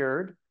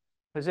secured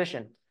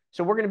position.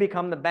 So we're going to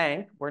become the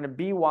bank. We're going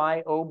to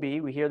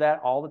BYOB. We hear that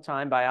all the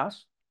time by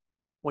us,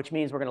 which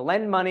means we're going to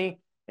lend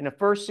money in a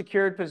first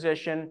secured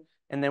position,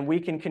 and then we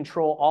can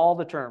control all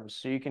the terms.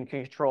 So you can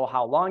control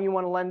how long you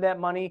want to lend that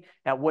money,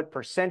 at what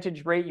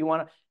percentage rate you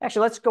want to.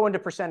 Actually, let's go into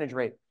percentage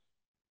rate.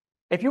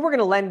 If you were going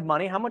to lend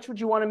money, how much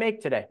would you want to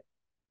make today?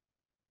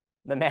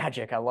 The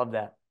magic. I love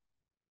that.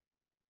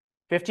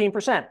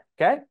 15%.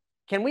 Okay.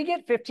 Can we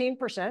get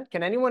 15%?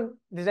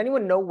 Does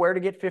anyone know where to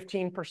get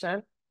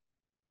 15%?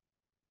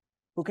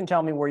 Who can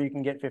tell me where you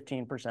can get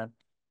 15%?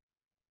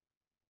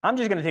 I'm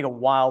just going to take a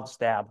wild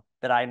stab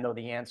that I know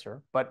the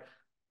answer, but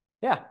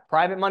yeah,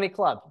 private money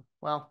club.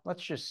 Well,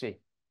 let's just see.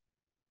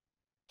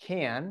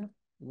 Can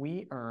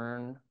we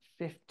earn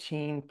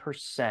 15%?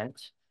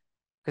 Because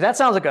that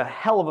sounds like a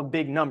hell of a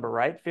big number,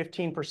 right?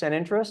 15%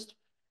 interest.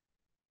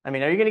 I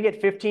mean, are you going to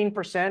get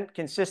 15%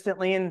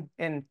 consistently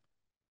in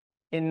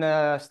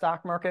the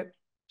stock market?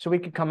 So we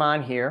could come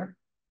on here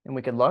and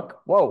we could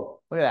look.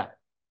 Whoa, look at that.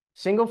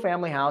 Single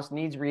family house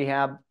needs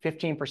rehab,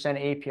 15%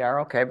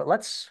 APR. Okay, but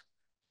let's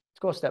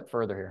go a step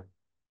further here.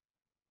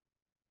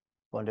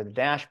 Go into the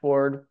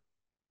dashboard.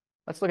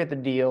 Let's look at the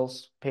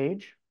deals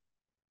page.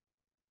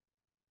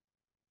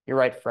 You're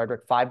right,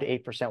 Frederick. 5 to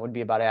 8% would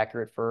be about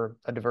accurate for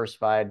a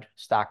diversified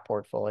stock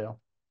portfolio.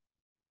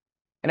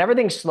 And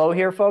everything's slow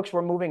here, folks.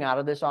 We're moving out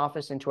of this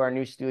office into our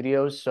new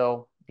studios,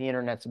 so the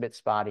internet's a bit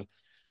spotty.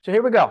 So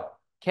here we go.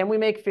 Can we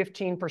make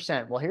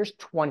 15%? Well, here's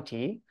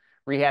 20,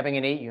 rehabbing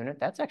an 8-unit.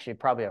 That's actually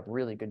probably a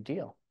really good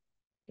deal.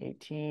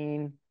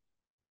 18.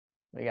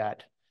 We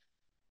got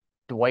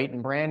Dwight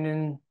and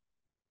Brandon,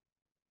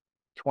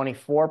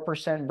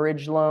 24%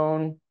 bridge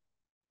loan,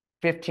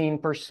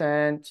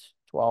 15%,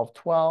 12.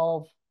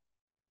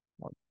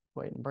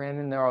 Dwight and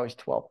Brandon, they're always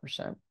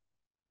 12%.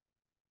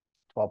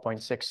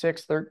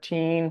 12.66,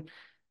 13.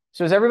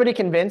 So is everybody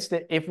convinced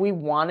that if we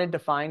wanted to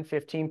find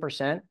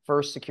 15%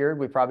 first secured,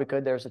 we probably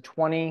could? There's a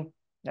 20,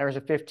 there's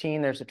a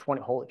 15, there's a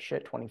 20. Holy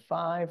shit,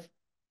 25.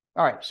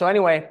 All right. So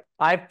anyway,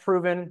 I've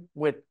proven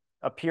with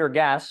a pure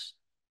guess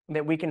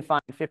that we can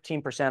find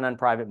 15% on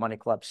Private Money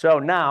Club. So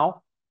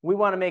now we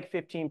want to make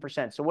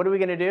 15%. So what are we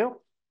going to do?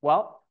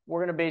 Well, we're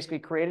going to basically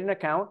create an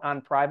account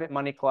on Private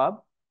Money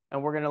Club,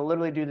 and we're going to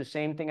literally do the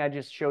same thing I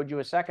just showed you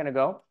a second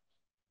ago.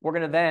 We're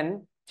going to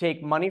then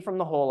take money from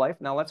the whole life.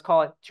 Now let's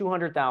call it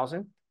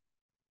 200,000.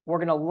 We're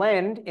going to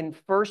lend in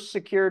first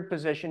secured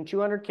position,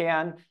 200K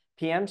on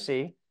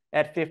PMC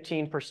at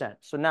 15%.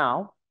 So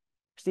now,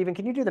 Stephen,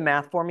 can you do the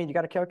math for me? You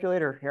got a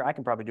calculator? Here, I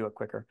can probably do it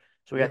quicker.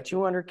 So we got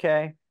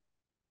 200K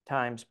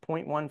times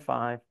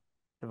 0.15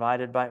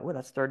 divided by, oh,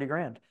 that's 30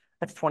 grand.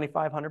 That's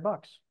 2,500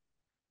 bucks.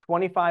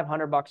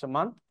 2,500 bucks a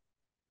month.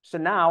 So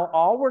now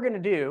all we're going to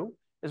do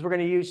is we're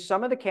going to use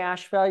some of the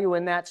cash value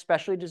in that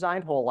specially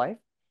designed whole life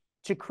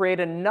to create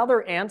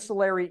another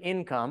ancillary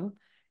income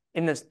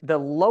in the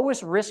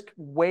lowest risk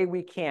way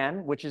we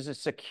can, which is a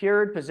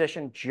secured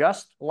position,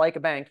 just like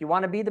a bank. You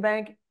want to be the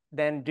bank,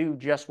 then do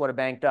just what a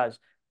bank does.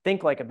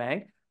 Think like a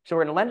bank. So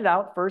we're going to lend it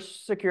out,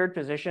 first secured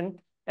position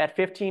at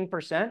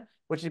 15%,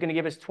 which is going to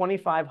give us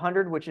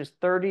 2,500, which is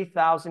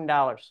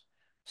 $30,000.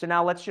 So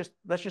now let's just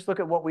look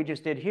at what we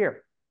just did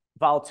here.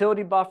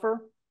 Volatility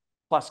buffer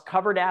plus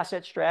covered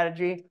asset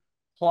strategy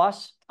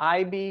plus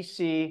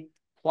IBC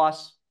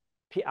plus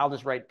I'll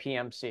just write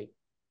PMC. It's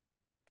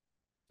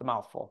a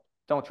mouthful.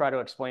 Don't try to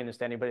explain this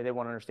to anybody. They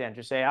won't understand.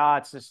 Just say,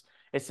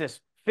 it's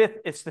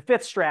the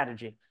fifth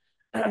strategy.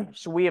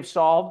 So we have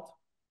solved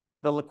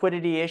the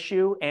liquidity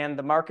issue and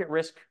the market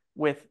risk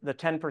with the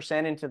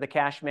 10% into the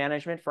cash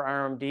management for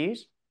RMDs.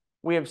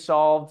 We have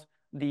solved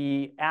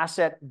the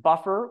asset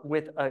buffer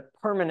with a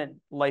permanent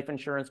life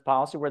insurance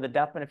policy where the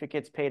death benefit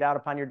gets paid out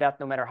upon your death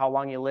no matter how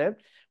long you live.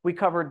 We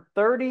covered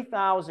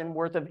 $30,000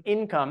 worth of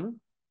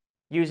income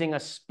using a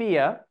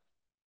SPIA.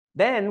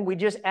 Then we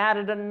just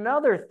added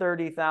another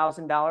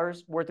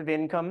 $30,000 worth of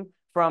income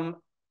from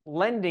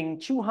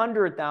lending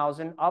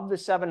 200,000 of the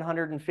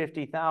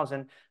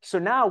 750,000. So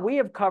now we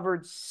have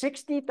covered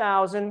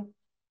 60,000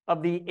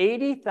 of the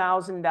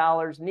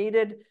 $80,000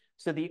 needed.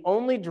 So the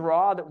only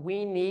draw that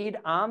we need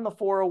on the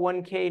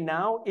 401k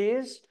now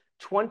is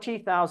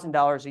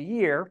 $20,000 a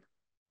year.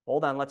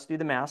 Hold on, let's do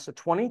the math. So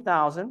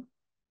 20,000,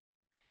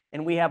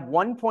 and we have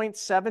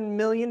 $1.7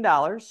 million.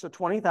 So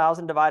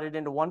 20,000 divided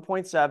into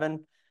 1.7.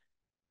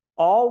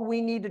 All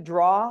we need to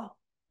draw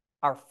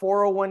our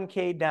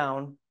 401k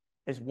down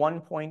is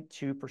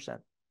 1.2%.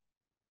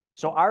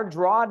 So our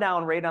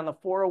drawdown rate on the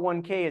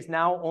 401k is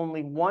now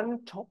only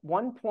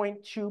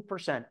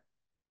 1.2%.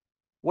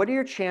 What are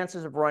your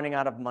chances of running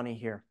out of money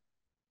here?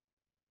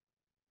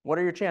 What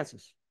are your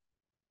chances?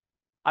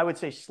 I would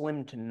say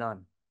slim to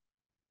none.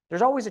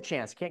 There's always a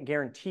chance. Can't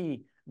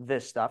guarantee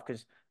this stuff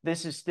because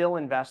this is still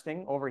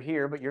investing over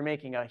here, but you're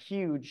making a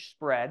huge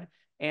spread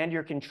and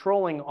you're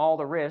controlling all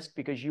the risk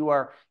because you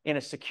are in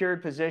a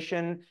secured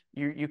position.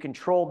 You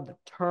controlled the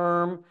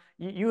term.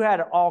 You had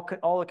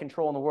all the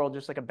control in the world,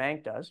 just like a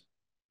bank does.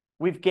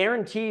 We've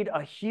guaranteed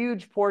a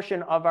huge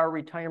portion of our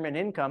retirement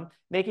income,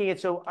 making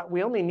it so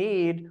we only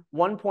need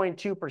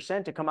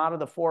 1.2% to come out of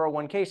the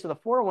 401k. So the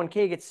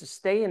 401k gets to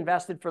stay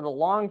invested for the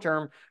long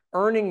term,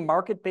 earning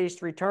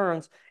market-based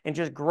returns and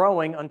just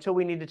growing until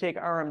we need to take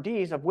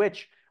RMDs, of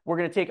which we're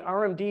going to take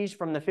RMDs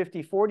from the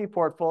 50-40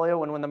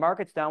 portfolio. And when the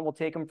market's down, we'll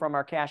take them from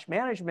our cash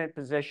management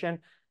position.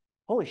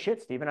 Holy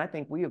shit, Stephen, I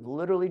think we have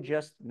literally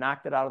just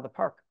knocked it out of the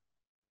park.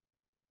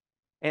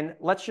 And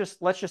let's just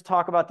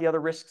talk about the other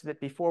risks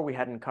that before we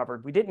hadn't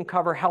covered. We didn't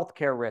cover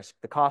healthcare risk,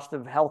 the cost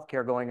of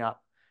healthcare going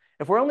up.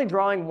 If we're only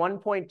drawing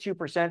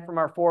 1.2% from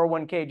our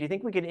 401k, do you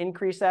think we could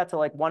increase that to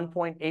like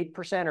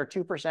 1.8% or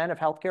 2% if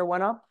healthcare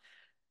went up?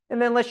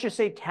 And then let's just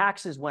say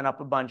taxes went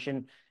up a bunch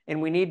and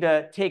we need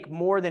to take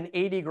more than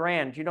 80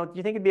 grand. Do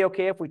you think it'd be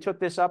okay if we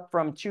took this up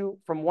from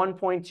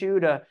 1.2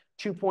 to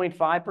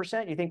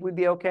 2.5%? You think we'd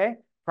be okay?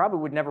 Probably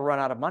would never run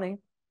out of money.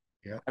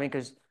 Yeah. I mean,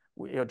 because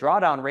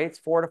drawdown rates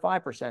 4 to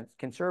 5%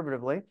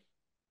 conservatively.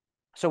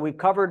 So we've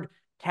covered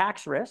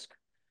tax risk,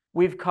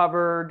 we've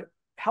covered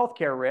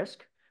healthcare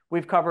risk,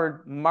 we've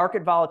covered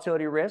market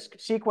volatility risk,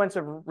 sequence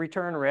of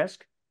return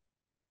risk,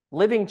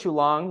 living too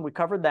long. We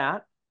covered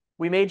that.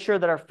 We made sure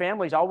that our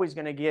family's always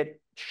going to get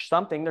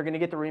something. They're going to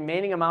get the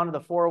remaining amount of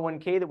the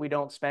 401k that we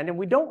don't spend, and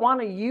we don't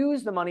want to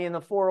use the money in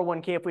the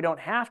 401k if we don't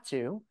have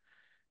to.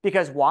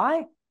 Because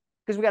why?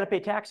 Because we got to pay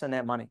tax on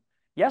that money.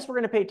 Yes, we're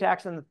going to pay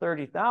tax on the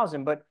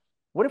 30,000, but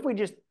what if we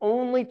just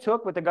only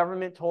took what the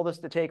government told us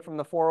to take from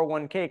the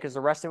 401k because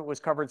the rest of it was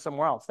covered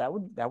somewhere else? That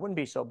wouldn't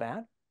be so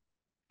bad.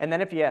 And then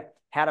if you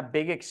had a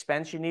big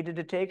expense you needed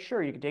to take,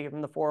 sure, you could take it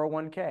from the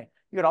 401k.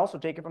 You could also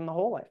take it from the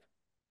whole life.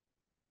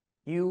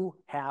 You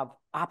have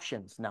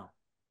options now.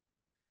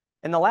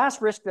 And the last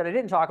risk that I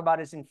didn't talk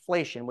about is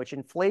inflation, which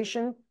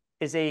inflation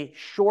is a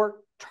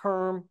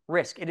short-term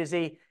risk. It is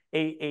a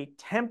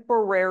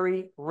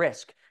temporary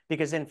risk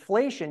because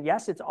inflation,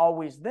 yes, it's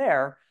always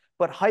there,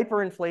 but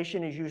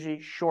hyperinflation is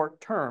usually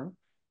short-term.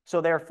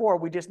 So therefore,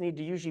 we just need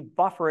to usually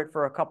buffer it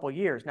for a couple of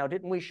years. Now,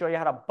 didn't we show you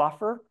how to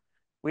buffer?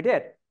 We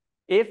did.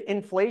 If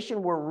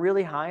inflation were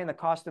really high and the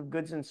cost of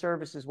goods and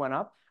services went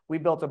up, we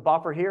built a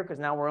buffer here because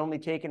now we're only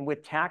taking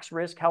with tax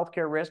risk,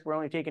 healthcare risk, we're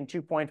only taking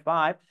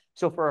 2.5.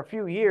 So for a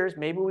few years,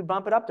 maybe we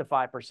bump it up to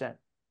 5%.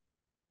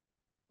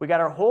 We got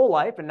our whole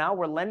life, and now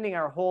we're lending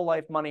our whole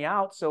life money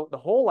out. So the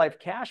whole life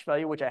cash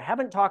value, which I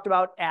haven't talked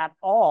about at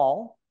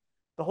all,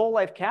 the whole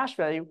life cash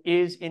value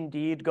is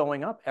indeed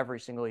going up every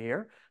single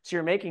year. So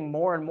you're making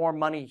more and more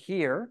money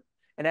here.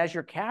 And as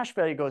your cash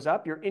value goes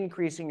up, you're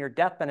increasing your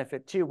death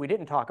benefit too. We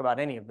didn't talk about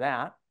any of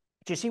that.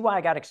 Do you see why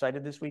I got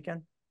excited this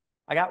weekend?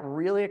 I got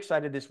really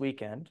excited this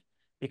weekend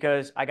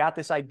because I got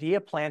this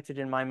idea planted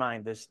in my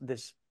mind,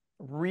 this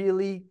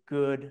really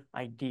good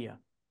idea.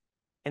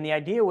 And the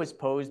idea was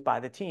posed by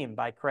the team,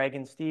 by Craig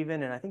and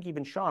Steven, and I think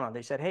even Shauna.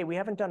 They said, hey, we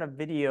haven't done a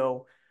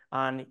video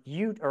on a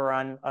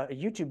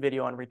YouTube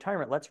video on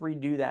retirement. Let's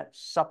redo that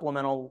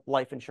supplemental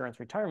life insurance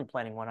retirement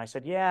planning one. I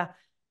said, yeah,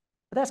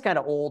 but that's kind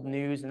of old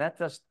news, and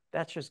that's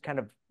just kind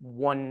of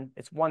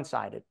it's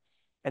one-sided.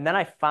 And then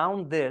I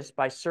found this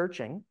by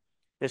searching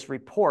this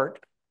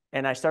report,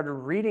 and I started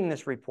reading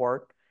this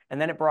report, and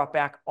then it brought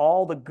back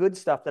all the good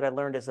stuff that I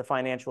learned as a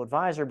financial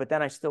advisor, but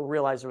then I still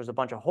realized there was a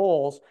bunch of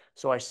holes.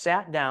 So I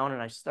sat down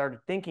and I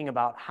started thinking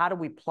about how do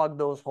we plug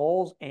those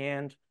holes,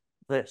 and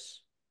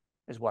this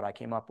is what I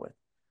came up with.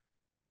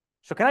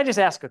 So can I just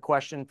ask a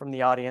question from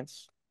the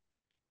audience?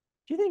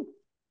 Do you think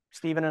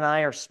Stephen and I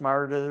are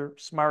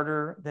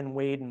smarter than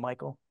Wade and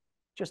Michael?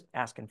 Just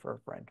asking for a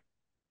friend.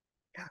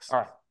 Yes. All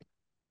right.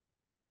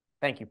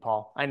 Thank you,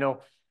 Paul. I know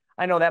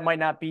that might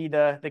not be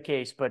the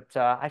case, but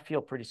I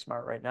feel pretty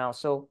smart right now.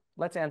 So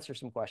let's answer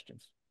some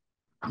questions.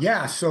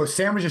 Yeah. So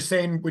Sam was just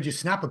saying, would you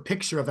snap a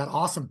picture of that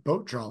awesome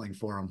boat drawing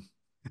for him?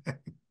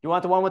 You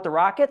want the one with the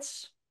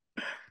rockets?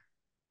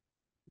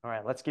 All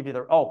right, let's give you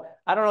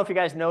I don't know if you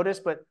guys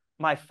noticed, but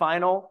my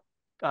final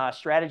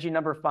strategy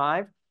number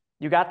 5,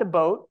 you got the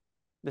boat,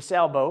 the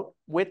sailboat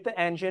with the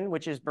engine,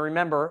 which is,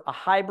 remember, a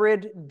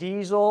hybrid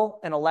diesel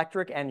and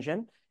electric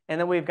engine. And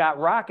then we've got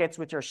rockets,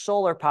 which are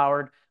solar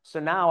powered. So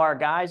now our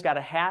guy's got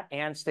a hat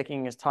and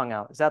sticking his tongue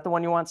out. Is that the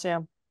one you want,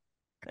 Sam?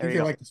 I think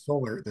they like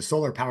the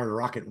solar powered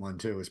rocket one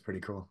too. Is pretty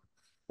cool.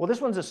 Well, this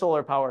one's a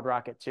solar powered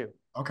rocket too.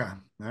 Okay. All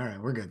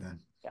right. We're good then.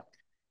 Yeah.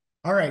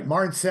 All right.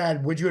 Martin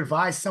said, would you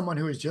advise someone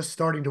who is just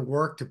starting to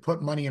work to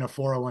put money in a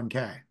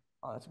 401k?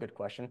 Oh, that's a good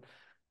question.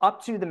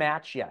 Up to the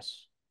match,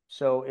 yes.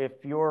 So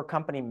if your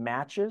company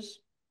matches,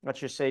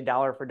 let's just say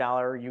dollar for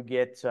dollar, you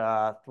get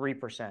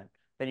 3%.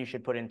 Then you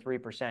should put in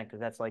 3% because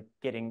that's like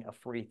getting a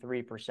free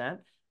 3%.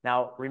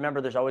 Now,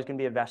 remember, there's always going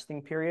to be a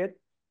vesting period.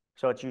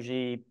 So it's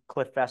usually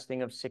cliff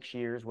vesting of 6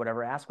 years,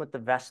 whatever. Ask what the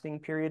vesting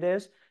period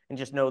is and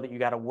just know that you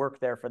got to work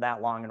there for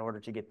that long in order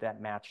to get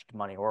that matched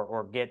money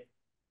or get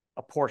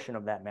a portion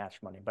of that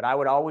matched money. But I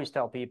would always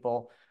tell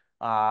people,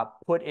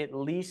 put at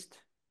least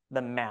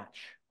the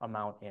match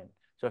amount in.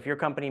 So if your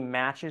company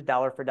matches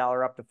dollar for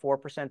dollar up to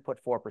 4%,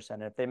 put 4%.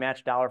 And if they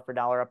match dollar for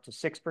dollar up to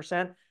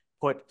 6%,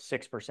 put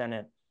 6%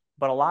 in.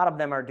 But a lot of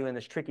them are doing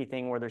this tricky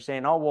thing where they're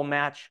saying, oh, we'll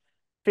match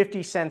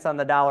 50 cents on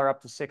the dollar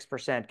up to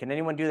 6%. Can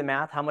anyone do the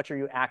math? How much are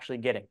you actually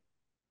getting?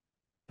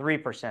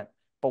 3%.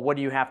 But what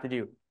do you have to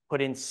do?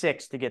 Put in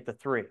 6 to get the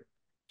 3.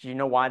 Do you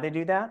know why they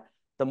do that?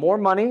 The more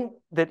money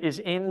that is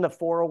in the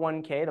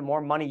 401k, the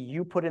more money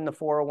you put in the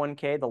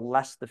 401k, the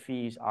less the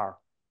fees are.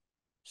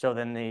 So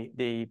then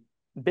the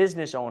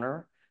business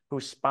owner who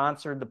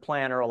sponsored the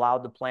plan or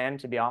allowed the plan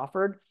to be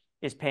offered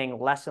is paying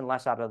less and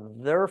less out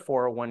of their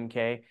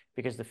 401k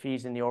because the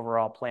fees in the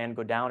overall plan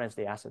go down as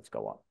the assets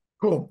go up.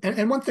 Cool.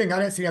 And one thing, I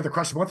didn't see any other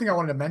question. One thing I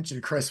wanted to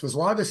mention, Chris, was a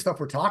lot of this stuff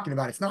we're talking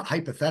about, it's not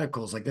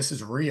hypotheticals. Like this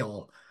is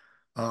real,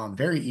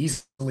 very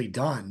easily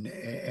done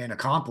and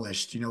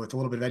accomplished, with a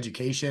little bit of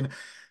education.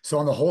 So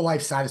on the whole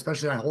life side,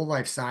 especially on the whole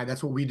life side,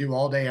 that's what we do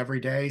all day, every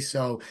day.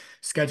 So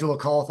schedule a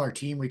call with our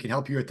team. We can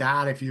help you with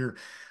that. If you're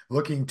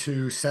looking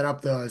to set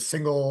up the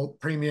single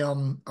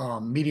premium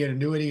median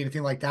annuity,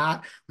 anything like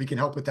that, we can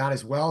help with that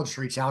as well. Just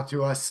reach out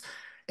to us.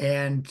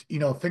 And,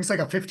 things like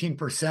a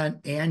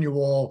 15%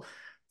 annual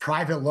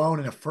private loan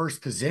in a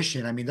first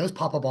position. I mean, those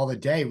pop up all the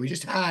day. We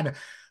just had,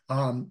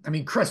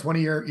 Chris, one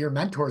of your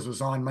mentors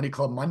was on Money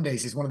Club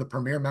Mondays. He's one of the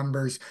premier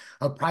members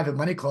of Private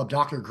Money Club.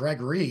 Dr.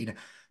 Greg Reed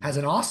has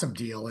an awesome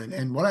deal.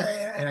 And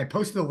I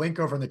posted the link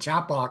over in the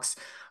chat box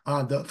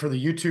for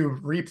the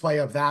YouTube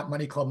replay of that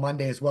Money Club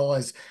Monday, as well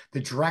as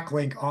the direct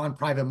link on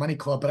Private Money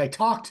Club. But I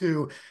talked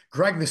to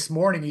Greg this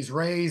morning. He's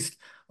raised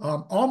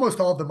almost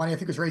all of the money. I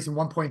think it was raising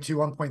 1.2,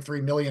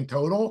 1.3 million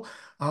total,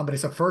 but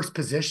it's a first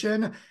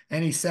position.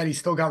 And he said he's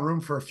still got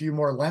room for a few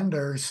more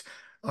lenders.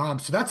 So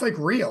that's like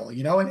real,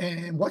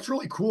 and what's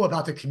really cool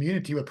about the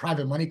community with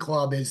Private Money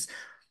Club is,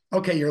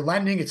 okay, you're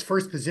lending, it's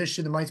first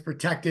position, the money's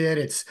protected.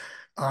 It's,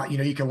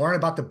 you can learn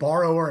about the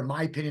borrower. In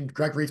my opinion,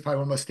 Greg Reed's probably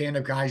one of the most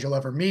stand-up guys you'll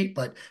ever meet,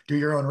 but do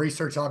your own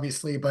research,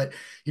 obviously. But,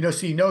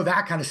 so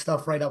that kind of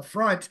stuff right up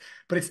front.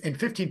 But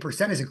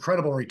 15% is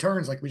incredible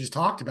returns, like we just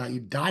talked about. You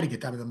die to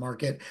get that in the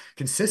market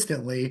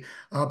consistently.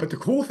 But the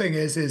cool thing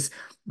is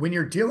when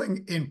you're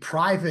dealing in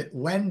private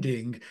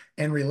lending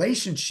and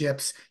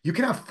relationships, you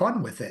can have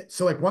fun with it.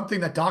 So like one thing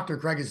that Dr.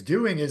 Greg is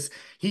doing is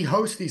he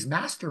hosts these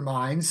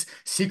masterminds,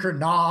 Secret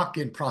Knock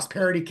and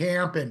Prosperity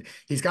Camp, and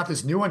he's got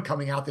this new one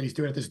coming out that he's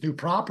doing at this new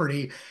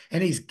property,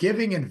 and he's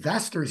giving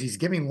investors, he's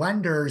giving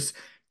lenders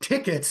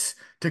tickets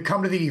to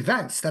come to the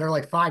events that are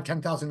like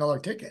 $5,000,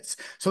 $10,000 tickets.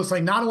 So it's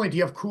like not only do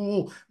you have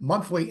cool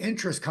monthly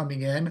interest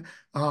coming in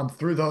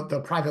through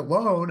the private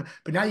loan,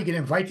 but now you get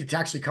invited to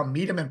actually come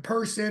meet him in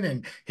person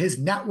and his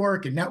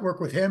network and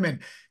network with him. And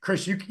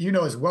Chris, you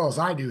know as well as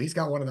I do, he's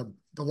got one of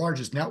the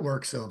largest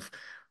networks of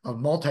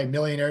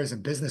multimillionaires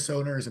and business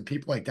owners and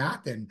people like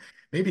that than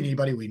maybe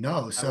anybody we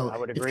know. So I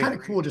would it's agree. kind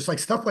of cool. Just like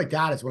stuff like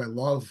that is what I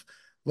love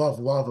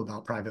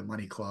about Private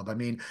Money Club. I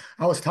mean,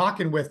 I was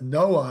talking with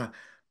Noah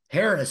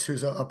Harris,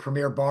 who's a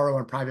premier borrower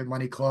in Private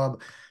Money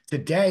Club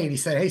today, and he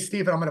said, "Hey,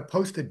 Stephen, I'm going to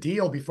post a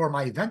deal before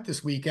my event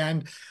this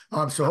weekend,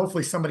 so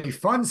hopefully somebody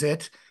funds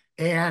it,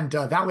 and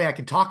that way I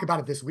can talk about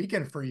it this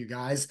weekend for you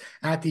guys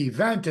at the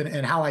event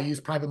and how I use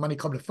Private Money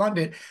Club to fund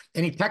it."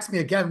 And he texted me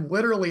again,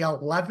 literally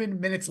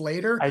 11 minutes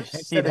later, I and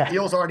see said the that.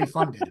 deal's already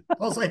funded. I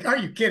was like, "Are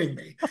you kidding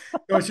me?"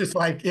 It was just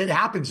like it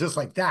happens just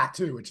like that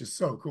too, which is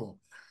so cool.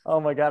 Oh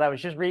my God, I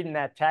was just reading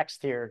that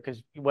text here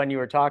because when you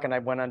were talking, I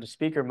went onto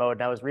speaker mode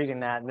and I was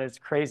reading that, and it's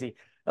crazy.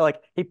 Like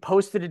he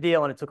posted a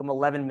deal and it took him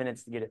 11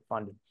 minutes to get it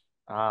funded.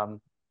 Um,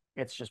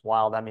 it's just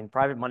wild. I mean,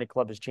 Private Money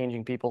Club is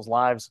changing people's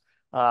lives,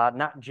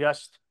 not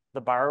just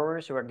the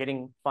borrowers who are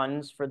getting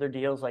funds for their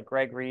deals like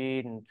Greg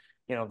Reed and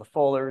the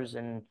Fullers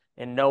and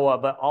Noah,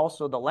 but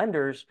also the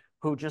lenders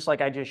who, just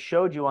like I just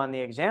showed you on the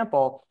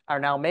example, are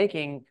now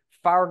making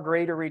far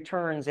greater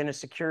returns in a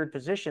secured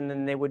position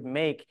than they would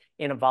make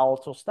in a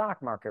volatile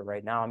stock market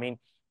right now. I mean,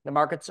 the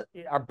markets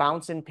are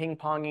bouncing,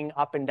 ping-ponging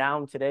up and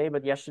down today,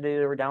 but yesterday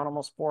they were down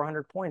almost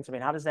 400 points. I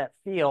mean, how does that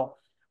feel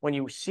when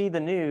you see the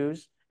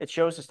news? It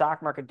shows the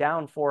stock market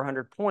down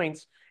 400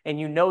 points, and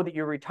you know that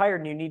you're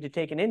retired and you need to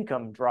take an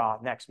income draw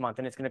next month,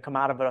 and it's going to come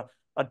out of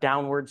a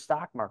downward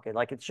stock market.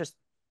 Like, it's just,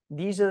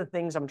 these are the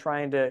things I'm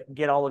trying to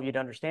get all of you to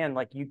understand.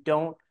 Like, you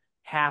don't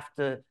have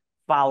to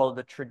follow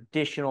the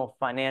traditional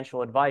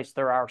financial advice.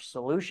 There are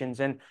solutions.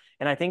 And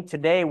I think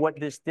today what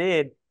this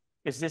did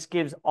is this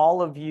gives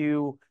all of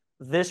you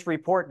this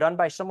report done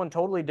by someone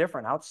totally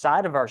different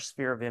outside of our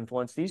sphere of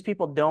influence. These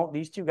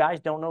two guys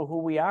don't know who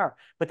we are,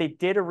 but they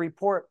did a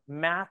report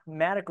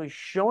mathematically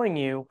showing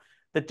you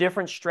the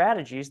different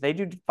strategies. They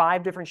do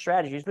 5 different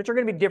strategies, which are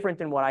going to be different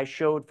than what I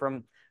showed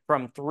from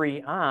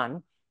 3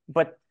 on,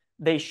 but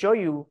they show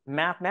you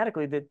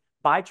mathematically that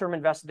buy term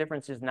invest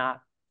difference is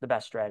not the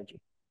best strategy.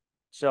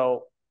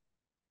 So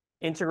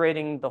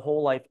integrating the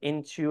whole life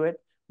into it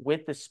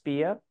with the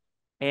SPIA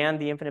and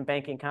the infinite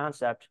banking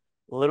concept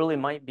literally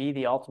might be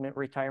the ultimate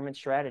retirement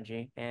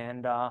strategy.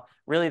 And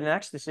really the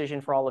next decision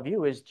for all of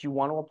you is, do you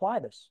want to apply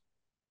this?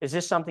 Is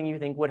this something you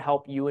think would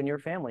help you and your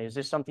family? Is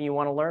this something you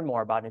want to learn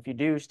more about? And if you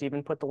do,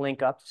 Stephen put the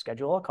link up to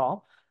schedule a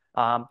call.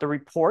 The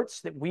reports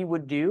that we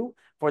would do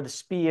for the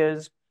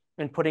SPIAs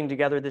and putting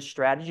together this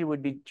strategy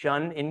would be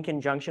done in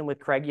conjunction with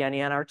Craig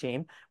Yenny on our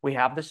team. We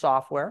have the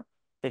software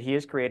that he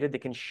has created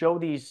that can show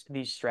these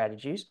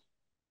strategies.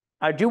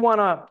 I do want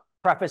to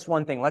preface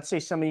one thing. Let's say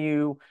some of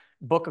you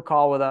book a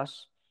call with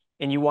us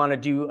and you want to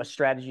do a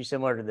strategy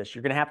similar to this.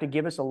 You're going to have to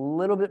give us a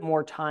little bit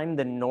more time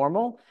than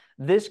normal.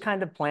 This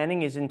kind of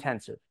planning is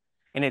intensive,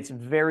 and it's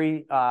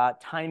very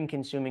time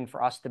consuming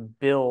for us to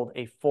build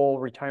a full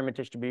retirement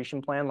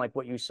distribution plan like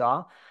what you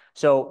saw.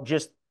 So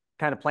just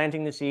kind of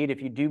planting the seed.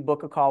 If you do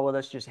book a call with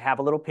us, just have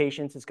a little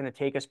patience. It's going to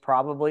take us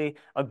probably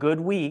a good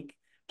week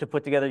to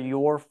put together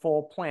your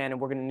full plan, and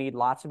we're going to need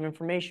lots of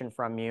information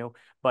from you.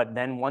 But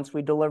then once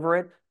we deliver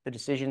it, the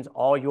decision's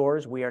all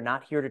yours. We are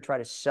not here to try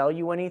to sell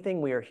you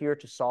anything. We are here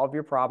to solve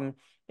your problem.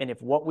 And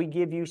if what we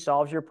give you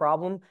solves your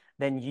problem,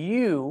 then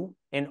you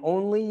and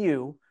only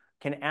you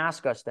can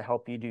ask us to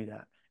help you do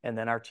that. And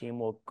then our team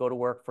will go to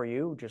work for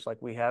you, just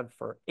like we have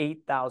for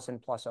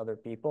 8,000 plus other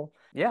people.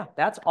 Yeah,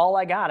 that's all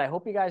I got. I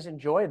hope you guys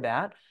enjoyed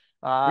that.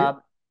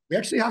 We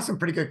actually have some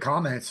pretty good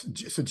comments.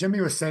 So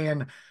Jimmy was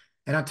saying,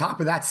 and on top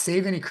of that,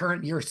 save any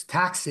current year's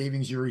tax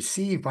savings you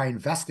receive by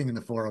investing in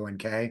the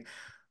 401k.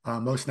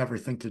 Most never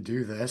think to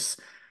do this.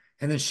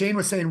 And then Shane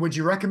was saying, would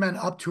you recommend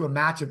up to a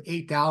match of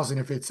 8,000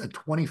 if it's a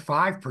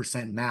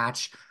 25%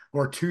 match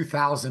or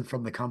 2,000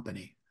 from the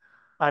company?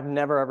 I've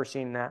never ever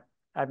seen that.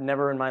 I've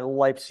never in my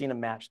life seen a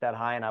match that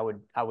high, and I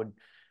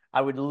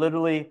would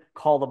literally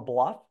call the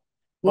bluff.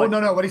 Well, But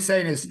no. What he's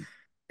saying is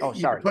oh,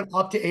 you sorry. put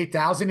up to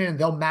 8,000 in and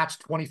they'll match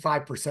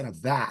 25%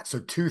 of that. So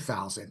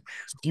 2,000.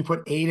 So if you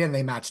put 8 in,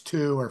 they match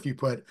 2, or if you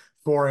put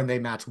 4 in, they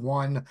match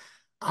 1.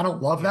 I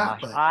don't love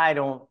that, Gosh, but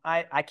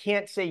I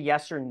can't say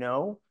yes or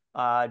no,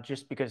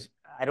 just because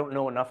I don't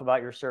know enough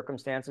about your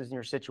circumstances and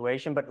your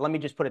situation. But let me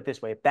just put it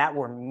this way. If that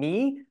were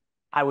me,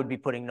 I would be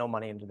putting no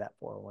money into that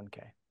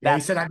 401k. yeah,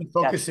 he said I've been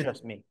That's focusing.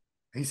 just me.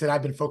 He said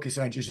I've been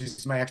focusing on just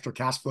using my extra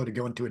cash flow to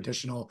go into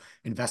additional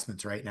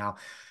investments right now.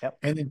 Yep.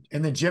 And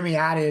then Jimmy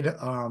added,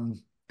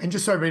 and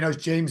just so everybody knows,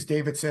 James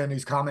Davidson,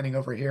 who's commenting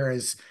over here,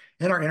 is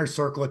in our inner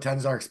circle,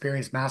 attends our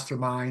experienced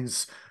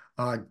masterminds.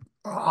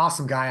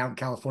 Awesome guy out in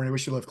California.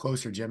 Wish you lived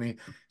closer, Jimmy.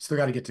 Still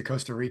got to get to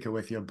Costa Rica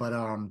with you. But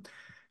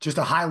just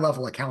a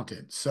high-level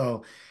accountant.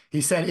 So he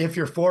said, if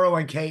your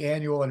 401k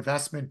annual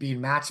investment being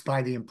matched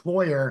by the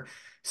employer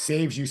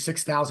saves you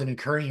 $6,000 in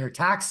current year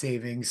tax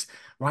savings,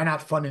 why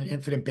not fund an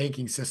infinite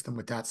banking system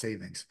with that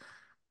savings?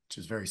 Which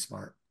is very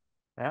smart.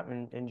 Yeah,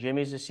 and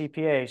Jimmy's a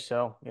CPA,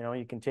 so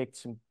you can take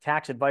some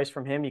tax advice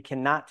from him. You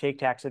cannot take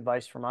tax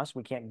advice from us.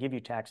 We can't give you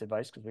tax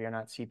advice because we are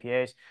not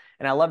CPAs.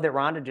 And I love that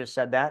Rhonda just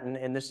said that.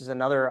 And this is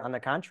another, on the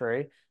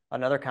contrary,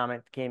 another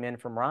comment came in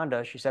from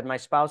Rhonda. She said, my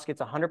spouse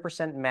gets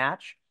 100%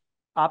 match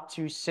up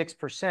to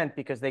 6%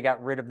 because they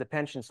got rid of the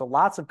pension. So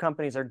lots of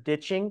companies are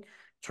ditching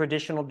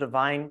traditional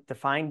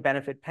defined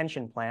benefit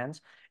pension plans,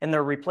 and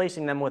they're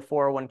replacing them with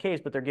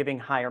 401ks, but they're giving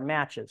higher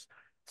matches.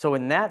 So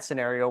in that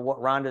scenario, what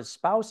Rhonda's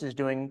spouse is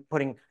doing,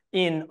 putting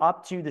in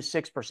up to the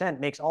 6%,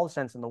 makes all the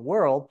sense in the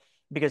world,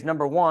 because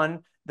number one,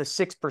 the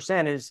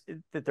 6% is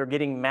that they're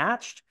getting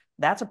matched.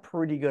 That's a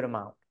pretty good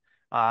amount.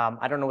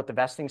 I don't know what the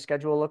vesting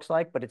schedule looks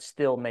like, but it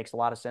still makes a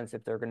lot of sense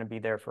if they're going to be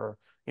there for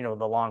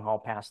the long haul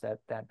past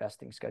that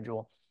vesting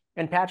schedule.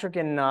 And Patrick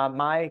and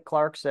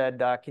Clark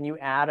said, can you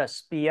add a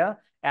SPIA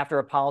after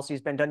a policy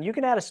has been done? You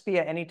can add a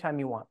SPIA anytime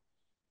you want.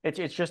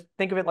 It's just,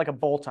 think of it like a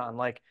bolt-on,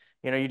 like,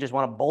 you just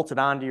want to bolt it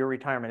onto your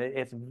retirement.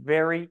 It's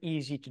very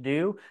easy to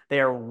do. They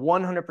are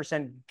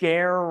 100%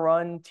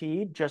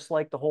 guaranteed, just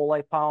like the whole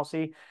life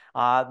policy.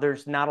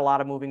 There's not a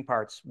lot of moving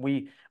parts.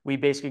 We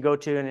basically go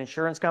to an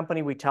insurance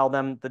company. We tell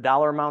them the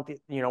dollar amount that,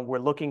 we're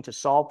looking to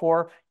solve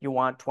for. You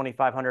want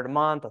 $2,500 a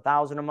month,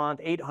 $1,000 a month,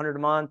 $800 a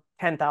month,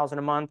 $10,000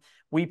 a month.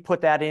 We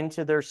put that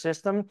into their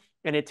system,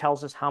 and it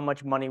tells us how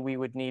much money we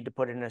would need to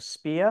put in a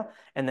SPIA,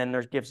 and then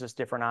there gives us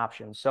different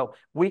options. So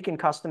we can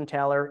custom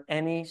tailor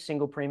any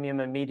single premium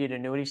immediate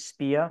annuity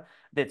SPIA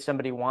that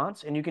somebody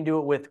wants, and you can do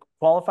it with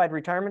qualified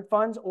retirement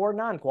funds or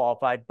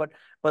non-qualified.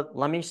 But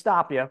let me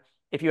stop you.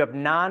 If you have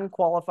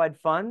non-qualified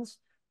funds,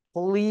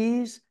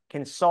 please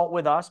consult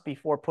with us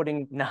before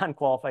putting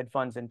non-qualified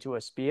funds into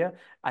a SPIA.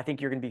 I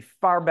think you're going to be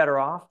far better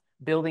off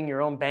building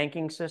your own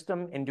banking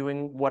system and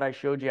doing what I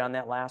showed you on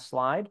that last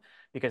slide,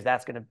 because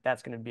that's going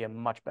to be a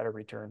much better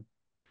return.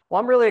 Well,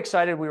 I'm really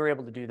excited we were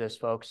able to do this,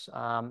 folks.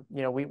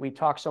 We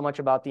talk so much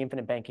about the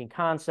infinite banking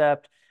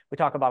concept. We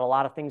talk about a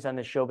lot of things on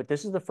this show, but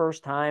this is the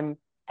first time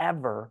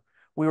ever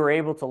we were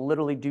able to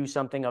literally do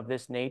something of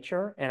this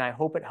nature. And I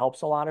hope it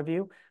helps a lot of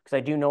you, because I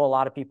do know a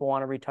lot of people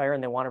want to retire,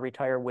 and they want to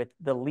retire with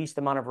the least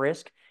amount of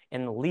risk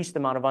and the least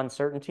amount of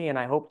uncertainty. And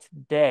I hope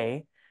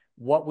today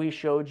what we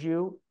showed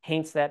you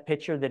paints that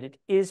picture that it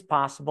is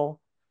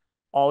possible.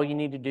 All you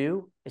need to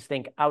do is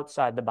think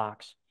outside the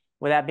box.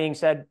 With that being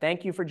said,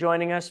 thank you for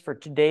joining us for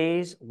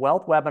today's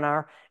wealth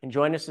webinar, and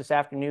join us this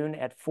afternoon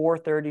at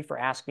 4:30 for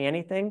Ask Me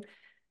Anything.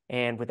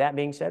 And with that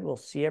being said, we'll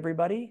see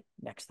everybody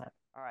next time.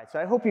 All right, so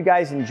I hope you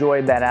guys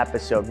enjoyed that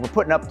episode. We're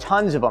putting up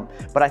tons of them,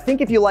 but I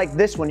think if you like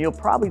this one, you'll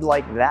probably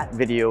like that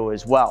video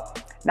as well.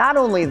 Not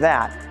only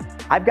that,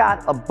 I've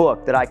got a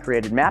book that I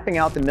created, Mapping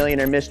Out the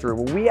Millionaire Mystery,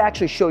 where we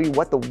actually show you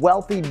what the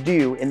wealthy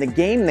do in the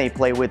game they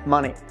play with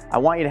money. I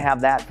want you to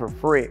have that for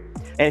free.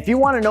 And if you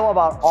want to know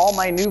about all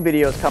my new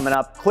videos coming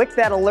up, click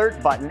that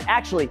alert button.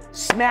 Actually,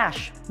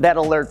 smash that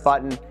alert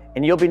button,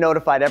 and you'll be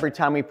notified every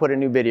time we put a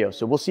new video.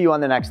 So we'll see you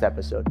on the next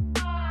episode.